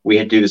 we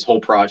had to do this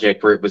whole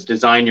project where it was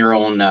design your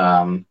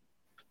own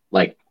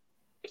like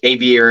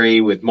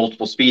aviary with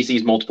multiple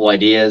species, multiple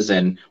ideas,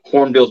 and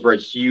hornbills were a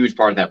huge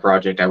part of that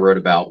project I wrote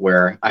about,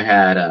 where I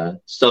had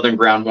southern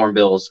ground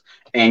hornbills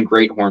and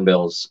great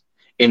hornbills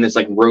in this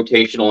like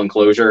rotational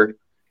enclosure.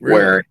 Really?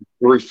 Where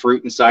grew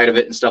fruit inside of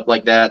it and stuff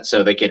like that,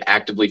 so they could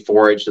actively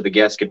forage, so the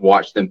guests could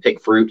watch them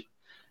pick fruit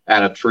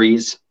out of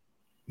trees.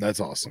 That's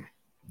awesome.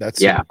 That's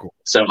super cool.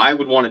 So I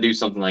would want to do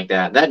something like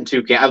that. That and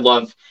toucan. I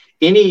love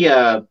any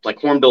like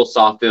hornbill,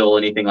 softbill,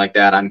 anything like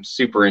that. I'm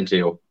super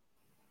into.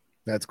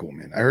 That's cool,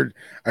 man. I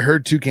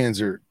heard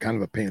toucans are kind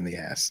of a pain in the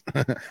ass.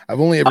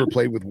 I've only ever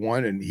played with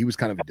one, and he was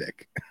kind of a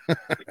dick.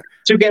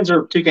 toucans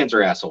are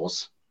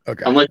assholes.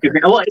 Okay. Unless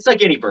well, it's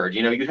like any bird.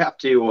 You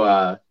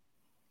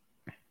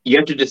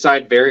have to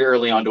decide very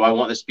early on, do I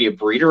want this to be a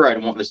breeder or I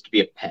want this to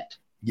be a pet?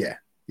 Yeah.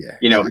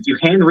 If you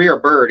hand rear a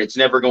bird, it's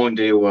never going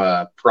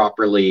to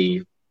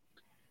properly,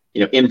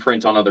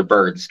 imprint on other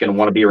birds. It's going to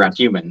want to be around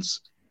humans.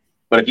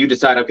 But if you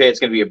decide, okay, it's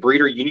going to be a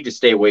breeder, you need to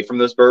stay away from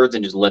those birds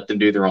and just let them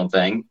do their own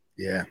thing.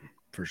 Yeah,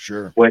 for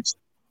sure. Which,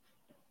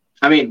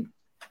 I mean,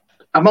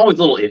 I'm always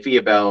a little iffy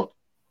about,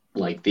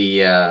 like,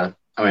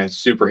 it's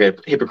super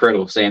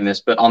hypocritical saying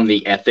this, but on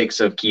the ethics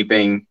of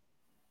keeping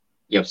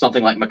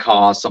something like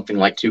macaws, something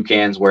like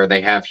toucans, where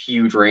they have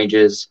huge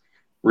ranges,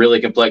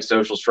 really complex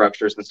social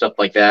structures and stuff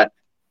like that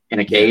in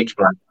a cage.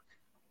 But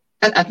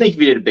I think if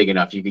you did it big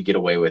enough, you could get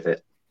away with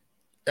it.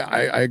 Yeah,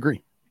 I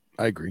agree.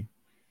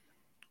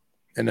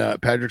 And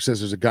Patrick says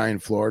there's a guy in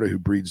Florida who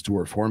breeds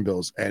dwarf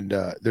hornbills, and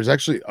there's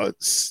actually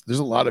there's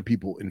a lot of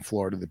people in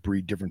Florida that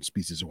breed different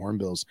species of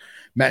hornbills.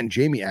 Matt and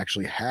Jamie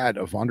actually had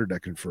a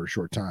Vonderdecken for a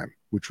short time,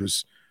 which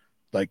was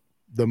like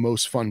the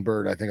most fun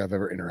bird I think I've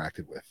ever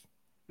interacted with.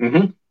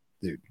 Mm-hmm.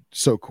 Dude,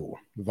 so cool.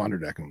 The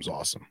Vonderdecken was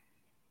awesome.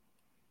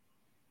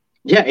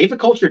 Yeah,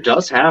 aviculture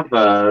does have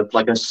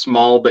like a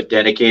small but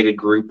dedicated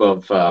group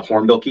of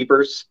hornbill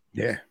keepers.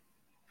 Yeah.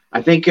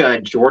 I think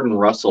Jordan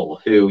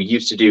Russell, who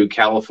used to do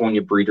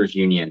California Breeders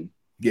Union,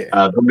 they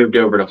moved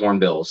over to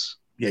hornbills.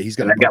 Yeah, he's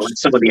got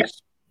some of the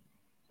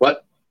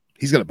what?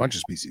 He's got a bunch of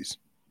species.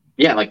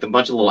 Yeah, like the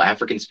bunch of little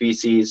African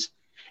species.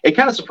 It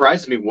kind of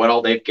surprises me what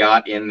all they've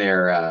got in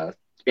their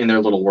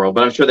little world,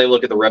 but I'm sure they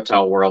look at the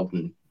reptile world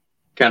and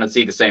kind of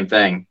see the same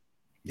thing.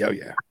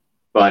 Yeah.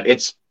 But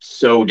it's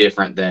so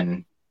different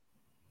than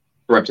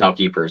reptile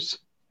keepers.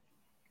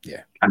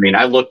 Yeah. I mean,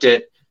 I looked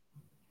at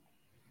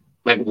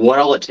like what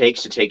all it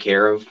takes to take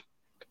care of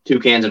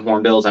toucans and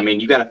hornbills. I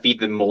mean, you got to feed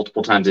them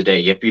multiple times a day.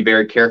 You have to be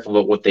very careful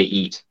about what they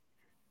eat.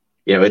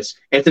 It's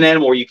an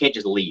animal where you can't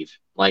just leave.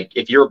 Like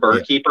if you're a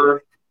bird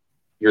keeper,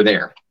 you're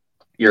there.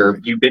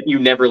 You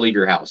never leave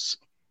your house.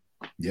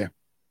 Yeah.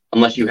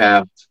 Unless you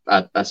have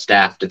a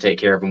staff to take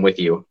care of them with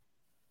you.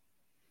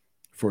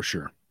 For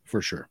sure.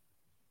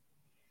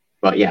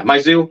 But yeah, my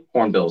zoo,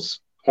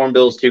 hornbills,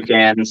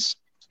 toucans,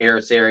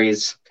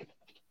 Araceres.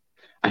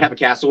 I have a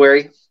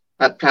cassowary.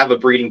 I have a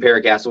breeding pair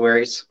of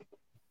cassowaries.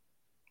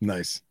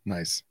 Nice.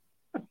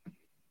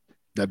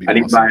 That'd be I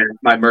need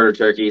my murder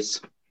turkeys.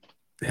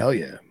 Hell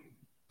yeah.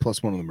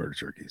 Plus one of the murder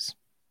turkeys.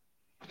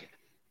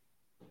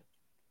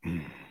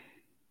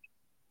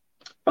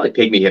 Probably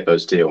pygmy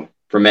hippos too.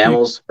 For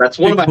mammals, that's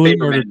one of my favorite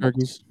murder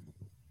turkeys.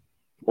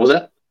 What was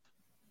that?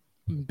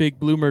 Big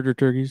blue murder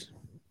turkeys.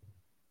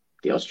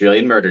 The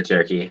Australian murder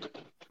turkey.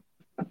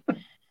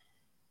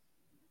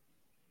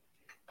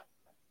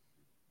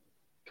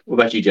 What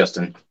about you,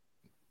 Justin?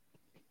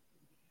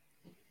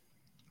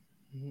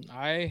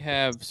 I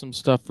have some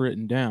stuff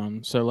written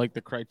down. So, like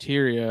the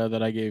criteria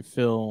that I gave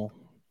Phil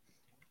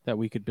that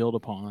we could build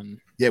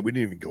upon. Yeah, we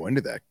didn't even go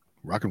into that.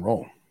 Rock and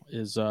roll.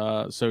 Is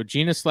so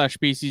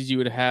genus/species you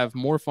would have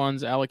more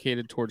funds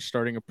allocated towards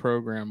starting a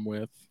program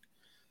with.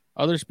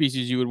 Other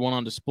species you would want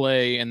on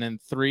display, and then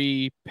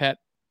 3 pet,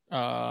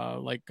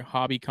 like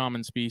hobby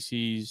common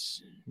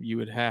species you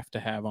would have to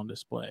have on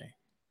display.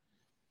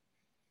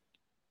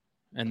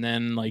 And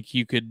then, like,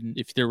 you could,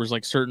 if there was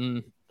like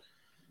certain,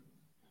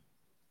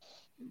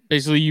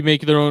 basically you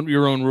make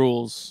your own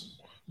rules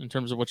in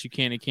terms of what you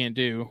can and can't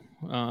do.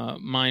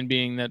 Mine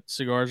being that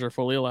cigars are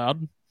fully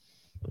allowed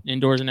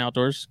indoors and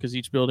outdoors because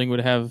each building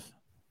would have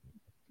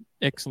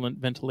excellent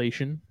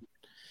ventilation.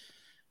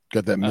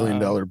 Got that $1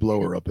 million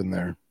blower up in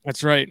there.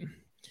 That's right.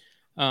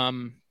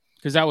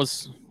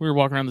 Because we were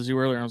walking around the zoo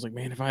earlier. And I was like,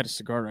 man, if I had a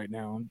cigar right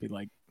now, it'd be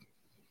like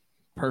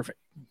perfect.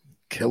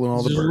 Killing all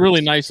the birds. It was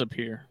really nice up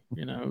here.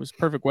 You know, it was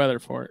perfect weather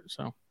for it.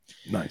 So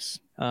nice.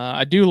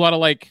 I do a lot of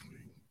like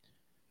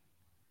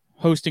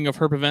hosting of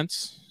herp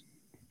events.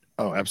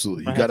 Oh,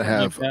 absolutely. You got to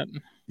have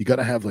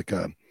like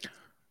a,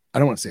 I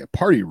don't want to say a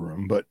party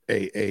room, but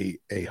a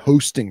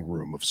hosting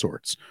room of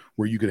sorts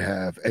where you could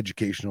have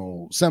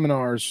educational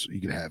seminars. You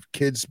could have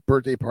kids'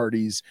 birthday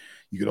parties.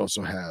 You could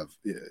also have,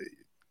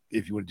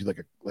 if you want to do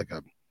like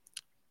a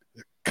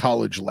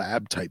college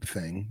lab type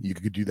thing, you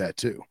could do that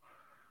too.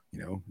 You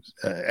know,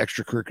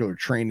 extracurricular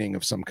training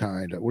of some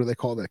kind. What do they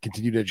call that?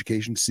 Continued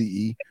education,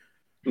 CE.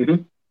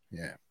 Mm-hmm.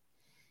 Yeah.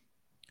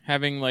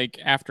 Having like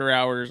after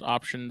hours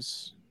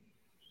options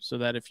so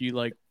that if you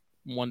like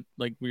want,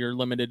 like we are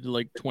limited to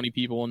like 20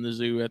 people in the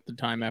zoo at the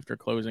time after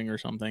closing or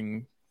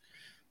something,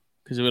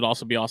 because it would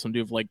also be awesome to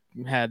have like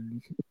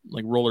had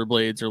like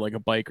rollerblades or like a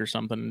bike or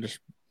something and just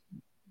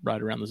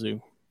ride around the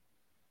zoo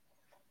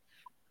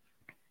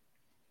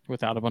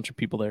without a bunch of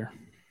people there.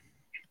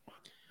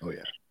 Oh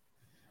yeah.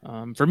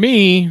 For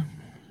me,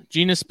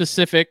 genus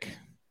specific,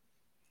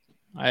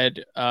 I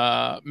had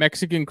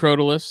Mexican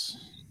Crotalus,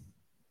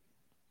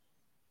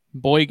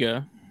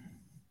 Boiga,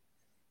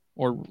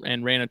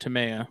 and Rana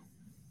Tomea.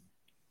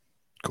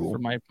 Cool. For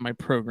my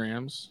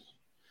programs.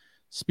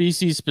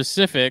 Species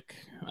specific,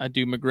 I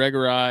do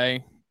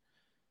McGregori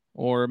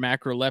or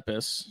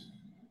Macrolepis.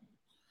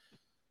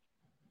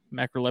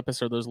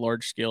 Macrolepis are those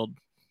large-scaled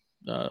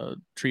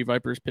tree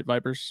vipers, pit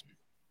vipers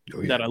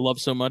that I love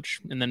so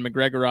much. And then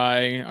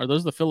McGregori, are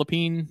those the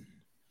Philippine?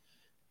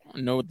 I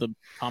don't know what the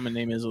common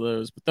name is of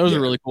those, but those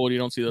are really cool. You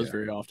don't see those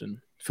very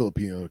often.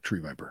 Filipino tree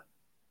viper.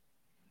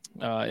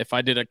 If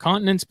I did a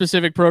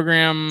continent-specific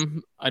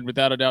program, I'd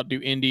without a doubt do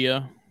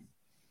India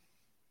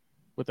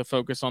with a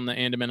focus on the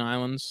Andaman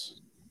Islands.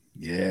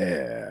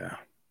 Yeah.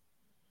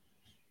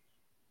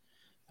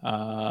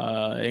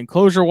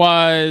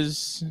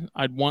 Enclosure-wise,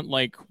 I'd want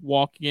like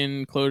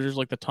walk-in closures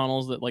like the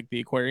tunnels that like the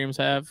aquariums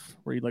have,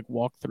 where you like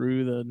walk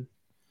through the.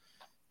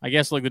 I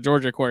guess like the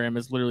Georgia Aquarium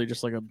is literally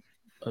just like a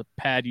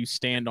pad you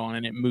stand on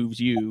and it moves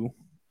you.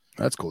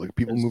 That's cool, like a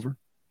people mover.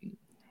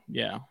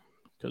 Yeah,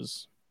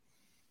 because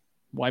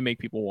why make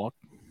people walk?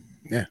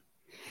 Yeah.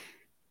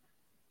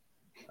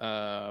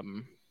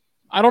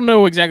 I don't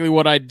know exactly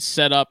what I'd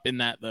set up in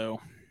that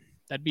though.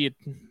 That'd be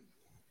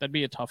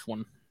a tough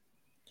one.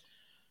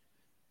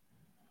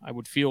 I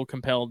would feel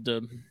compelled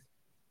to.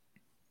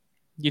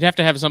 You'd have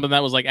to have something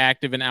that was like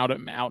active and out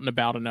and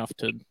about enough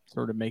to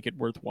sort of make it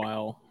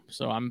worthwhile.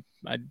 So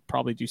I'd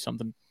probably do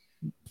something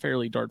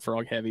fairly dart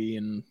frog heavy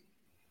and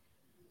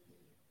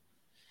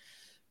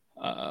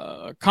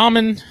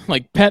common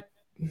like pet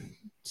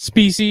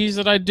species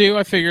that I do.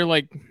 I figure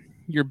like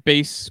your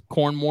base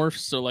corn morphs,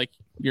 so like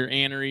your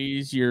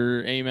aneries,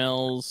 your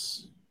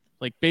amels,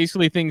 like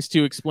basically things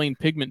to explain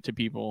pigment to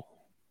people.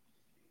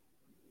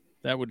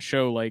 That would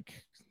show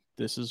like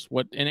this is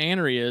what an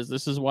anery is.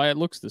 This is why it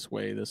looks this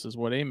way. This is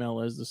what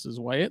amel is. This is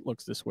why it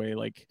looks this way.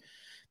 Like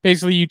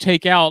basically you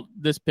take out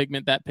this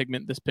pigment, that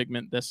pigment, this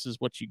pigment. This is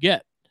what you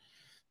get.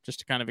 Just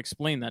to kind of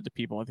explain that to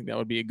people. I think that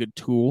would be a good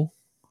tool.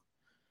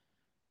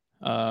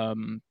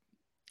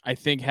 I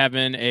think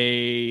having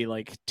a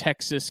like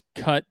Texas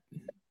cut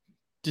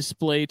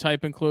display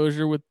type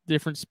enclosure with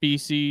different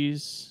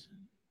species,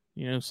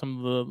 you know,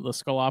 some of the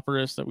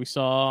Scoloporus that we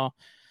saw,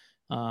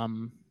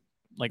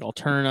 like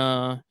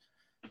Alterna,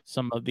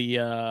 some of the,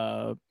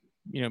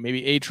 you know,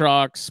 maybe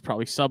Atrox,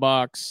 probably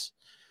Subox,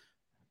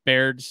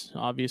 Bairds,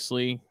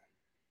 obviously.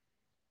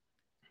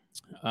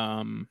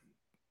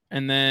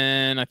 And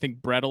then I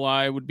think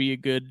Bredli would be a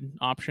good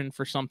option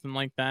for something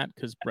like that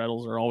because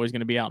Bredls are always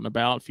going to be out and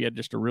about. If you had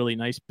just a really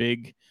nice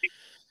big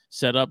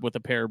setup with a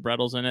pair of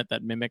Bredls in it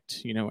that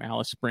mimicked, you know,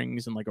 Alice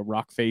Springs and like a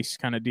rock face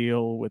kind of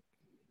deal with,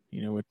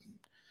 you know, with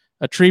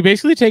a tree,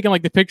 basically taking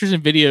like the pictures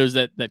and videos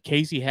that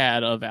Casey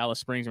had of Alice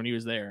Springs when he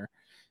was there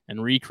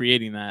and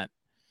recreating that.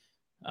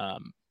 I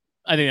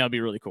think that would be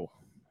really cool.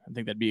 I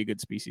think that'd be a good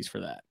species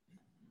for that.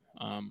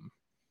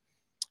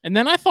 And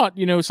then I thought,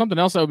 you know, something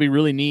else that would be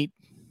really neat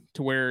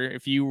to where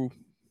if you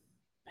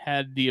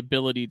had the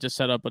ability to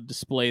set up a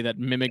display that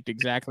mimicked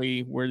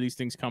exactly where these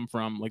things come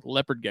from, like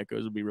leopard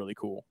geckos would be really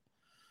cool.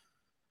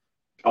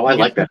 Oh, I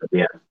like that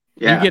idea.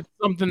 Yeah. You get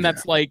something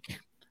that's like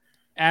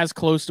as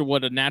close to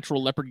what a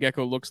natural leopard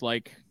gecko looks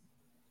like,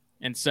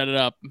 and set it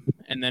up,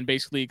 and then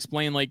basically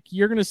explain like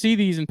you're going to see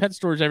these in pet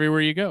stores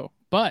everywhere you go,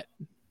 but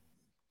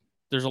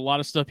there's a lot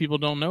of stuff people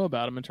don't know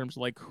about them in terms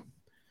of like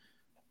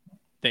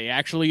they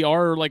actually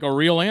are like a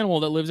real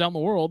animal that lives out in the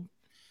world,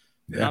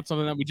 not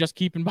something that we just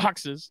keep in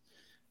boxes.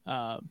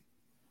 I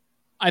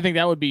think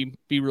that would be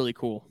really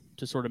cool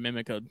to sort of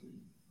mimic a,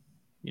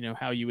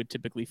 how you would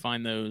typically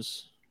find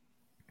those,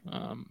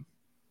 and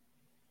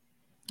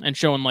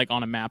showing like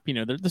on a map,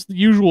 there's the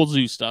usual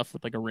zoo stuff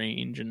with like a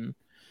range and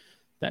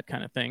that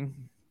kind of thing.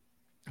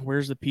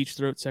 Where's the peach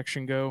throat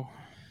section go?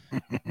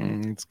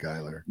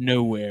 Skylar.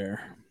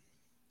 Nowhere.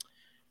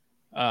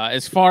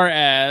 As far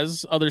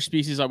as other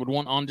species I would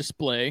want on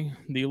display,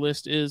 the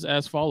list is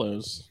as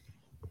follows.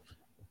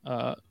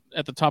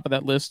 At the top of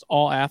that list,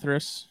 all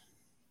Atheris.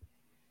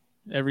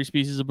 Every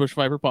species of bush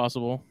viper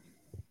possible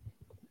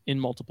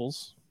in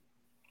multiples.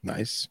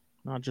 Nice.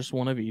 Not just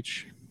one of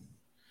each.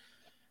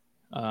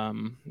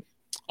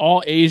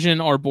 All Asian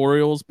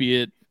arboreals,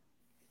 be it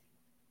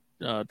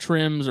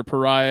trims or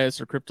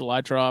parias or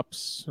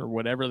cryptolytrops or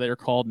whatever they're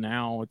called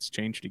now. It's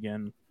changed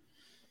again.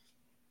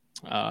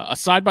 A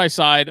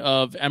side-by-side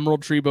of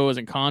emerald tree boas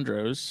and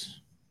chondros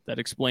that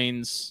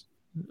explains,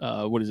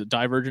 what is it,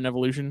 divergent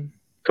evolution?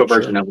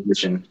 Convergent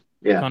evolution.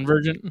 Yeah.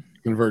 Convergent?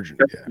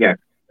 Yeah.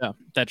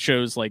 That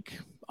shows like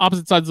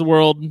opposite sides of the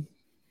world,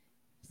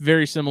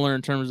 very similar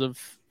in terms of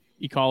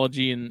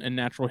ecology and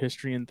natural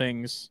history and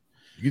things.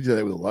 You could do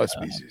that with a lot of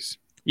species.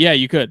 Yeah,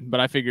 you could, but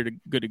I figured a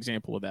good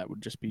example of that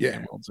would just be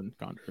emeralds and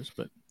chondros.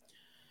 But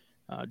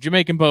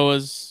Jamaican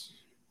boas,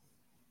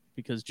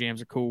 because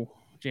jams are cool.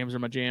 Jams are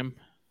my jam.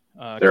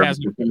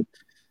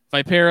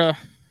 Vipera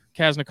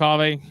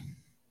Kasnikave.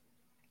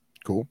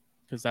 Cool.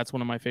 Because that's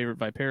one of my favorite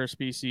Vipera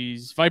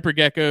species. Viper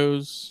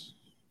geckos.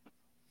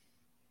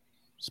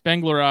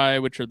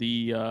 Spengleri, which are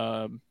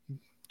the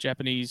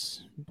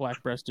Japanese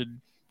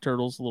black-breasted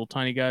turtles, little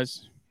tiny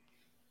guys.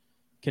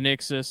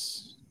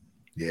 Conyxus.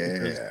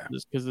 Yeah.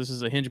 Because this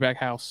is a hingeback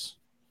house.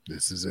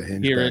 This is a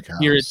hingeback house.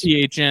 Here at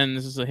THN,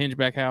 this is a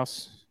hingeback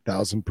house.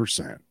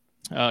 1000%.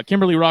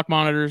 Kimberly rock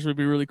monitors would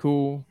be really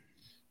cool.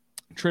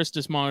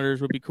 Tristis monitors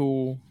would be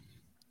cool.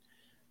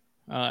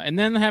 And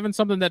then having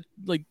something that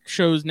like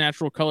shows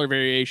natural color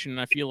variation.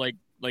 I feel like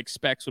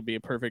specks would be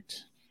a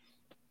perfect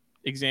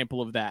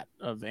example of that,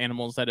 of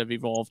animals that have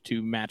evolved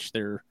to match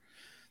their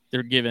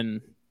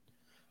given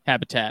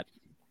habitat.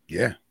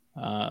 Yeah.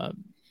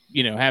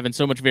 Having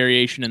so much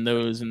variation in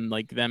those and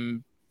like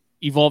them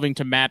evolving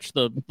to match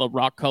the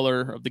rock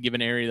color of the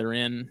given area they're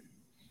in.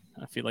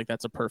 I feel like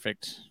that's a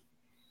perfect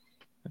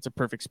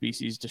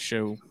species to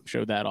show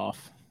that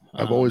off.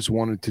 I've always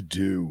wanted to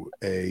do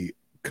a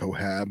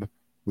cohab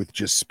with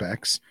just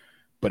specks,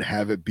 but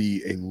have it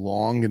be a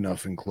long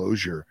enough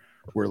enclosure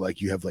where like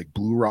you have like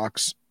blue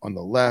rocks on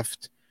the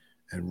left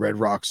and red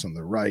rocks on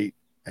the right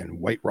and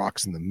white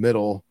rocks in the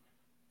middle.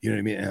 You know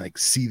what I mean? And like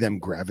see them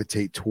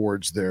gravitate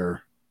towards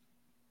their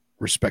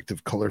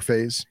respective color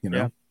phase,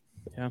 Yeah.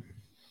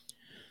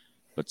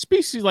 But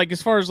species, like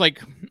as far as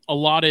like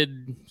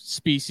allotted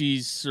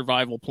species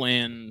survival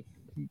plan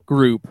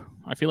group,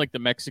 I feel like the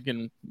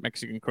Mexican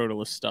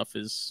crotalus stuff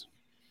is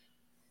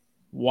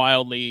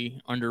wildly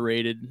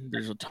underrated.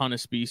 There's a ton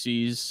of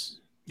species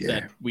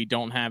that we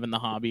don't have in the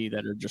hobby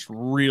that are just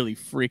really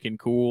freaking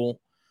cool.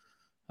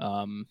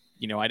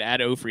 I'd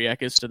add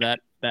Ophryaecus to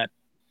that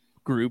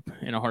group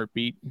in a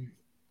heartbeat.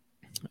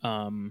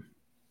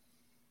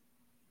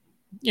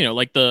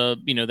 Like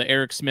the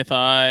Eric Smith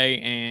eye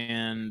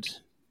and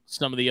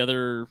some of the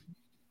other.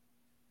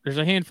 There's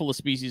a handful of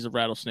species of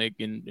rattlesnake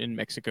in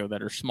Mexico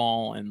that are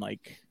small and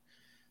like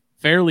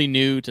fairly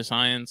new to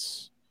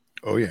science.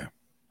 Oh yeah.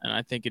 And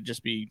I think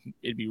it'd be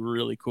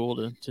really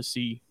cool to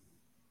see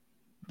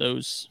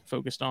those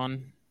focused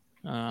on.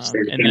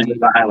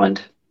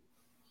 Island.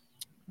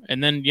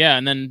 And then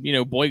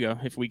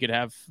boiga. If we could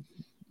have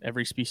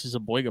every species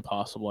of boiga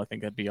possible, I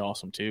think that'd be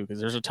awesome too. Because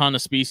there's a ton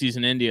of species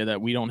in India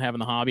that we don't have in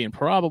the hobby and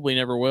probably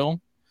never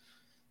will.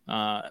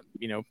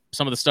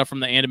 Some of the stuff from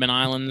the Andaman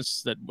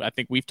Islands that I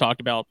think we've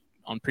talked about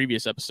on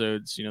previous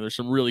episodes. There's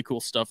some really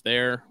cool stuff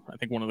there. I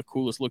think one of the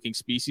coolest looking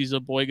species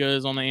of boiga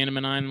is on the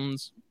Andaman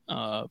Islands.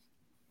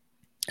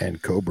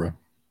 And cobra.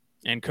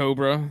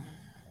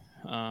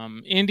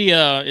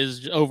 India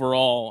is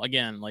overall,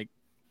 again, like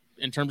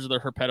in terms of the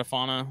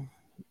herpetofauna,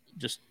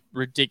 just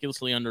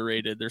ridiculously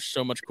underrated. There's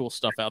so much cool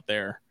stuff out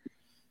there.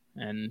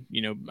 And,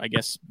 I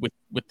guess with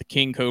the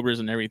king cobras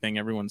and everything,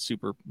 everyone's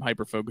super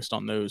hyper focused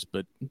on those.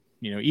 But,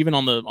 even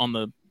on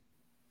the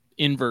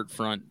invert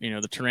front,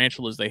 the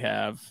tarantulas they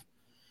have,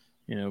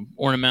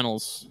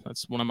 ornamentals,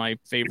 that's one of my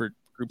favorite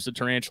groups of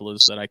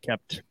tarantulas that I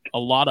kept a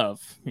lot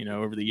of,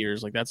 over the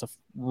years. Like that's a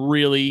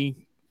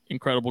really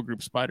incredible group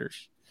of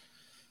spiders.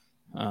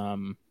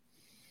 And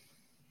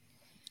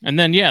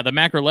then, the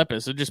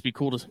macrolepis, it'd just be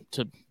cool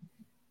to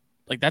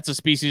like, that's a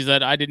species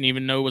that I didn't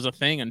even know was a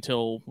thing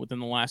until within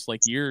the last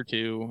like year or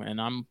two.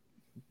 And I'm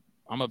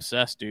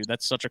obsessed, dude.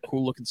 That's such a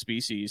cool looking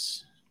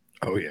species.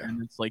 Oh yeah.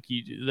 And it's like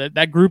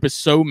that group is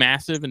so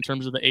massive in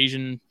terms of the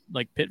Asian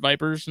like pit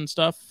vipers and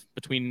stuff,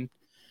 between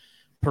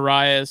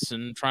Parias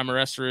and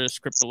Trimerestrus,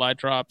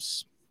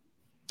 Cryptolytrops,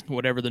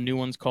 whatever the new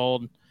one's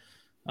called,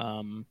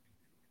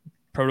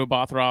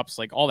 Protobothrops,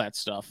 like all that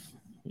stuff.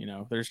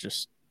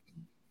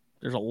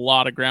 There's a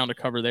lot of ground to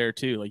cover there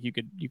too. Like you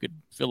could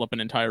fill up an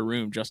entire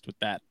room just with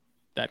that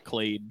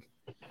clade.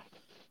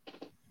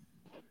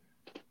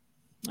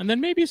 And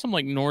then maybe some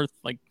like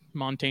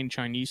Montane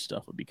Chinese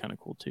stuff would be kind of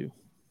cool too.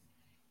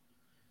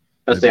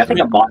 I think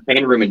a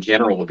Montane room in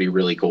general would be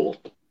really cool.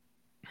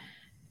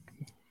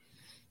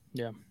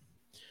 Yeah.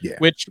 Yeah.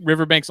 Which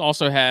Riverbanks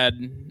also had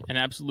an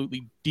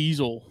absolutely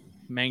diesel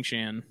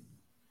Mangshan.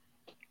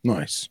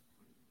 Nice.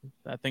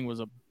 That thing was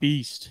a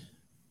beast.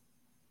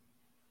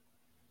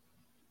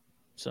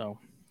 So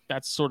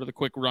that's sort of the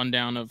quick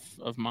rundown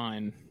of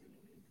mine.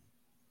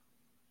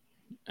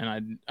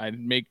 And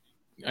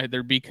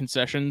there'd be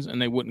concessions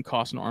and they wouldn't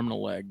cost an arm and a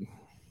leg.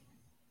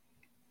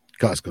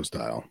 Costco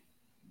style.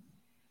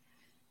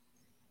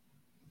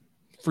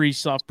 Free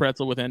soft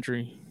pretzel with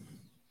entry.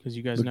 Because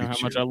you guys know how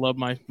much I love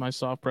my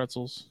soft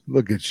pretzels.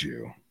 Look at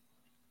you.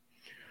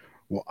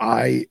 Well,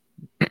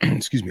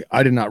 excuse me,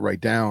 I did not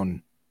write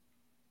down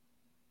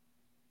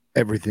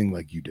everything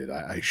like you did.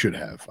 I should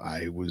have.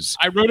 I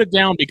wrote it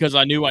down because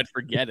I knew I'd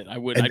forget it.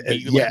 We'd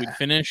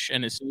finish,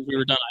 and as soon as we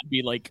were done, I'd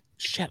be like,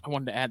 shit, I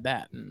wanted to add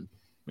that. And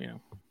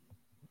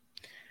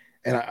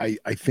And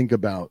I think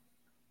about,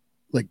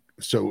 like,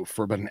 so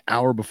for about an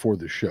hour before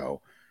the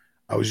show,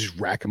 I was just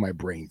racking my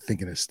brain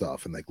thinking of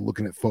stuff and like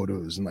looking at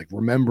photos and like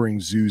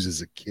remembering zoos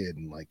as a kid.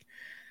 And like,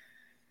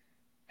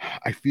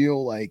 I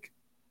feel like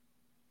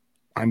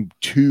I'm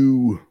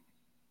too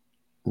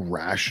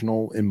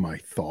rational in my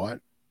thought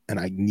and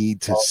I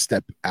need to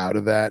step out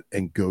of that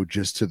and go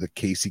just to the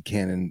Casey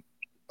Cannon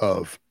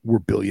of we're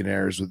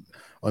billionaires with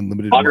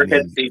unlimited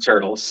money. Sea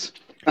turtles.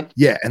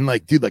 Yeah, and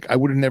like, dude, like I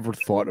would have never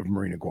thought of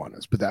marine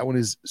iguanas, but that one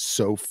is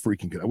so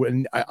freaking good.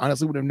 I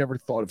honestly would have never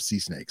thought of sea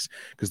snakes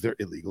because they're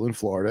illegal in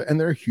Florida and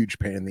they're a huge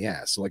pain in the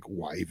ass. So like,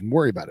 why even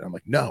worry about it? I'm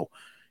like, no,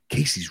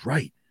 Casey's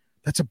right.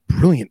 That's a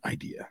brilliant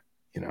idea,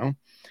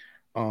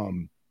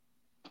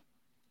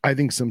 I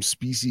think some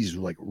species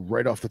like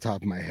right off the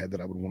top of my head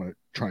that I would want to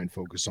try and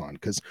focus on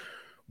because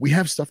we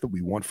have stuff that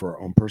we want for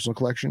our own personal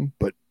collection,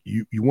 but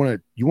you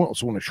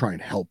also want to try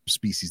and help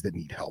species that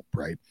need help,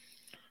 right?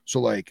 So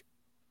like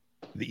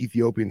the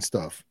Ethiopian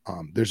stuff,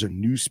 there's a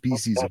new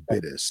species of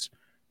Bitis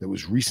that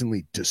was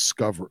recently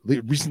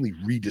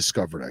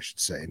rediscovered, I should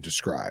say, and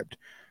described.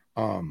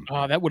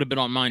 That would have been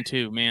on mine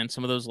too, man.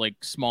 Some of those like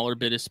smaller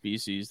Bitis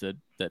species that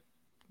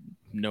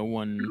no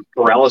one.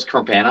 Borellus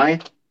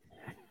crampani.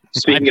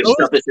 Speaking of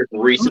stuff that's just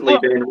recently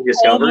been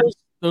rediscovered,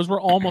 those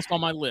were almost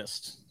on my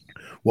list.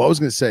 Well, I was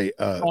going to say,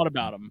 thought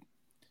about them.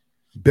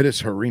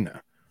 Bitis harina,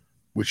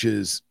 which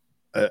is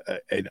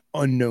an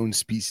unknown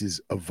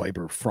species of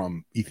viper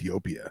from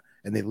Ethiopia,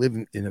 and they live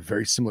in a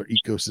very similar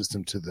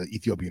ecosystem to the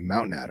Ethiopian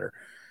mountain adder,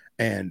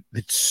 and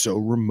it's so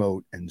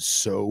remote and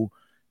so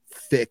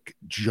thick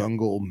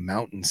jungle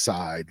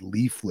mountainside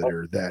leaf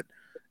litter that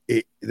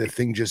the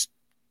thing just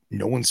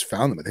no one's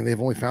found them. I think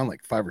they've only found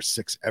like 5 or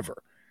 6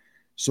 ever.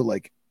 So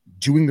like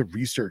doing the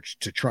research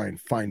to try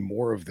and find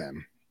more of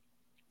them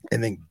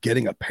and then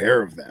getting a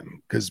pair of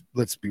them, because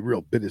let's be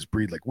real, Bitis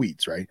breed like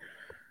weeds, right?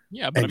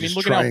 Yeah, but and I mean,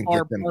 look at how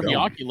far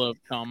Parviocula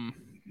have come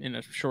in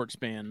a short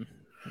span.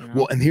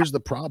 Well, and here's the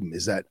problem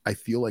is that I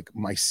feel like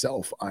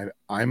myself,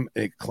 I'm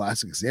a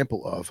classic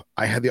example of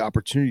I had the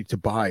opportunity to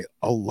buy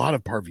a lot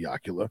of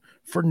Parviocula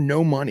for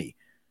no money.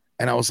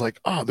 And I was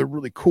like, oh, they're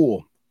really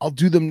cool. I'll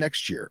do them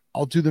next year.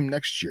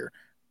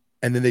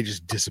 And then they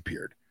just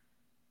disappeared.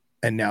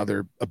 And now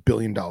they're $1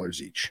 billion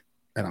each.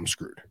 And I'm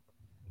screwed.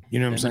 You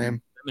know what I'm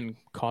saying? And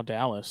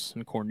Caudalis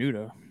and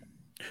Cornuta.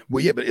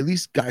 Well, yeah, but at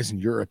least guys in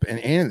Europe and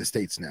in the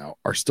States now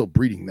are still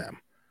breeding them.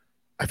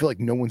 I feel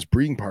like no one's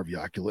breeding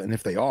Parviocula, and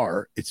if they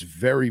are, it's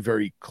very,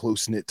 very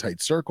close-knit,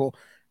 tight circle,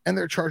 and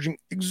they're charging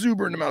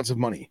exuberant amounts of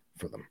money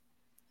for them.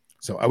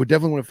 So I would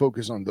definitely want to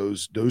focus on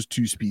those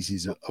 2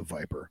 species of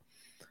viper.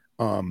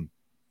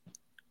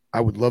 I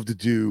would love to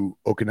do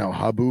Okinawa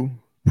Habu,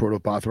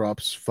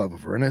 Protobothrops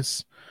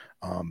flavoverinus.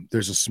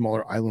 There's a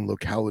smaller island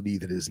locality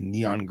that is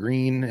neon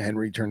green.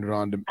 Henry turned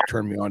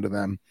me on to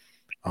them.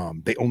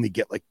 They only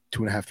get like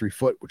 2.5, 3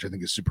 foot, which I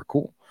think is super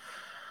cool.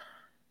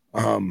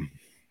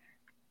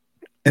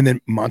 And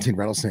then montane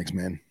rattlesnakes,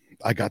 man.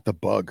 I got the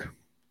bug,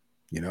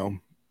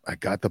 I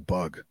got the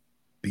bug.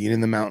 Being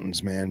in the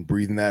mountains, man,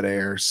 breathing that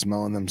air,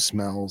 smelling them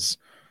smells.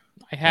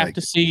 I have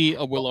to see a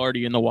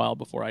Willardy in the wild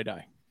before I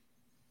die.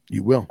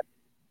 You will.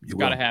 It's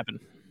got to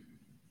happen.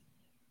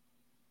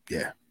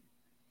 Yeah.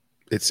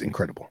 It's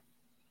incredible.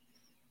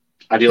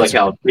 I do like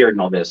how here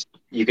in all this,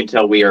 you can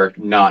tell we are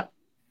not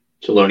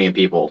Chelonian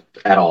people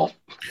at all.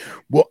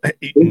 Well,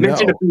 we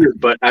mentioned a few,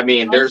 but I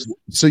mean, there's.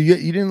 So you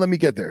didn't let me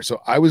get there.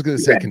 So I was going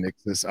to say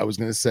Conyxus. I was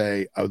going to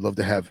say I would love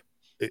to have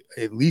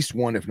at least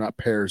one, if not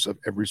pairs, of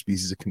every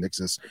species of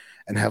Conyxus,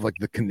 and have like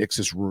the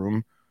Conyxus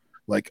room.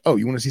 Like, oh,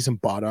 you want to see some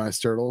bottom-eyed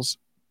turtles?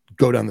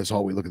 Go down this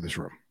hallway. Look at this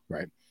room,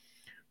 right?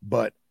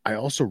 but I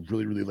also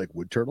really, really like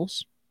wood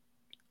turtles.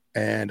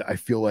 And I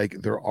feel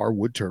like there are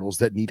wood turtles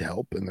that need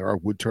help, and there are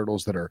wood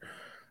turtles that are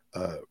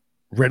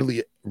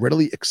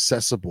readily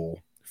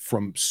accessible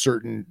from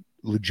certain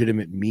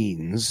legitimate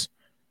means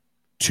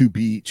to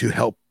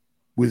help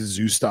with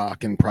zoo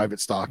stock and private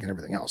stock and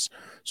everything else.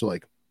 So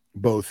like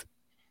both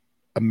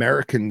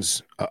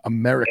Americana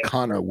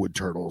wood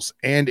turtles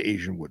and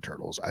Asian wood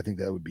turtles, I think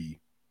that would be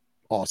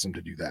awesome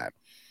to do that,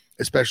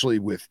 especially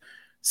with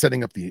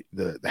setting up the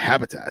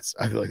habitats.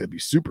 I feel like that'd be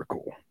super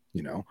cool,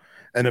 you know.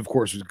 And of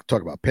course, we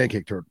talk about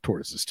pancake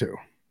tortoises too.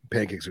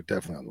 Pancakes are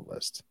definitely on the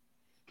list.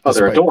 Oh,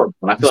 they're adorable.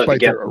 And I feel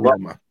like their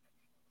aroma.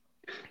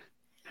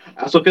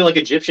 I also feel like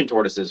Egyptian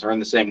tortoises are in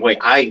the same way.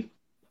 I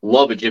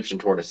love Egyptian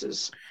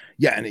tortoises.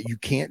 Yeah, and you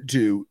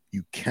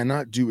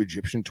cannot do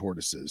Egyptian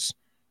tortoises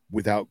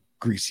without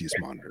Greasiest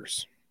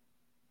monitors.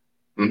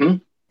 Mm-hmm.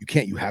 You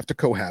can't. You have to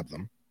cohab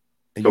them.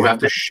 And you have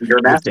to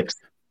Uromastics.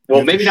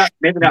 Well, maybe not.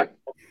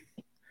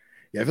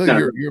 Yeah, I feel like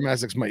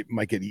Uromastics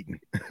might get eaten.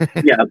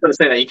 Yeah, I was going to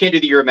say that. You can't do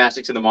the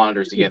Uromastics and the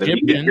monitors together. You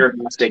can do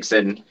Uromastics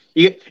and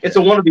it's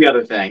a one or the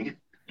other thing.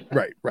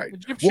 Right.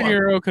 Egyptian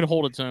Euro could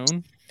hold its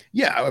own.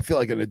 Yeah, I feel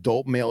like an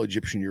adult male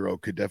Egyptian Euro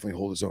could definitely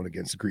hold his own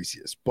against the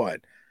Greasiest. But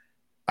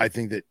I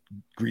think that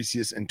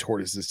Greasiest and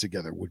tortoises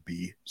together would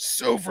be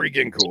so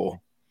freaking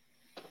cool.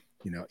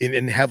 You know,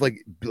 and have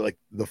like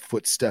the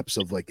footsteps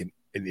of like an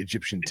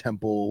Egyptian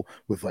temple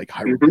with like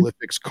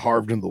hieroglyphics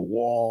carved into the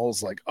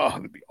walls. Like, oh,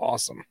 that'd be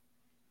awesome.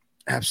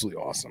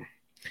 Absolutely awesome.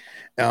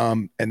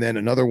 And then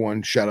another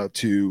one, shout out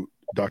to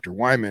Dr.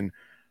 Wyman,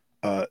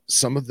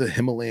 some of the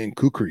Himalayan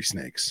kukri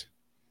snakes.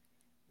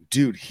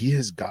 Dude, he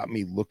has got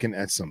me looking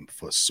at some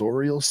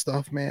fossorial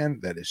stuff, man,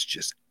 that is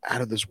just out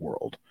of this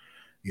world.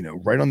 You know,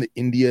 right on the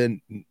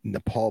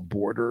India-Nepal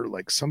border,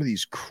 like some of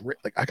these,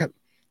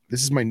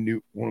 this is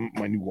one of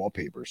my new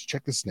wallpapers.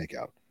 Check this snake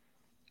out.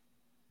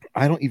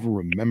 I don't even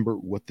remember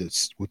what the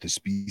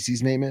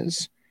species name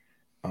is,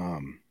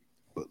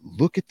 but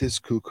look at this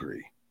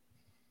kukri.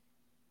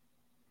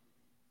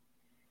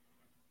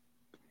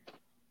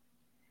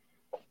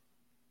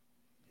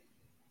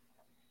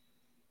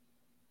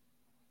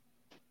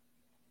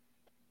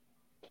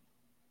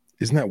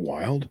 Isn't that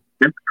wild?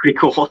 That's pretty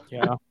cool.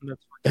 Yeah,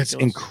 that's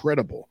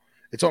incredible.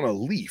 It's on a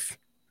leaf,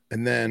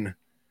 and then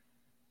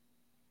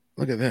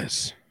look at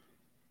this.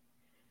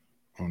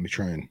 Let me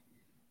try and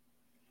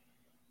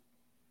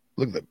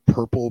look at the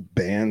purple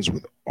bands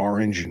with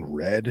orange and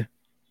red.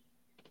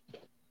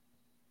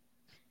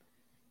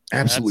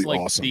 Absolutely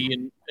like awesome.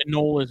 The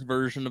Enola's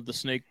version of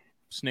the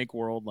snake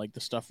world, like the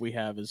stuff we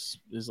have is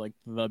like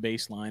the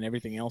baseline.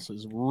 Everything else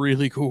is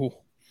really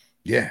cool.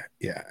 Yeah,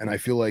 and I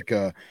feel like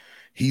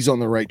he's on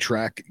the right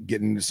track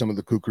getting into some of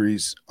the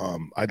kukris.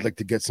 I'd like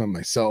to get some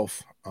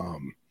myself.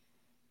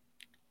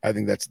 I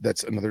think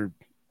that's another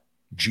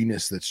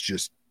genus that's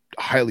just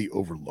highly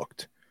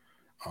overlooked.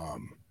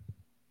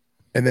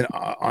 And then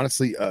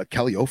honestly,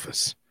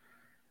 Calliophis.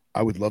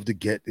 I would love to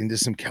get into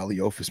some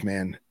Calliophis,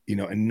 man, you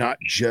know, and not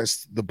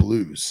just the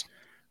blues.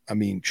 I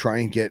mean, try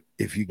and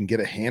if you can get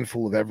a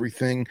handful of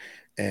everything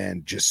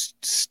and just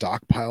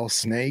stockpile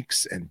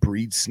snakes and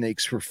breed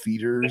snakes for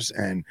feeders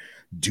and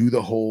do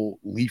the whole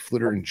leaf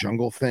litter and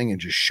jungle thing and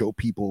just show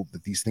people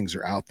that these things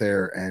are out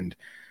there and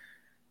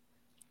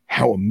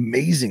how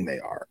amazing they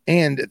are.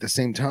 And at the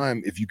same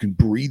time, if you can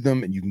breed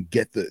them and you can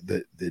get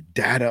the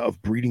data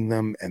of breeding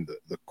them and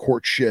the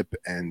courtship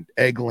and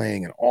egg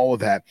laying and all of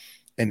that,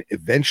 and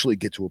eventually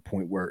get to a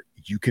point where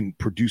you can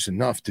produce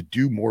enough to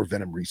do more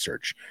venom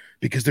research,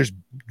 because there's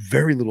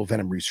very little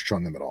venom research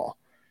on them at all.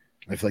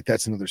 I feel like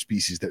that's another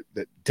species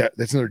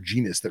that's another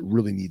genus that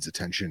really needs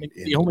attention.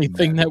 The only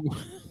thing that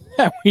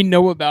we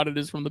know about it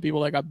is from the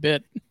people that got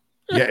bit.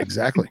 Yeah,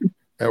 exactly.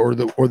 or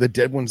the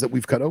dead ones that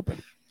we've cut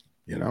open,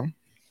 you know?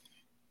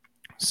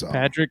 So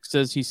Patrick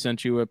says he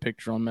sent you a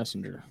picture on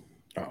Messenger.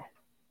 Oh,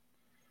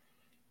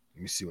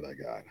 let me see what I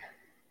got.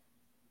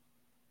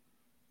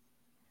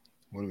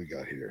 What do we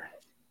got here?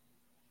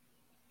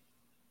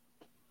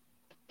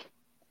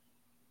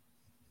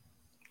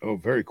 Oh,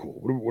 very cool.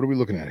 What are we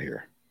looking at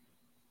here?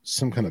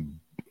 Some kind of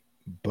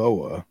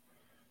boa.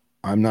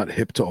 I'm not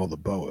hip to all the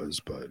boas,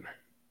 but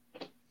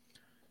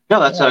no,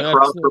 that's a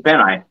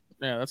Crocodile.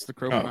 Yeah, that's the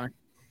Crocodile. Oh,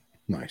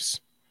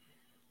 nice.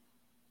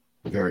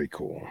 Very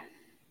cool.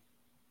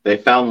 They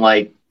found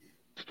like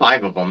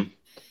 5 of them.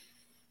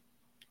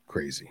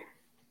 Crazy.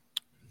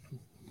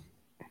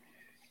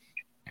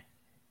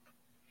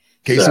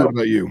 Casey, what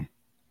about you?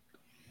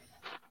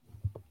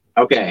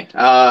 Okay.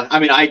 I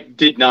mean, I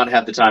did not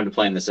have the time to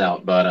plan this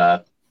out,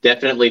 but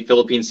definitely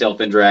Philippine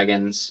sailfin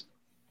dragons.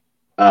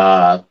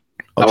 I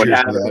would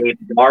have a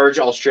large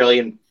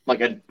Australian,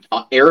 like an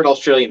arid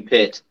Australian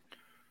pit.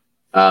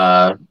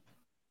 Taliqua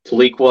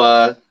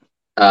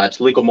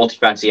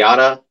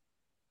multifasciata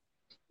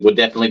would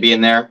definitely be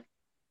in there.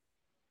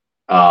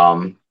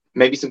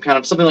 Maybe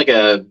something like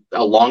a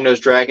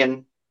long-nosed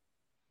dragon.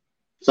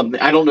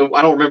 Something I don't know.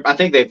 I don't remember. I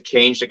think they've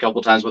changed a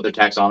couple times with their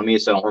taxonomy,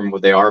 so I don't remember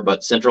what they are.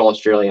 But Central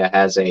Australia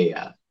has a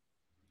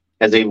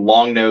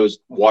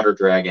long-nosed water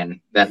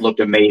dragon that looked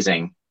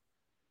amazing.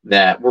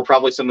 that were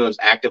probably some of those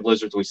active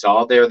lizards we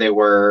saw there. They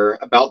were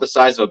about the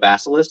size of a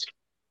basilisk,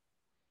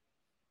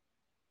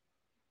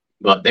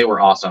 but they were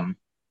awesome.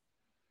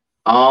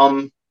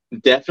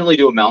 Definitely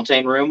do a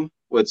mountain room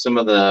with some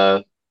of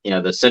the,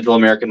 the Central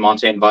American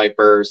mountain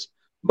vipers,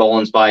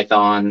 Bolin's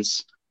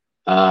pythons,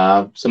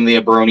 some of the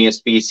Abronia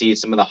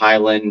species, some of the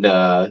Highland,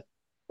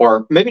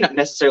 or maybe not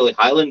necessarily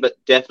Highland, but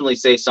definitely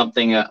say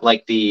something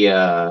like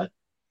the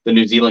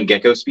New Zealand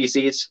gecko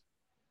species.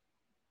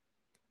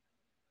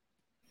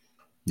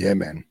 Yeah,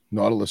 man.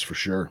 Nautilus for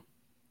sure.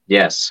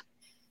 Yes.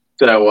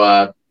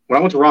 So when I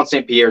went to Ron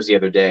St. Pierre's the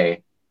other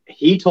day,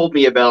 he told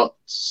me about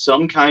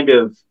some kind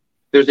of,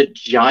 there's a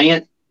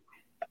giant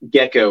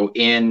gecko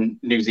in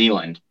New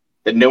Zealand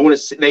that no one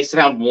is, they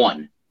found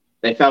one.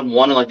 They found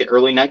one in like the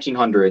early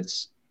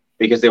 1900s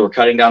because they were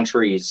cutting down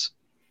trees.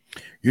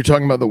 You're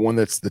talking about the one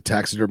that's the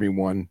taxidermy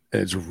one,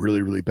 and it's a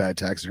really, really bad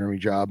taxidermy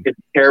job. It's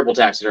a terrible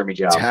taxidermy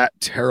job.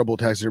 Terrible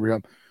taxidermy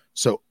job.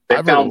 So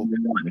they found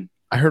one.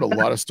 I heard a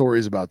lot of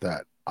stories about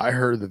that. I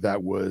heard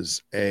that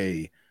was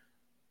a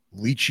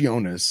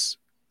Leachionis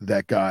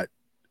that got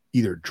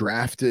either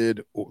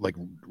drafted or like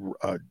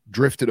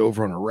drifted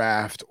over on a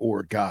raft,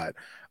 or got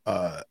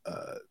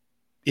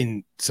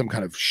in some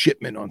kind of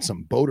shipment on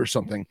some boat or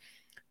something.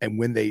 And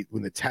when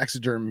the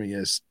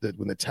taxidermist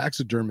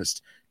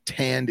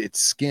tanned its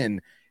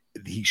skin,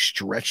 he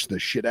stretched the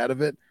shit out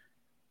of it,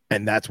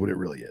 and that's what it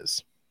really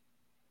is.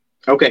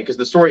 Okay, because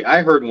the story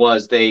I heard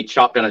was they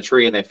chopped down a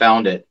tree and they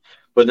found it,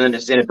 but then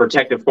it's in a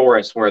protected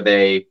forest where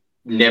they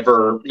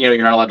never, you're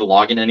not allowed to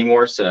log in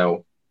anymore,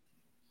 so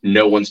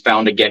no one's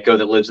found a gecko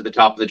that lives at the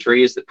top of the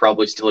trees that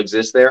probably still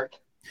exists there.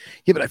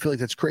 Yeah, but I feel like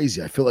that's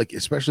crazy. I feel like,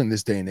 especially in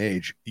this day and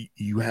age,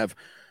 you have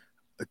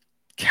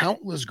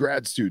countless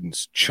grad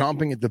students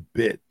chomping at the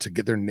bit to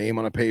get their name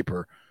on a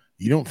paper.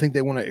 You don't think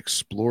they want to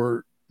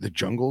explore the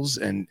jungles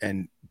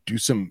and do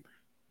some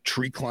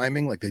tree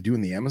climbing like they do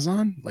in the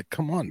Amazon? Like,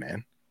 come on,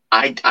 man.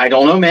 I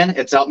don't know, man.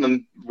 It's out in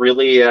the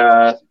really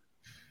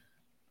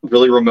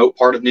really remote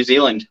part of New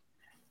Zealand.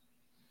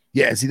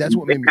 Yeah, see, that's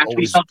what made me always...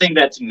 be something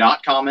that's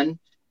not common.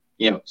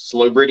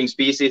 Slow breeding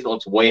species that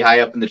looks way high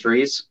up in the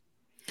trees.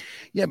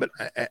 Yeah, but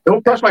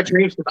don't crush my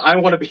dreams, because I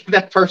want to be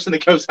that person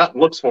that goes out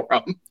and looks for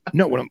them.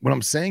 No, what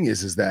I'm saying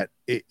is that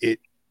it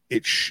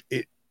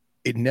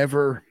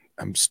never.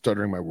 I'm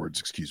stuttering my words.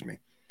 Excuse me.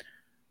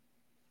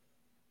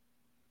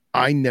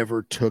 I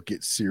never took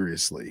it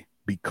seriously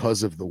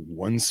because of the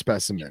one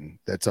specimen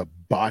that's a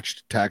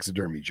botched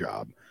taxidermy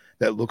job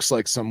that looks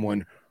like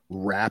someone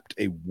wrapped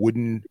a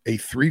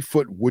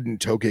 3-foot wooden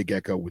tokay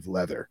gecko with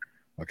leather.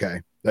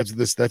 Okay, that's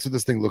what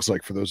this thing looks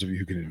like for those of you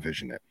who can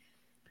envision it.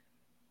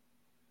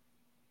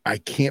 I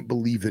can't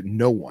believe that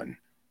no one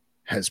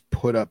has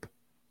put up,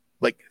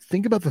 like,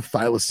 think about the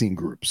thylacine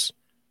groups,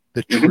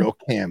 the trail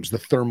cams, the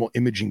thermal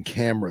imaging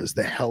cameras,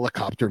 the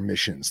helicopter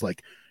missions.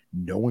 Like,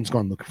 no one's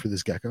gone looking for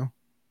this gecko.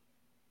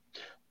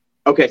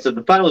 Okay, so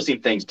the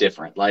thylacine thing's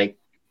different. Like,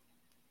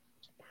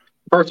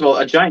 first of all,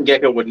 a giant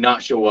gecko would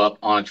not show up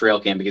on a trail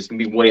cam because it's going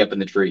to be way up in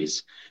the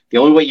trees. The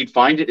only way you'd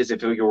find it is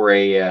if you were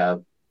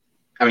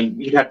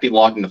you'd have to be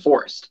logging the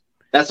forest.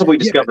 That's how we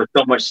discovered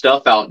so much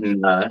stuff out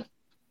in,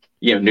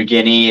 New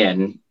Guinea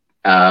and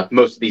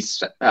most of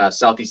these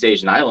Southeast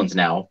Asian islands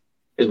now,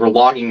 is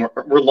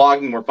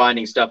we're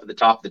finding stuff at the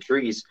top of the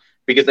trees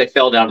because they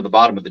fell down to the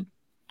bottom of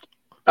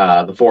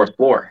the forest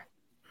floor.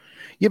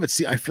 Yeah, but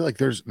see, I feel like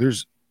there's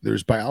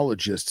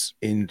biologists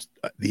in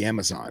the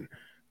Amazon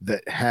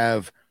that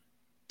have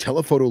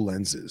telephoto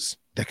lenses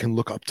that can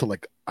look up to,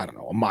 like, I don't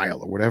know, a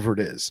mile or whatever it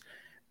is.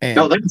 And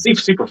no, they can see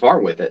super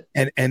far with it.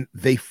 And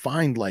they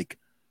find like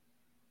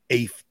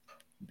a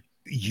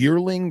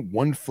yearling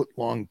 1 foot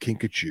long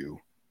kinkajou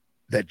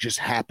that just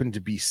happened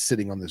to be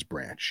sitting on this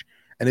branch.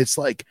 And it's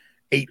like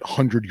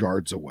 800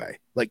 yards away.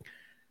 Like,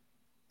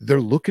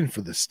 they're looking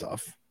for this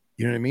stuff.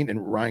 You know what I mean?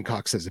 And Ryan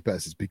Cox says it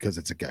best. It's because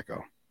it's a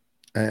gecko.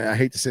 And I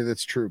hate to say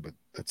that's true, but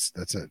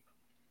that's it.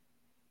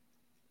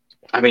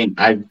 I mean,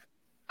 I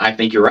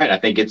think you're right. I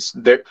think it's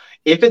there.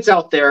 If it's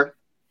out there,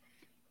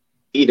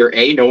 either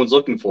A, no one's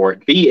looking for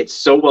it. B, it's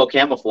so well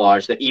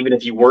camouflaged that even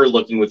if you were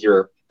looking with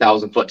your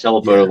 1,000-foot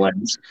telephoto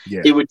lens,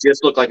 it would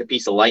just look like a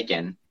piece of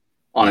lichen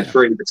on a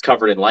tree that's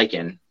covered in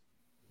lichen.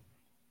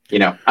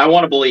 I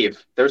want to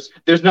believe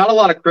there's not a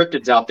lot of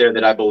cryptids out there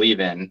that I believe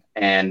in,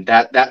 and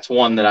that's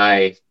one that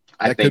I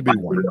think could be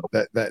one.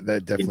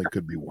 That definitely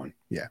could be one.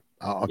 Yeah,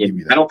 I'll give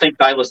you that. I don't think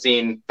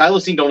thylacine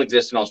don't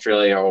exist in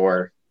Australia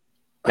or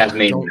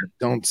Tasmania.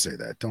 Don't say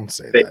that. Don't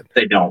say that.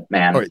 They don't,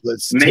 man. All right,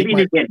 let's maybe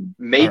New Guinea.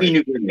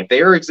 New Guinea.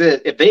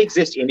 If they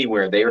exist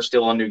anywhere, they are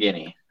still on New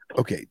Guinea.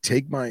 Okay,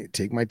 take my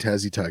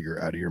Tassie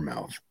tiger out of your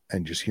mouth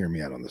and just hear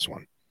me out on this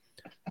one.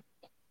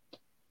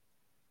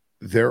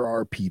 There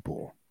are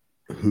people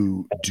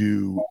who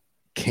do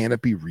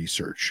canopy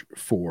research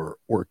for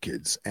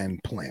orchids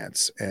and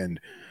plants and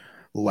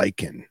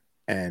lichen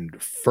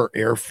and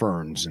air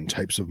ferns and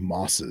types of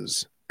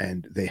mosses,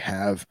 and they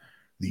have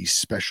these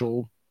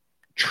special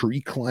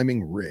tree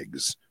climbing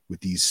rigs with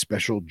these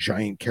special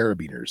giant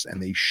carabiners,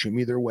 and they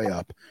shimmy their way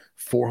up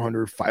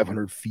 400,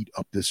 500 feet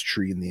up this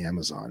tree in the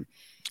Amazon.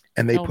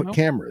 And they put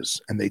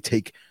cameras and they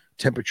take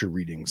temperature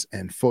readings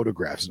and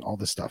photographs and all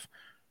this stuff.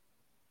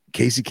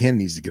 Casey Cannon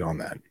needs to get on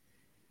that.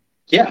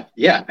 Yeah,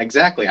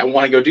 exactly. I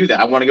want to go do that.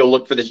 I want to go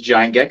look for this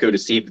giant gecko to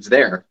see if it's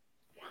there.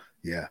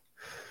 Yeah.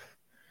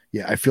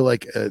 I feel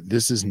like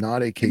this is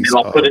not a case.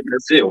 I'll put it in the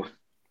zoo.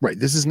 Right.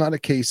 This is not a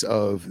case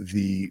of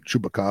the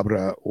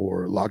chupacabra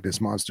or Loch Ness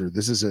monster.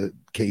 This is a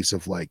case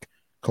of like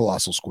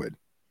colossal squid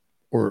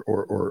or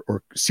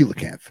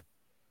coelacanth.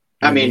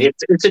 I mean,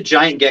 it's a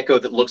giant gecko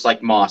that looks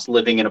like moss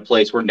living in a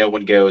place where no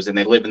one goes, and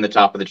they live in the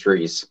top of the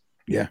trees.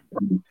 Yeah.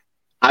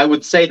 I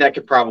would say that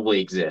could probably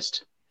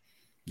exist.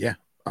 Yeah,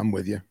 I'm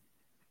with you.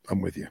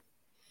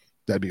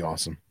 That'd be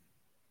awesome.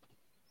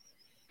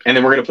 And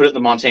then we're going to put it in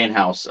the Montana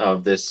house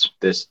of this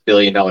 $1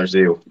 billion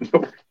zoo.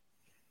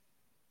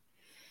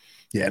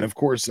 Yeah, and of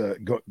course,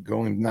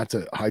 going, not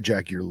to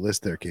hijack your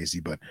list there,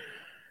 Casey, but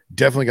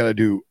definitely got to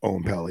do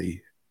Owen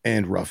Pelly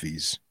and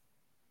Ruffy's.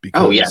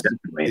 Because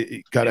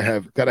definitely. Gotta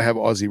have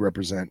Aussie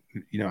represent.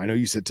 You know, I know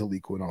you said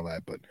Taliqua and all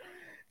that, but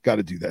got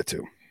to do that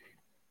too.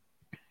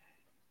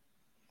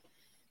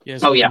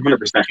 Yes. 100%.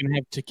 You can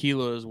have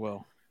tequila as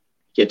well.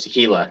 Get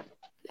tequila.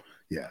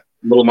 Yeah.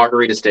 Little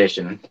margarita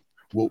station.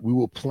 We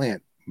will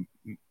plant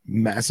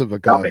massive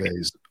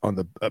agaves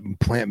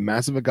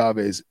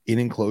in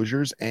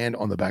enclosures and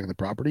on the back of the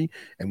property,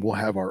 and we'll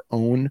have our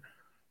own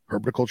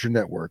herbiculture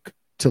network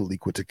to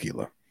Taliqua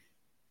tequila.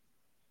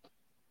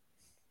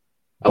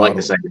 I like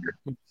this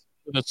idea.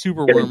 The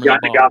super worm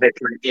agave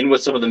in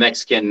with some of the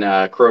Mexican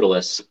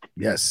crotalus.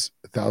 Yes,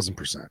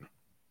 1,000%.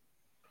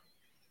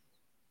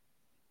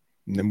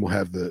 And then we'll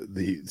have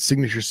the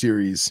signature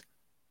series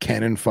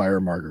Cannon Fire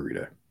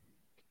Margarita.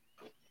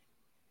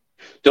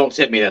 Don't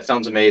tip me. That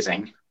sounds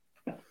amazing.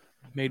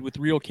 Made with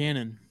real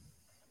cannon.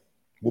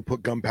 We'll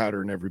put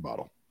gunpowder in every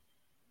bottle.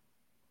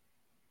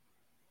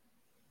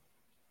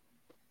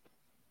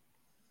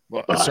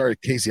 Well, sorry,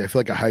 Casey. I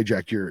feel like I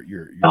hijacked your.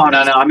 No.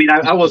 I mean,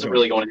 I wasn't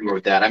really going anywhere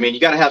with that. I mean, you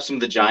got to have some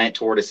of the giant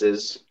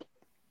tortoises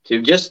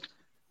to just,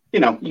 you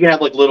can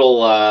have like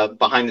little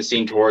behind the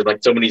scene tours,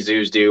 like so many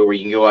zoos do, where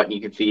you can go out and you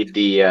can feed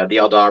the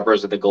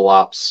Aldabras or the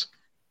galops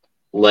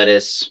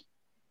lettuce.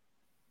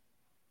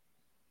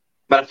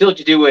 But I feel like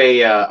to do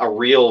a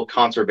real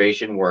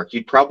conservation work,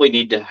 you'd probably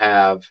need to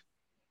have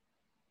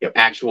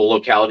actual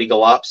locality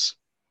galops.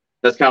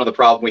 That's kind of the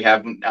problem we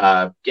have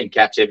in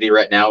captivity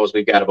right now. Is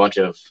we've got a bunch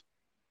of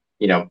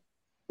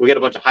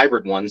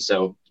hybrid ones,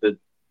 so the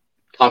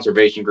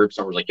conservation groups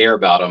don't really care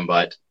about them.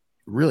 But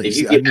really,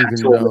 I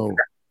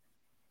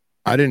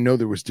didn't know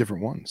there was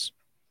different ones.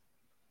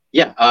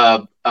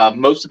 Yeah,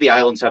 most of the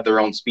islands have their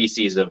own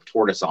species of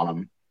tortoise on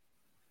them.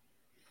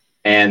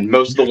 And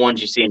most of the ones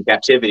you see in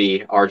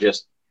captivity are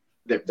just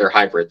they're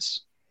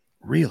hybrids.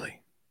 Really?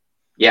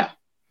 Yeah.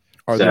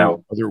 Are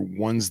there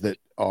ones that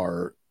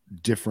are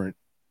different,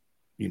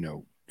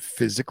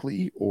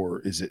 physically,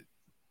 or is it?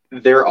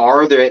 There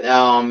are.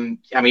 I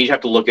mean, you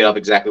have to look it up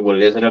exactly what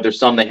it is. I know there's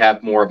some that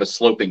have more of a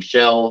sloping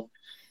shell.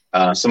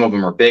 Some of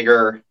them are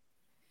bigger.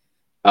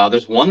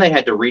 There's one they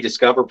had to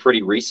rediscover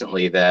pretty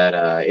recently that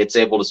it's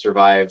able to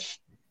survive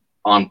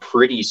on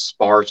pretty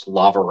sparse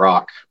lava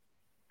rock.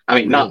 I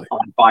mean, really? Not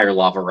on fire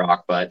lava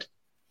rock, but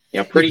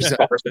pretty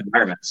sparse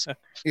environments.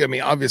 Yeah, I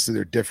mean, obviously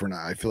they're different.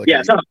 I feel like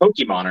it's not a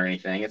Pokemon or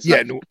anything. It's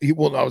I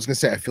was gonna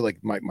say I feel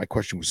like my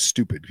question was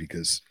stupid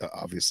because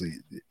obviously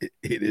it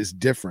is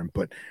different.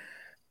 But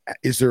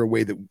is there a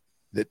way that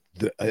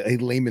a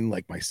layman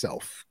like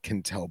myself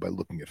can tell by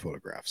looking at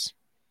photographs?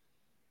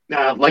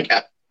 I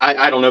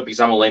don't know because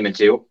I'm a layman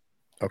too.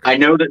 Okay. I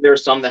know that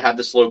there's some that have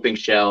the sloping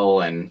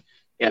shell, and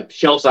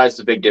shell size is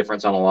a big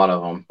difference on a lot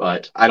of them,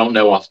 but I don't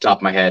know off the top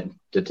of my head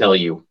to tell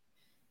you.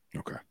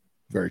 Okay.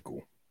 Very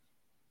cool.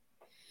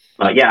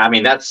 I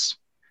mean, I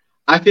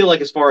feel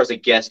like as far as a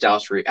guest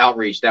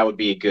outreach, that would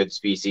be a good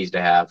species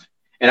to have.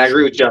 And I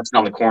agree with Justin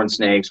on the corn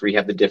snakes, where you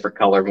have the different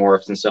color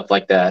morphs and stuff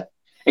like that.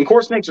 And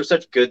corn snakes are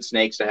such good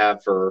snakes to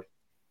have for,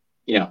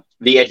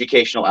 the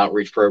educational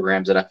outreach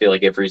programs that I feel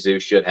like every zoo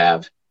should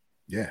have.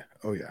 Yeah.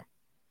 Oh, yeah.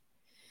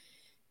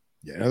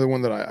 Yeah. Another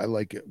one that I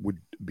like would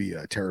be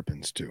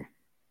terrapins too.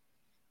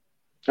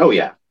 Oh,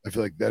 yeah. I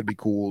feel like that'd be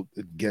cool.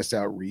 Guest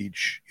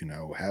outreach,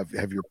 have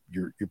your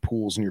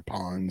pools and your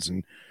ponds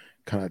and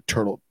kind of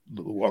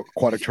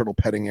aquatic turtle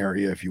petting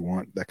area if you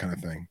want, that kind of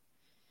thing.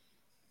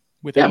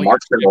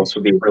 Marsh turtles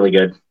would be really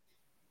good.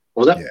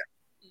 What was that? Yeah.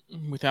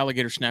 With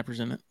alligator snappers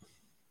in it.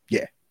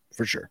 Yeah,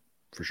 for sure.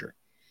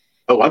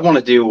 Oh, I'd want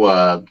to do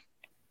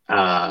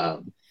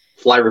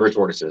fly river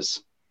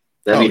tortoises.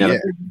 That'd be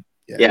another.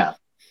 Yeah.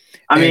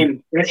 I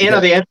mean,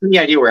 the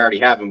idea we already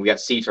have, and we got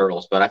sea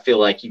turtles, but I feel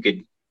like you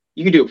could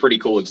do a pretty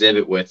cool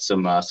exhibit with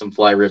some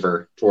fly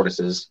river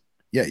tortoises.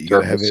 Yeah, you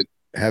gotta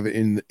have it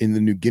in the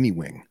New Guinea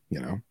wing.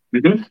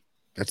 Mm-hmm.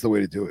 That's the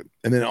way to do it.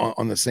 And then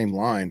on the same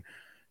line,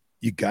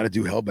 you got to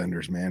do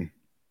hellbenders, man.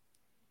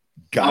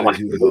 Got to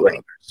do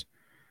hellbenders.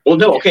 Well,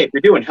 no, okay. If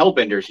you're doing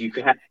hellbenders, you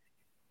could have.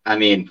 I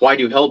mean, why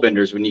do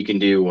hellbenders when you can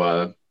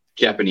do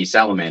Japanese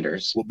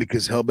salamanders. Well,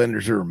 because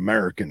hellbenders are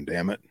American,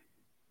 damn it.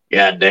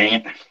 God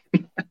dang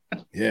it.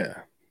 Yeah.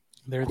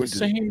 They're the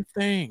same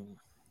thing.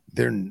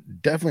 They're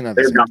definitely not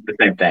the same. They're not the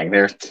same thing.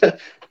 They're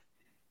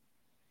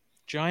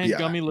giant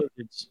gummy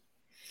lizards.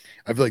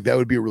 I feel like that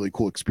would be a really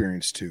cool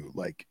experience too.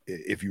 Like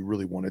if you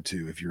really wanted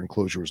to, if your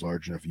enclosure was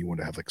large enough, you want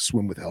to have like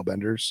swim with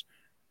hellbenders.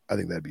 I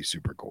think that'd be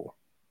super cool.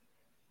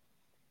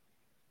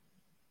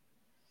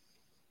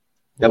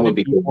 That would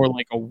be cool. Or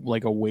like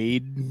a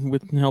wade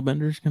with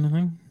hellbenders kind of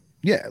thing.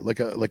 Yeah, like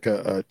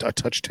a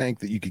touch tank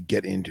that you could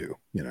get into.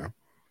 You know,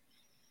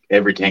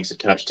 every tank's a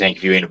touch tank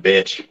if you ain't a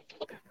bitch.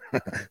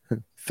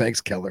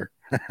 Thanks, Keller.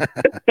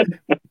 Get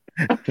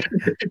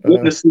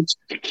in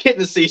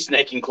the sea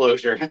snake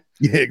enclosure.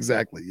 Yeah,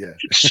 exactly. Yeah.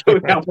 Show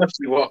how much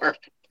you are.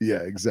 Yeah,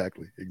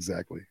 exactly.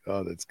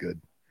 Oh, that's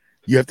good.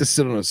 You have to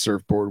sit on a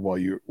surfboard while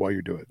you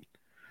do it.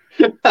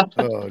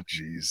 Oh,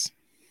 geez.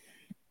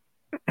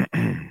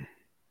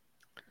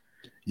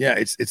 Yeah,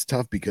 it's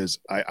tough because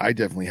I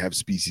definitely have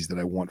species that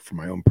I want for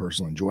my own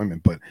personal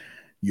enjoyment, but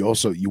you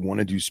want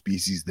to do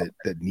species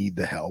that need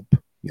the help,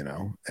 you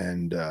know,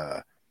 and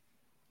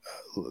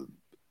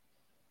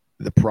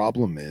the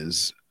problem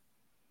is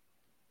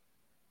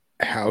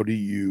how do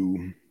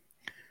you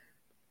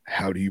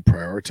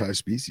prioritize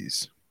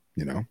species,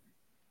 you know?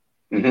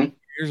 Mm-hmm.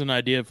 Here's an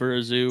idea for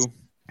a zoo.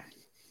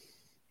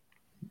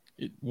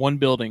 One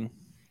building,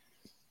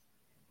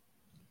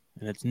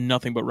 and it's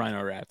nothing but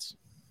rhino rats.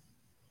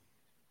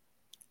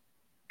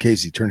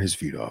 Casey, turn his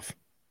feed off.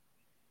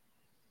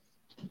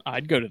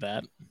 I'd go to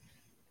that.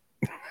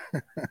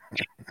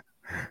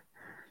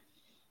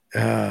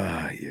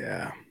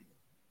 Yeah.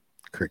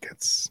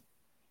 Crickets.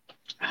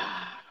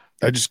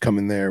 I just come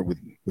in there with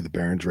a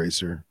Baron's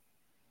racer.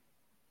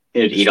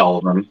 It'd eat all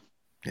of them.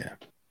 Yeah.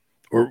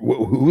 Or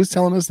who was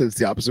telling us that it's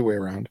the opposite way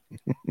around?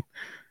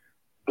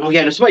 Oh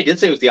yeah, no, somebody did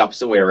say it was the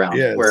opposite way around.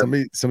 Yeah, where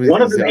somebody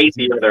one of them ate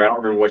the other. I don't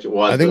remember what it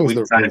was. I think it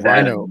was the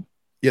rhino.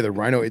 Yeah, the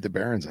rhino ate the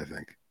Barons, I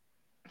think.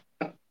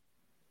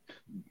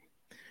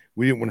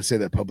 We didn't want to say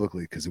that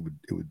publicly because it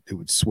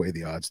would sway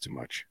the odds too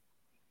much.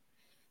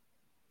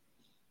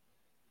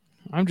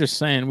 I'm just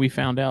saying we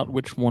found out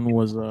which one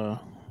was the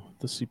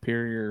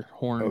superior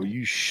horn. Oh,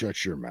 you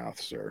shut your mouth,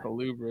 sir.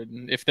 Colubrid.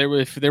 And if there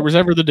was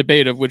ever the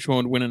debate of which one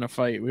would win in a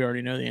fight, we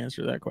already know the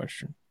answer to that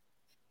question.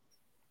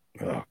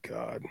 Oh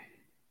God.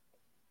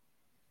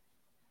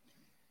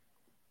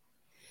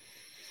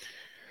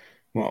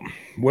 Well,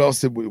 what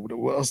else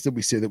did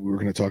we say that we were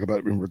going to talk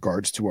about in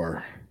regards to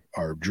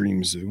our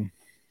dream zoo?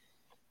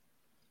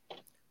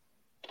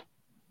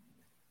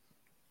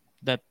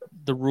 That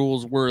the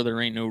rules were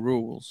there ain't no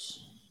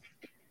rules.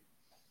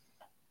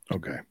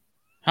 Okay.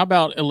 How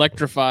about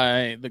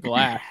electrify the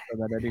glass so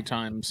that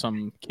anytime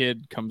some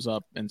kid comes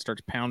up and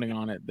starts pounding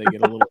on it, they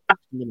get a little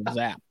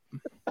zap?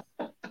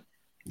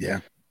 Yeah.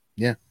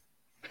 Yeah.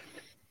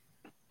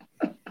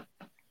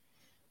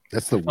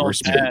 That's the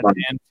worst.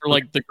 And for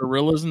like the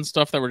gorillas and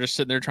stuff that were just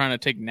sitting there trying to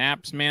take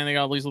naps, man, they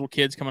got all these little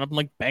kids coming up and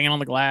like banging on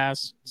the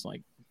glass. It's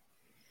like,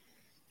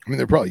 I mean,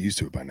 they're probably used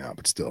to it by now,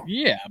 but still.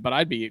 Yeah, but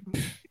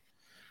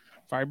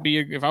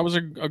if I was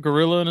a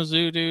gorilla in a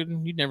zoo, dude,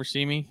 you'd never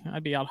see me.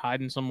 I'd be out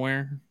hiding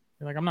somewhere.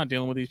 Like, I'm not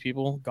dealing with these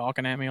people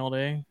gawking at me all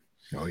day.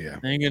 Oh yeah.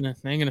 They ain't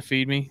gonna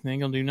feed me. They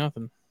ain't gonna do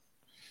nothing.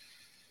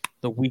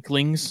 The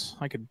weaklings,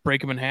 I could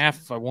break them in half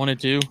if I wanted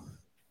to.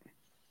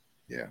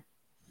 Yeah.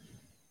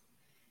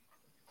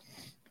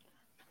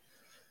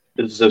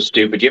 This is so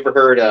stupid. You ever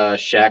heard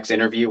Shaq's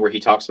interview where he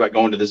talks about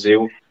going to the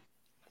zoo?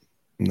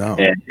 No.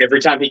 And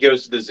every time he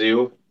goes to the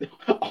zoo,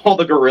 all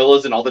the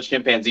gorillas and all the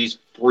chimpanzees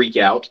freak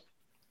out.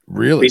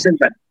 Really? He says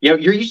that, you're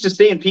used to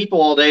seeing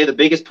people all day. The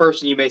biggest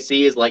person you may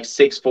see is like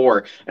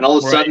 6'4", and all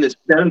of a sudden this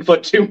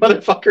 7'2"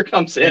 motherfucker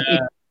comes in.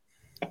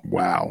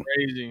 Wow.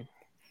 Crazy.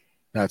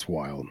 That's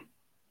wild.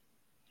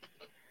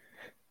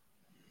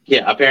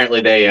 Yeah,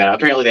 apparently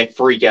they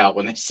freak out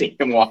when they see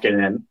him walking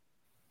in.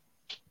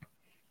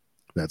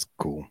 That's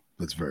cool.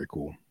 That's very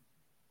cool.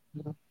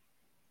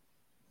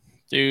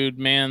 Dude,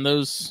 man,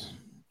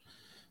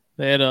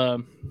 they had a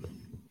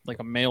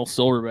male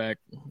silverback,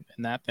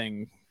 and that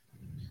thing,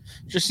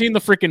 just seeing the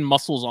freaking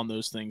muscles on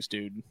those things,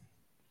 dude.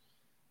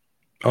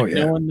 Oh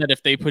yeah. Knowing that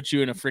if they put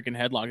you in a freaking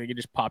headlock, they could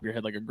just pop your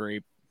head like a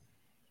grape.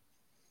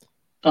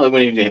 Oh, they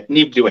wouldn't even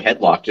need to do a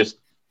headlock, just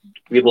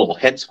be a little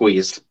head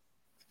squeezed.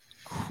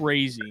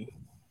 Crazy.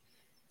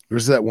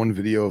 There's that one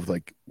video of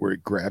like where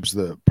it grabs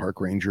the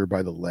park ranger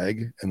by the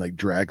leg and like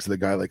drags the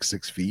guy like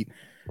 6 feet,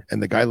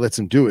 and the guy lets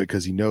him do it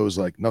because he knows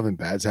like nothing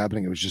bad's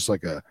happening. It was just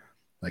like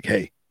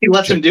hey. He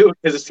lets him do it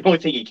because it's the only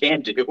thing he can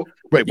do.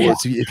 Right. Well,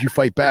 if you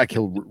fight back,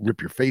 he'll rip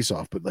your face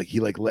off. But like he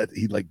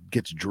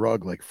gets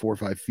drugged like 4 or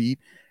 5 feet,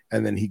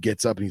 and then he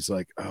gets up and he's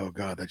like, "Oh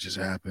God, that just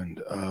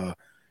happened." And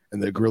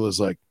the gorilla's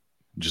like,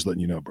 "Just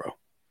letting you know, bro.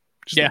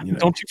 Just yeah. You know.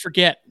 Don't you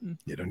forget.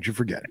 Yeah. Don't you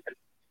forget.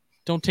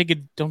 Don't take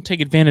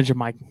advantage of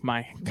my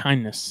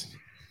kindness."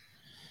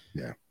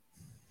 Yeah.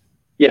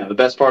 Yeah. The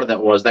best part of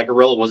that was that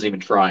gorilla wasn't even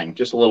trying.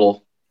 Just a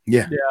little.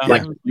 Yeah.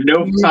 Like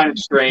no sign of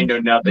strain, no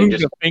nothing.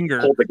 Just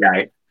finger. hold the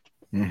guy.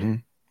 Mm-hmm.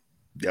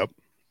 Yep.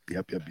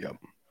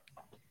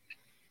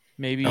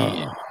 Maybe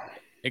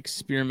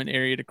experiment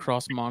area to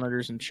cross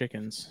monitors and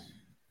chickens.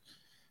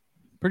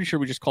 Pretty sure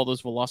we just call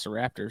those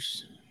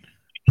velociraptors.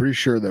 Pretty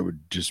sure that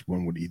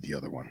one would eat the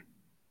other one.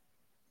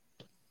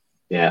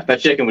 Yeah, that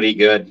chicken would eat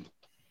good.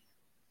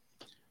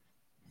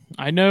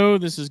 I know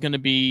this is going to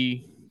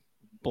be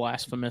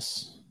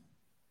blasphemous,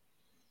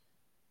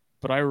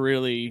 but I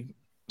really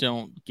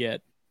don't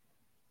get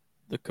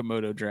the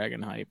Komodo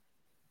dragon hype.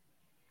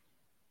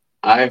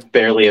 I've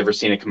barely ever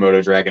seen a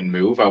Komodo dragon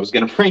move. I was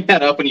going to bring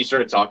that up when you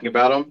started talking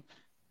about them.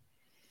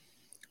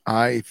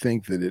 I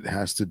think that it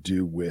has to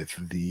do with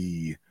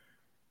the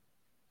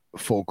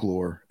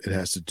folklore. It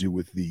has to do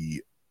with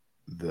the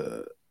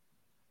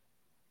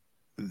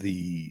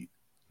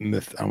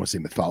myth. I don't want to say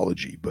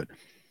mythology, but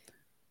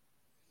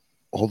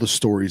all the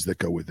stories that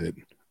go with it.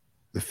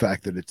 The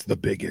fact that it's the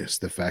biggest,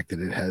 the fact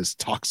that it has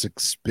toxic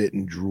spit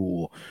and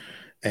drool,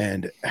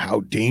 and how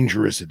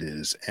dangerous it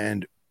is.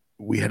 And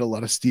we had a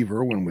lot of Steve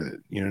Irwin with it.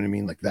 You know what I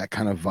mean? Like that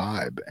kind of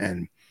vibe.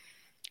 And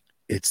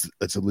it's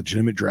a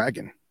legitimate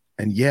dragon.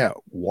 And yeah,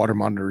 water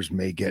monitors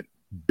may get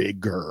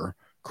bigger.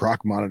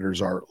 Croc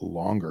monitors are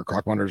longer.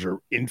 Croc monitors are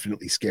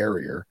infinitely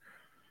scarier.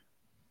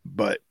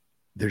 But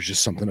there's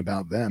just something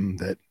about them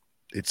that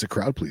it's a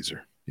crowd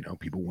pleaser. You know,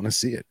 people want to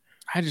see it.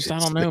 I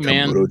don't know,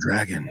 man. Komodo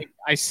dragon.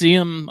 I see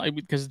them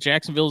because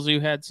Jacksonville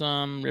Zoo had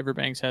some,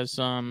 Riverbanks has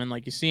some, and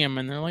like you see them,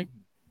 and they're like,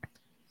 I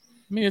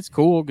mean, it's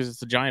cool because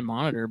it's a giant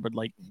monitor, but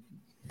like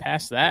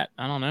past that,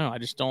 I don't know. I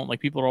just don't like.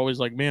 People are always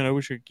like, man, I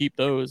wish I could keep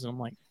those, and I'm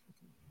like,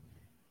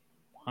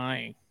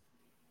 why?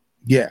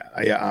 Yeah,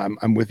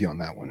 I'm with you on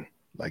that one.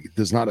 Like, it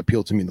does not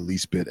appeal to me in the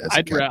least bit.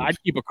 I'd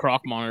keep a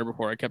Croc monitor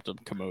before I kept a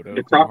Komodo.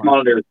 The Croc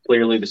monitor is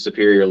clearly the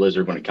superior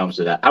lizard when it comes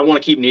to that. I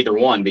want to keep neither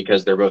one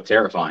because they're both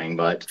terrifying.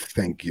 But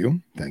thank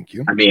you.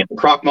 I mean, the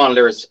Croc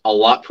monitor is a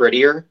lot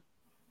prettier,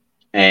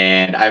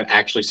 and I've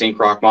actually seen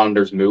Croc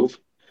monitors move.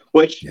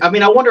 Which I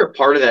mean, I wonder if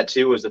part of that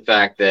too is the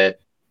fact that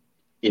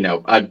a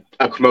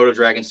Komodo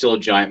dragon's still a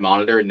giant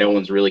monitor, and no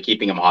one's really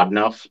keeping them hot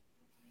enough.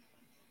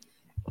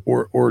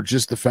 Or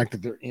just the fact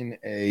that they're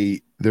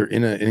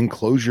in an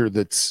enclosure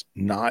that's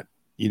not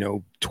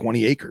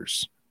 20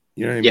 acres.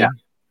 You know what I mean?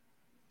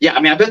 Yeah. I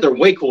mean, I bet they're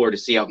way cooler to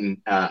see out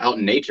in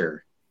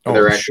nature.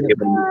 They're actually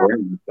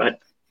but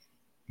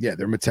yeah,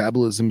 their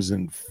metabolism's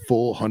in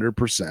full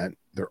 100%.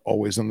 They're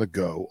always on the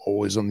go,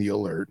 always on the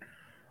alert,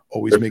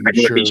 always making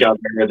sure each other.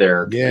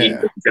 They're eating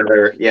each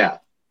other.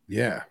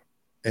 Yeah.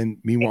 And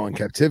meanwhile, in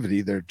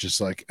captivity, they're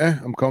just like,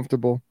 I'm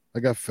comfortable. I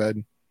got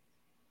fed,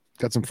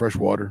 got some fresh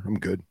water. I'm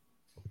good.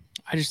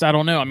 I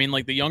don't know. I mean,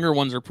 like the younger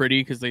ones are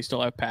pretty because they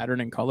still have pattern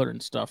and color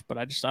and stuff, but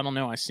I don't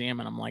know. I see them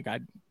and I'm like,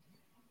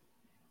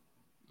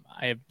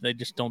 they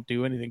just don't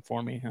do anything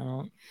for me.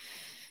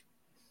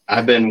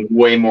 I've been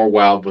way more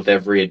wild with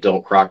every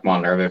adult Croc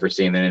monitor I've ever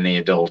seen than any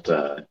adult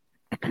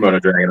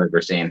Komodo dragon I've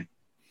ever seen.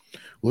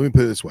 Let me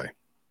put it this way.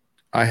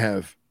 I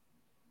have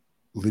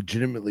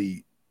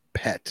legitimately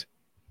pet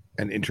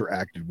and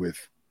interacted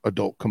with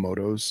adult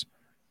Komodos.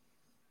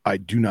 I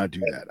do not do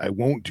that. I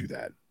won't do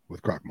that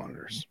with Croc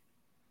monitors.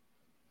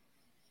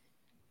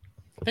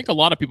 I think a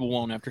lot of people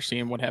won't after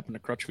seeing what happened to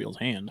Crutchfield's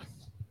hand.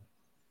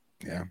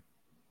 Yeah.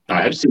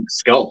 I've seen the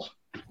skull.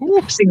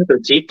 I've seen what their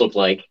teeth look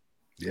like.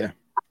 Yeah.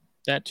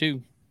 That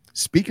too.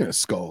 Speaking of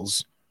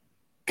skulls,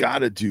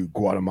 gotta do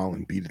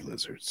Guatemalan beaded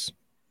lizards.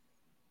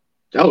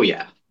 Oh,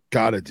 yeah.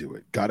 Gotta do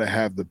it. Gotta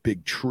have the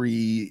big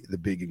tree, the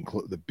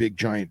big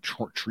giant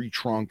tree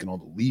trunk and all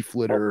the leaf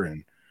litter,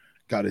 and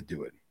gotta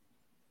do it.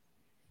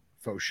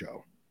 Faux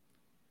show.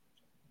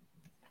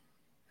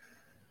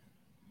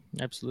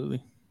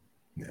 Absolutely.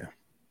 Yeah.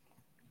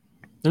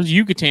 Those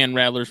Yucatan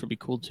rattlers would be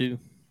cool too.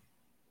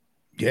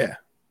 Yeah,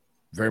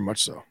 very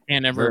much so.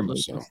 And very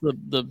much so.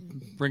 The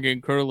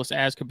bringing Curlis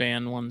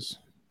Azkaban ones.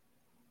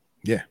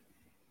 Yeah.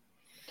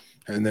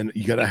 And then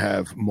you got to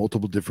have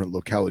multiple different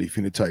locality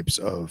phenotypes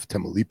of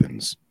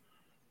Tamalipans.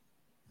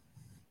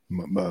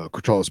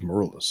 Crotalus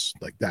marulus,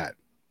 like that.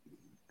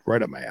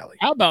 Right up my alley.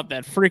 How about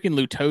that freaking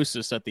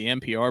Lutosis that the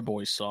NPR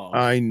boys saw?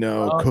 I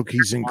know.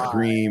 Cookies and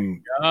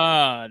cream.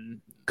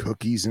 God.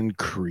 Cookies and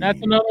cream.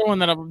 That's another one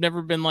that I've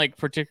never been like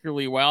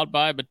particularly wowed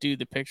by, but dude,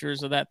 the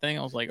pictures of that thing,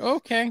 I was like,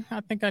 okay,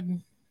 I think I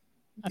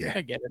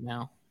get it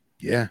now.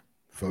 Yeah,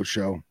 faux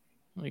show.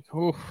 Like,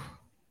 oh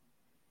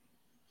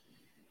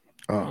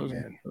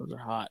man, those are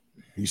hot.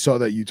 You saw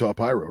that Utah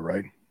Pyro,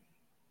 right?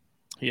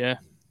 Yeah,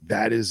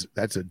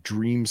 that's a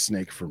dream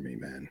snake for me,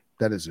 man.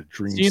 That is a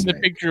dream. Seeing snake.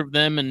 The picture of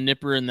them and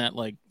Nipper in that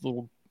like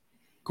little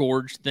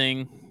gorge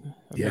thing.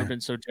 I've never been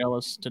so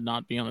jealous to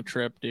not be on a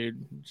trip,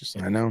 dude. Just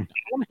like, I know.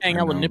 I want to hang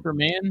out with Nipper,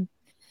 man.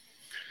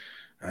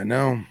 I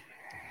know.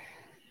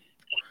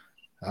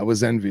 I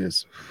was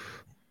envious.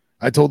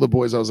 I told the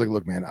boys, I was like,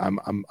 look, man,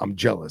 I'm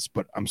jealous,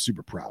 but I'm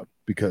super proud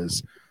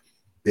because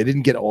they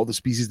didn't get all the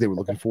species they were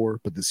looking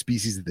for, but the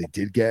species that they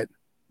did get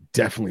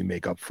definitely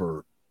make up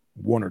for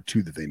one or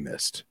two that they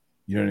missed.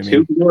 You know what I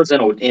mean? 2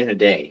 Gilas in a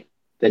day.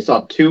 They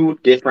saw 2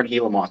 different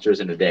Gila monsters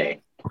in a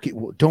day. Okay,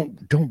 well,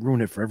 don't ruin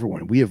it for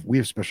everyone. We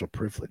have special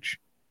privilege.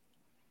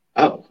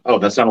 Oh,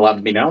 that's not allowed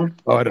to be known?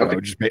 Oh, I don't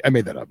Okay. know. I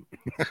made that up.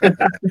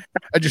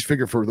 I just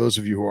figure for those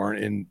of you who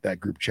aren't in that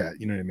group chat,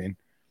 you know what I mean?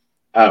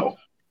 Oh.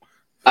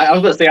 I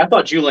was going to say, I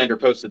thought Julander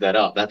posted that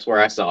up. That's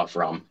where I saw it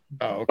from.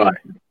 Oh, okay. But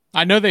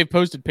I know they've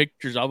posted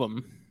pictures of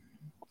them.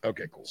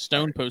 Okay, cool.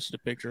 Stone posted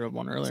a picture of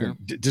one earlier.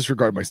 So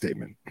disregard my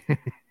statement.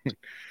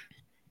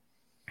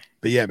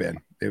 But yeah, man,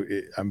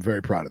 I'm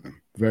very proud of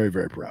them. Very,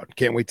 very proud.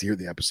 Can't wait to hear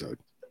the episode.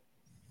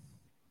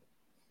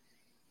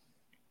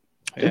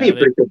 it'd be a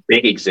pretty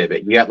big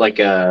exhibit. You got like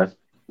a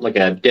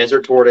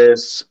desert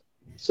tortoise,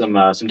 some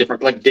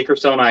different like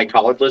Dickersoni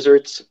collared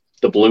lizards,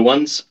 the blue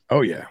ones.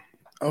 Oh yeah.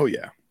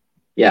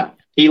 Yeah,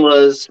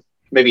 Gilas,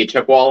 maybe a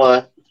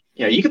Chuckwalla.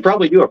 You know, you could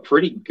probably do a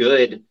pretty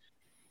good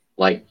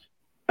like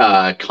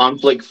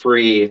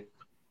conflict-free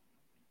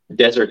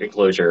desert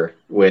enclosure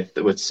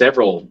with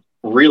several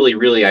really,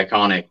 really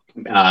iconic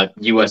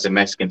U.S. and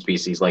Mexican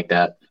species like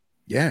that.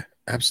 Yeah,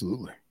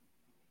 absolutely.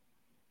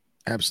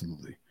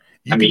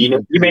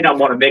 You may not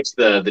want to mix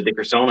the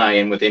Dickersoni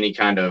in with any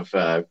kind of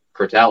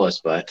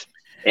Crotalus, but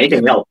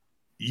anything else.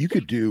 You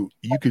could do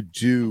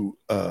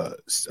a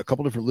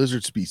couple different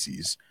lizard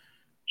species,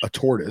 a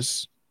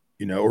tortoise,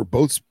 or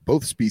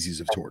both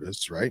species of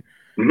tortoise, right?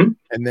 Mm-hmm.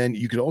 And then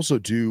you could also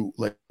do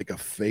like a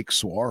fake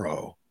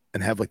saguaro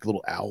and have like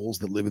little owls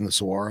that live in the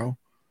saguaro.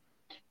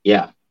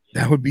 Yeah,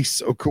 that would be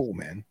so cool,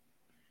 man.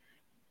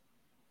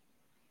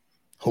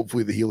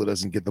 Hopefully the Gila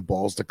doesn't get the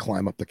balls to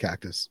climb up the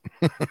cactus.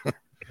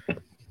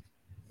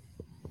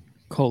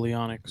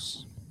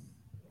 Coleonyx.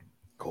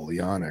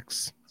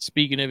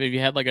 Speaking of, if you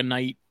had like a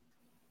night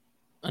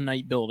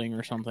building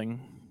or something,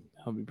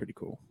 that would be pretty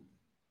cool.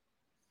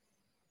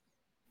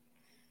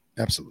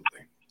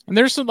 Absolutely. And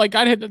there's some like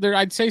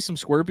I'd say some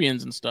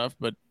scorpions and stuff,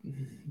 but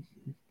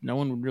no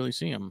one would really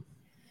see them.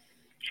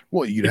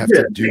 Well, you'd have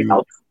to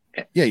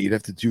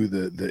do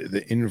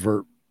the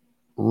invert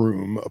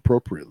room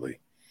appropriately.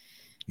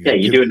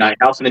 You do a night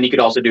house, and then you could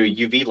also do a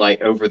UV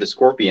light over the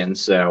scorpions,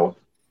 so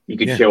you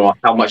could show off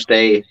how much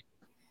they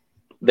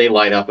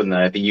light up in the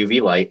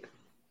UV light.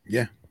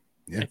 Yeah.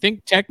 I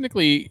think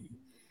technically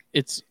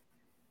it's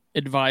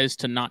advised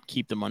to not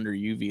keep them under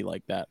UV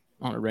like that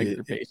on a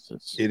regular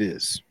basis. It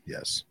is,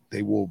 yes.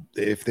 They will,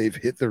 if they've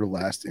hit their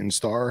last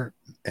instar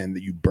and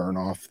that you burn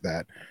off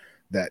that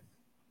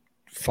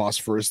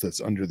phosphorus that's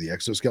under the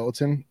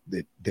exoskeleton,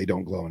 they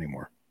don't glow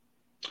anymore.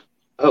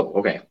 Oh,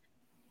 okay.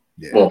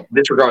 Yeah. Well,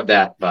 disregard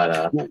that,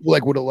 but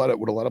like what a lot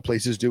of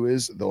places do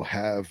is they'll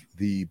have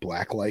the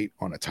black light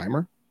on a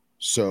timer.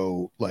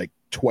 So like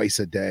twice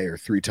a day or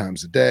 3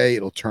 times a day,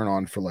 it'll turn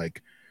on for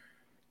like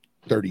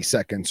 30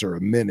 seconds or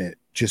a minute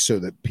just so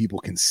that people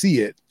can see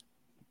it,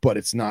 but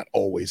it's not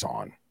always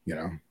on,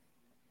 And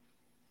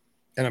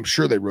I'm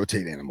sure they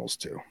rotate animals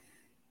too.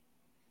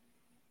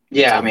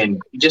 Yeah, I mean,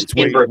 just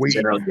inverts in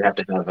general, you have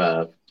to have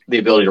the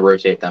ability to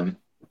rotate them.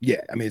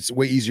 Yeah, I mean, it's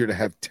way easier to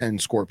have 10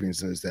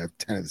 scorpions than it is to have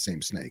 10 of the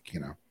same snake,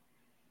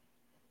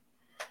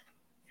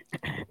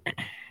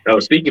 Oh,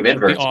 speaking of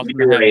inverts, you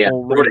do a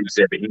Florida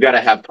exhibit. You got to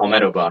have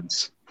palmetto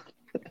bugs.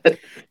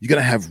 You got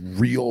to have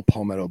real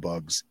palmetto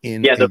bugs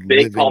in. Yeah, the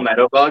big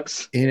palmetto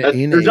bugs.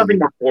 There's nothing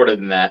more Florida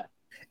than that.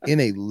 In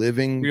a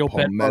living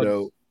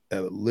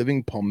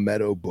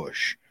palmetto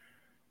bush.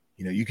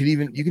 You can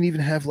even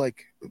have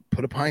like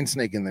put a pine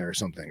snake in there or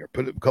something, or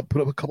put a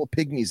couple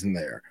pygmies in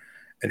there,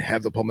 and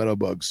have the palmetto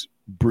bugs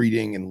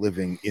breeding and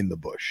living in the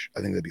bush.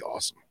 I think that'd be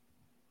awesome.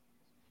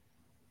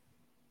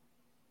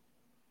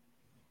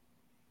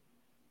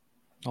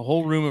 A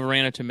whole room of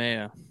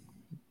Ranatomea.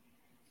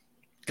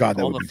 God,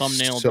 that would be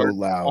so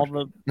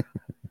loud.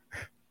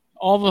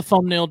 All the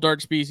thumbnail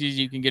dart species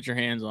you can get your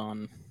hands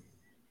on.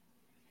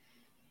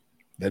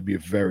 That'd be a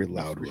very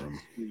loud room.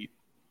 It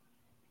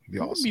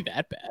awesome. wouldn't be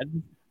that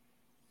bad.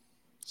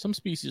 Some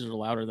species are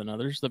louder than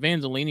others. The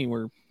Vanzolini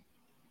were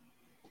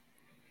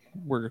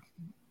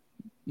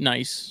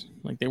nice.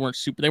 Like they weren't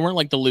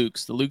like the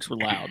Lukes. The Lukes were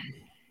loud.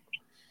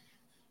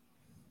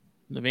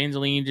 The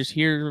Vanzolini just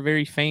hear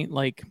very faint,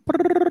 like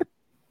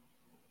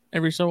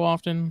every so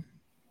often.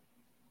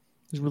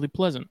 It's really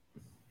pleasant.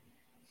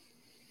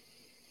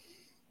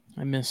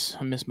 I miss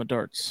my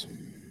darts.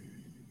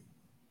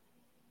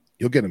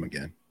 You'll get them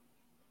again.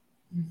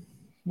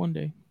 One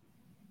day.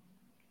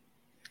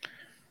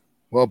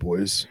 Well,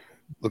 boys,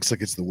 looks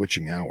like it's the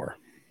witching hour.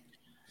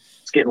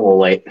 It's getting a little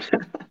late.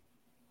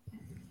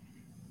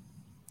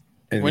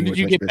 When did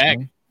you get back,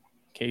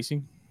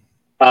 Casey?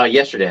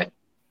 Yesterday.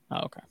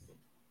 Oh, okay.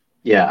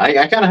 Yeah,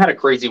 I kind of had a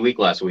crazy week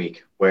last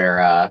week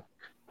where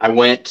I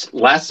went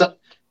last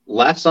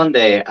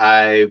Sunday.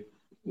 I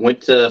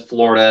went to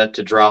Florida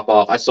to drop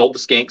off. I sold the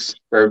skinks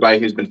for everybody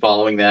who's been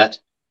following that.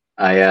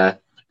 I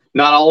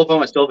not all of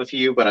them. I still have a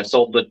few, but I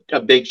sold a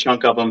big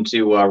chunk of them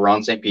to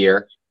Ron St.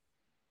 Pierre.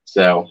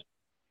 So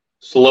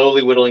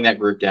slowly whittling that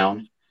group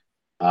down.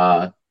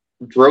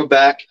 Drove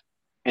back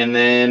and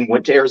then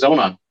went to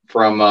Arizona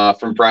from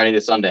Friday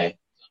to Sunday.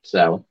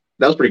 So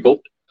that was pretty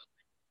cool.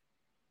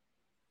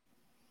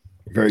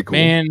 Very cool.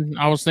 Man,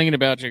 I was thinking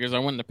about you because I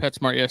went to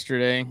PetSmart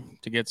yesterday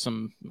to get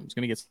some. I was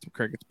going to get some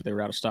crickets, but they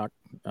were out of stock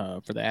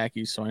for the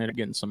Ackies, so I ended up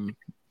getting some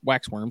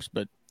waxworms,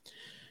 but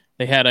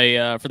they had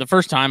a for the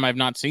first time. I've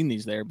not seen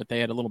these there, but they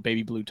had a little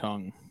baby blue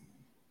tongue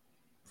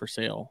for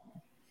sale.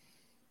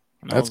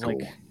 And That's I was cool.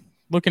 like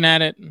looking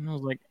at it, and I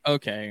was like,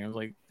 okay. I was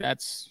like,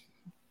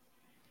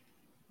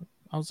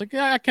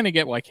 yeah, I kind of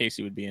get why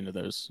Casey would be into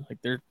those. Like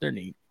they're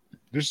neat.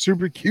 They're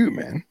super cute,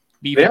 man.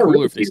 Be even They're cooler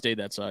really if they cute. stayed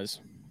that size.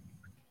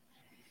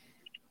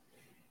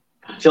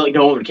 I feel like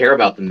no one would care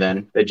about them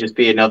then. They'd just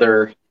be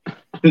another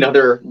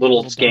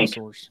little skink.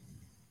 Dinosaurs.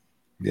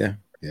 Yeah.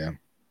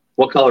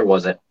 What color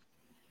was it?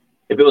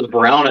 If it was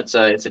brown, it's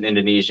an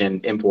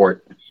Indonesian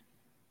import.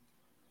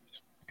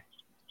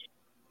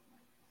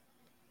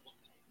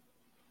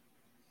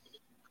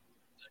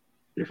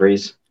 You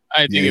freeze?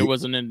 I think it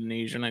was an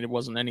Indonesian. It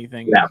wasn't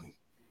anything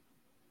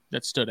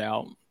that stood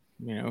out.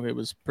 It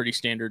was pretty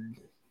standard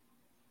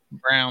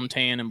brown,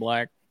 tan, and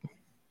black.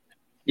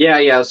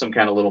 Yeah, some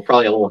kind of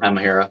probably a little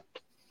Hamahera.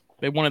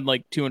 They wanted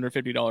like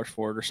 $250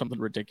 for it or something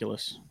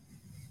ridiculous.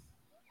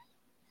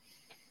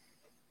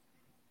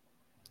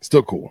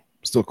 Still cool.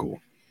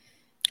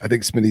 I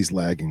think Smitty's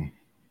lagging.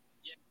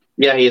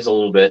 Yeah, he is a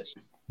little bit.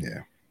 Yeah.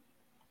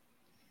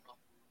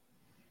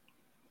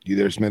 You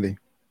there, Smitty?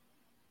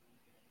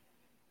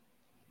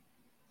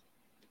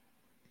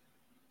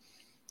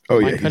 Oh,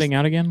 Am I cutting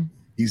out again?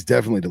 He's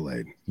definitely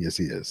delayed. Yes,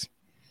 he is.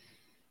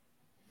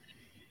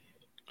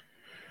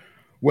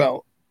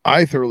 Well,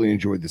 I thoroughly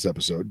enjoyed this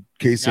episode.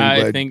 Casey,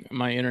 I think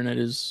my internet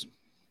is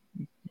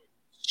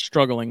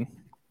struggling.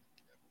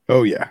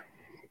 Oh, yeah.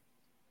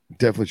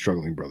 Definitely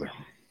struggling, brother.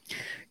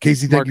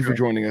 Casey, thank you for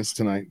joining us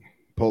tonight.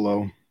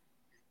 Polo.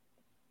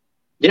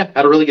 Yeah,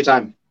 had a really good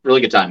time.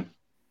 Really good time.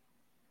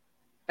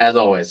 As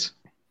always.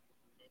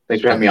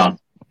 Thanks for having me on.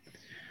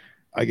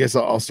 I guess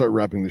I'll start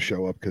wrapping the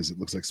show up because it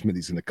looks like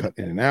Smitty's going to cut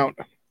in and out.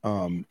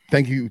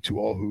 Thank you to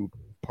all who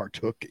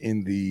partook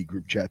in the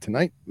group chat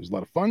tonight. It was a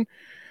lot of fun.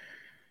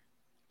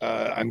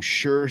 I'm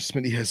sure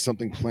Smitty has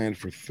something planned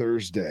for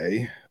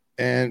Thursday.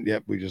 And,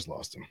 yep, we just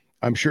lost him.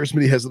 I'm sure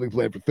Smitty has something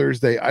planned for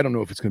Thursday. I don't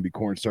know if it's going to be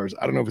Corn Stars.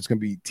 I don't know if it's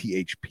going to be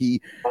THP.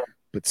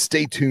 But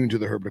stay tuned to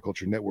the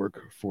Herbiculture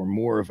Network for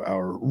more of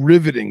our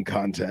riveting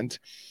content.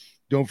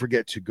 Don't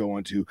forget to go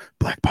on to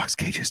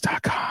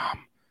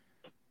blackboxcages.com.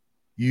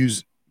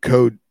 Use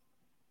code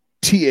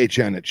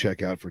THN at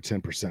checkout for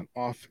 10%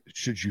 off,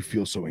 should you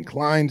feel so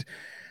inclined.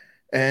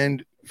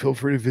 And feel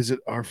free to visit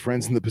our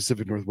friends in the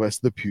Pacific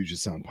Northwest, the Puget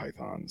Sound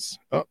Pythons.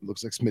 Oh,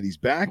 looks like Smitty's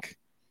back.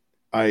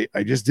 I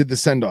just did the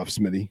send-off,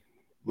 Smitty.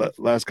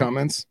 Last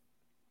comments?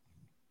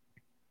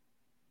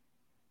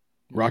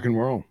 Rock and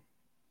roll.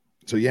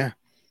 So, yeah.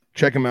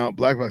 Check them out,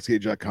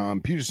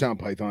 blackboxcage.com, Puget Sound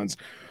Pythons,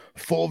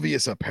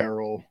 Fulvius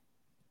Apparel.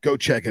 Go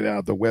check it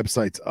out. The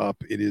website's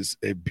up. It is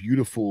a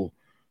beautifully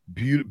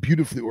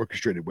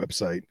orchestrated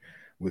website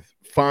with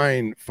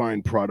fine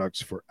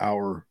products for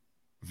our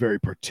very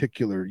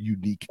particular,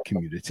 unique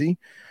community.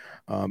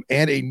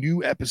 And a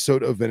new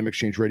episode of Venom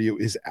Exchange Radio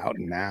is out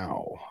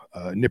now.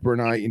 Nipper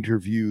and I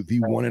interview the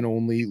one and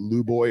only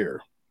Lou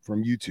Boyer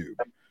from YouTube.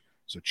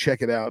 So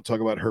check it out. Talk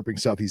about herping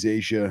Southeast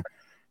Asia,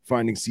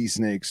 finding sea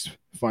snakes,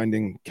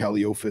 finding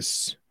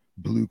Calliophis,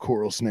 blue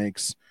coral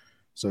snakes.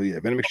 So yeah,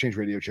 Venom Exchange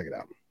Radio, check it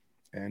out.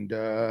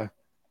 And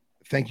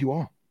thank you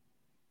all.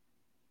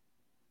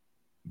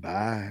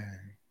 Bye.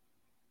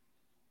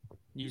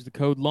 Use the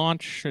code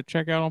LAUNCH at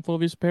checkout on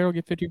Fulvius Apparel.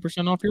 Get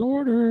 50% off your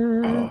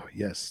order. Oh,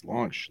 yes.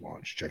 Launch.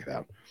 Check it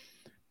out.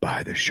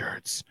 Buy the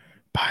shirts.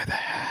 Buy the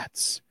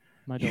hats.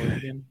 My dog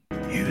again.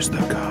 Use the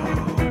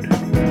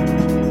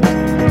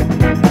code.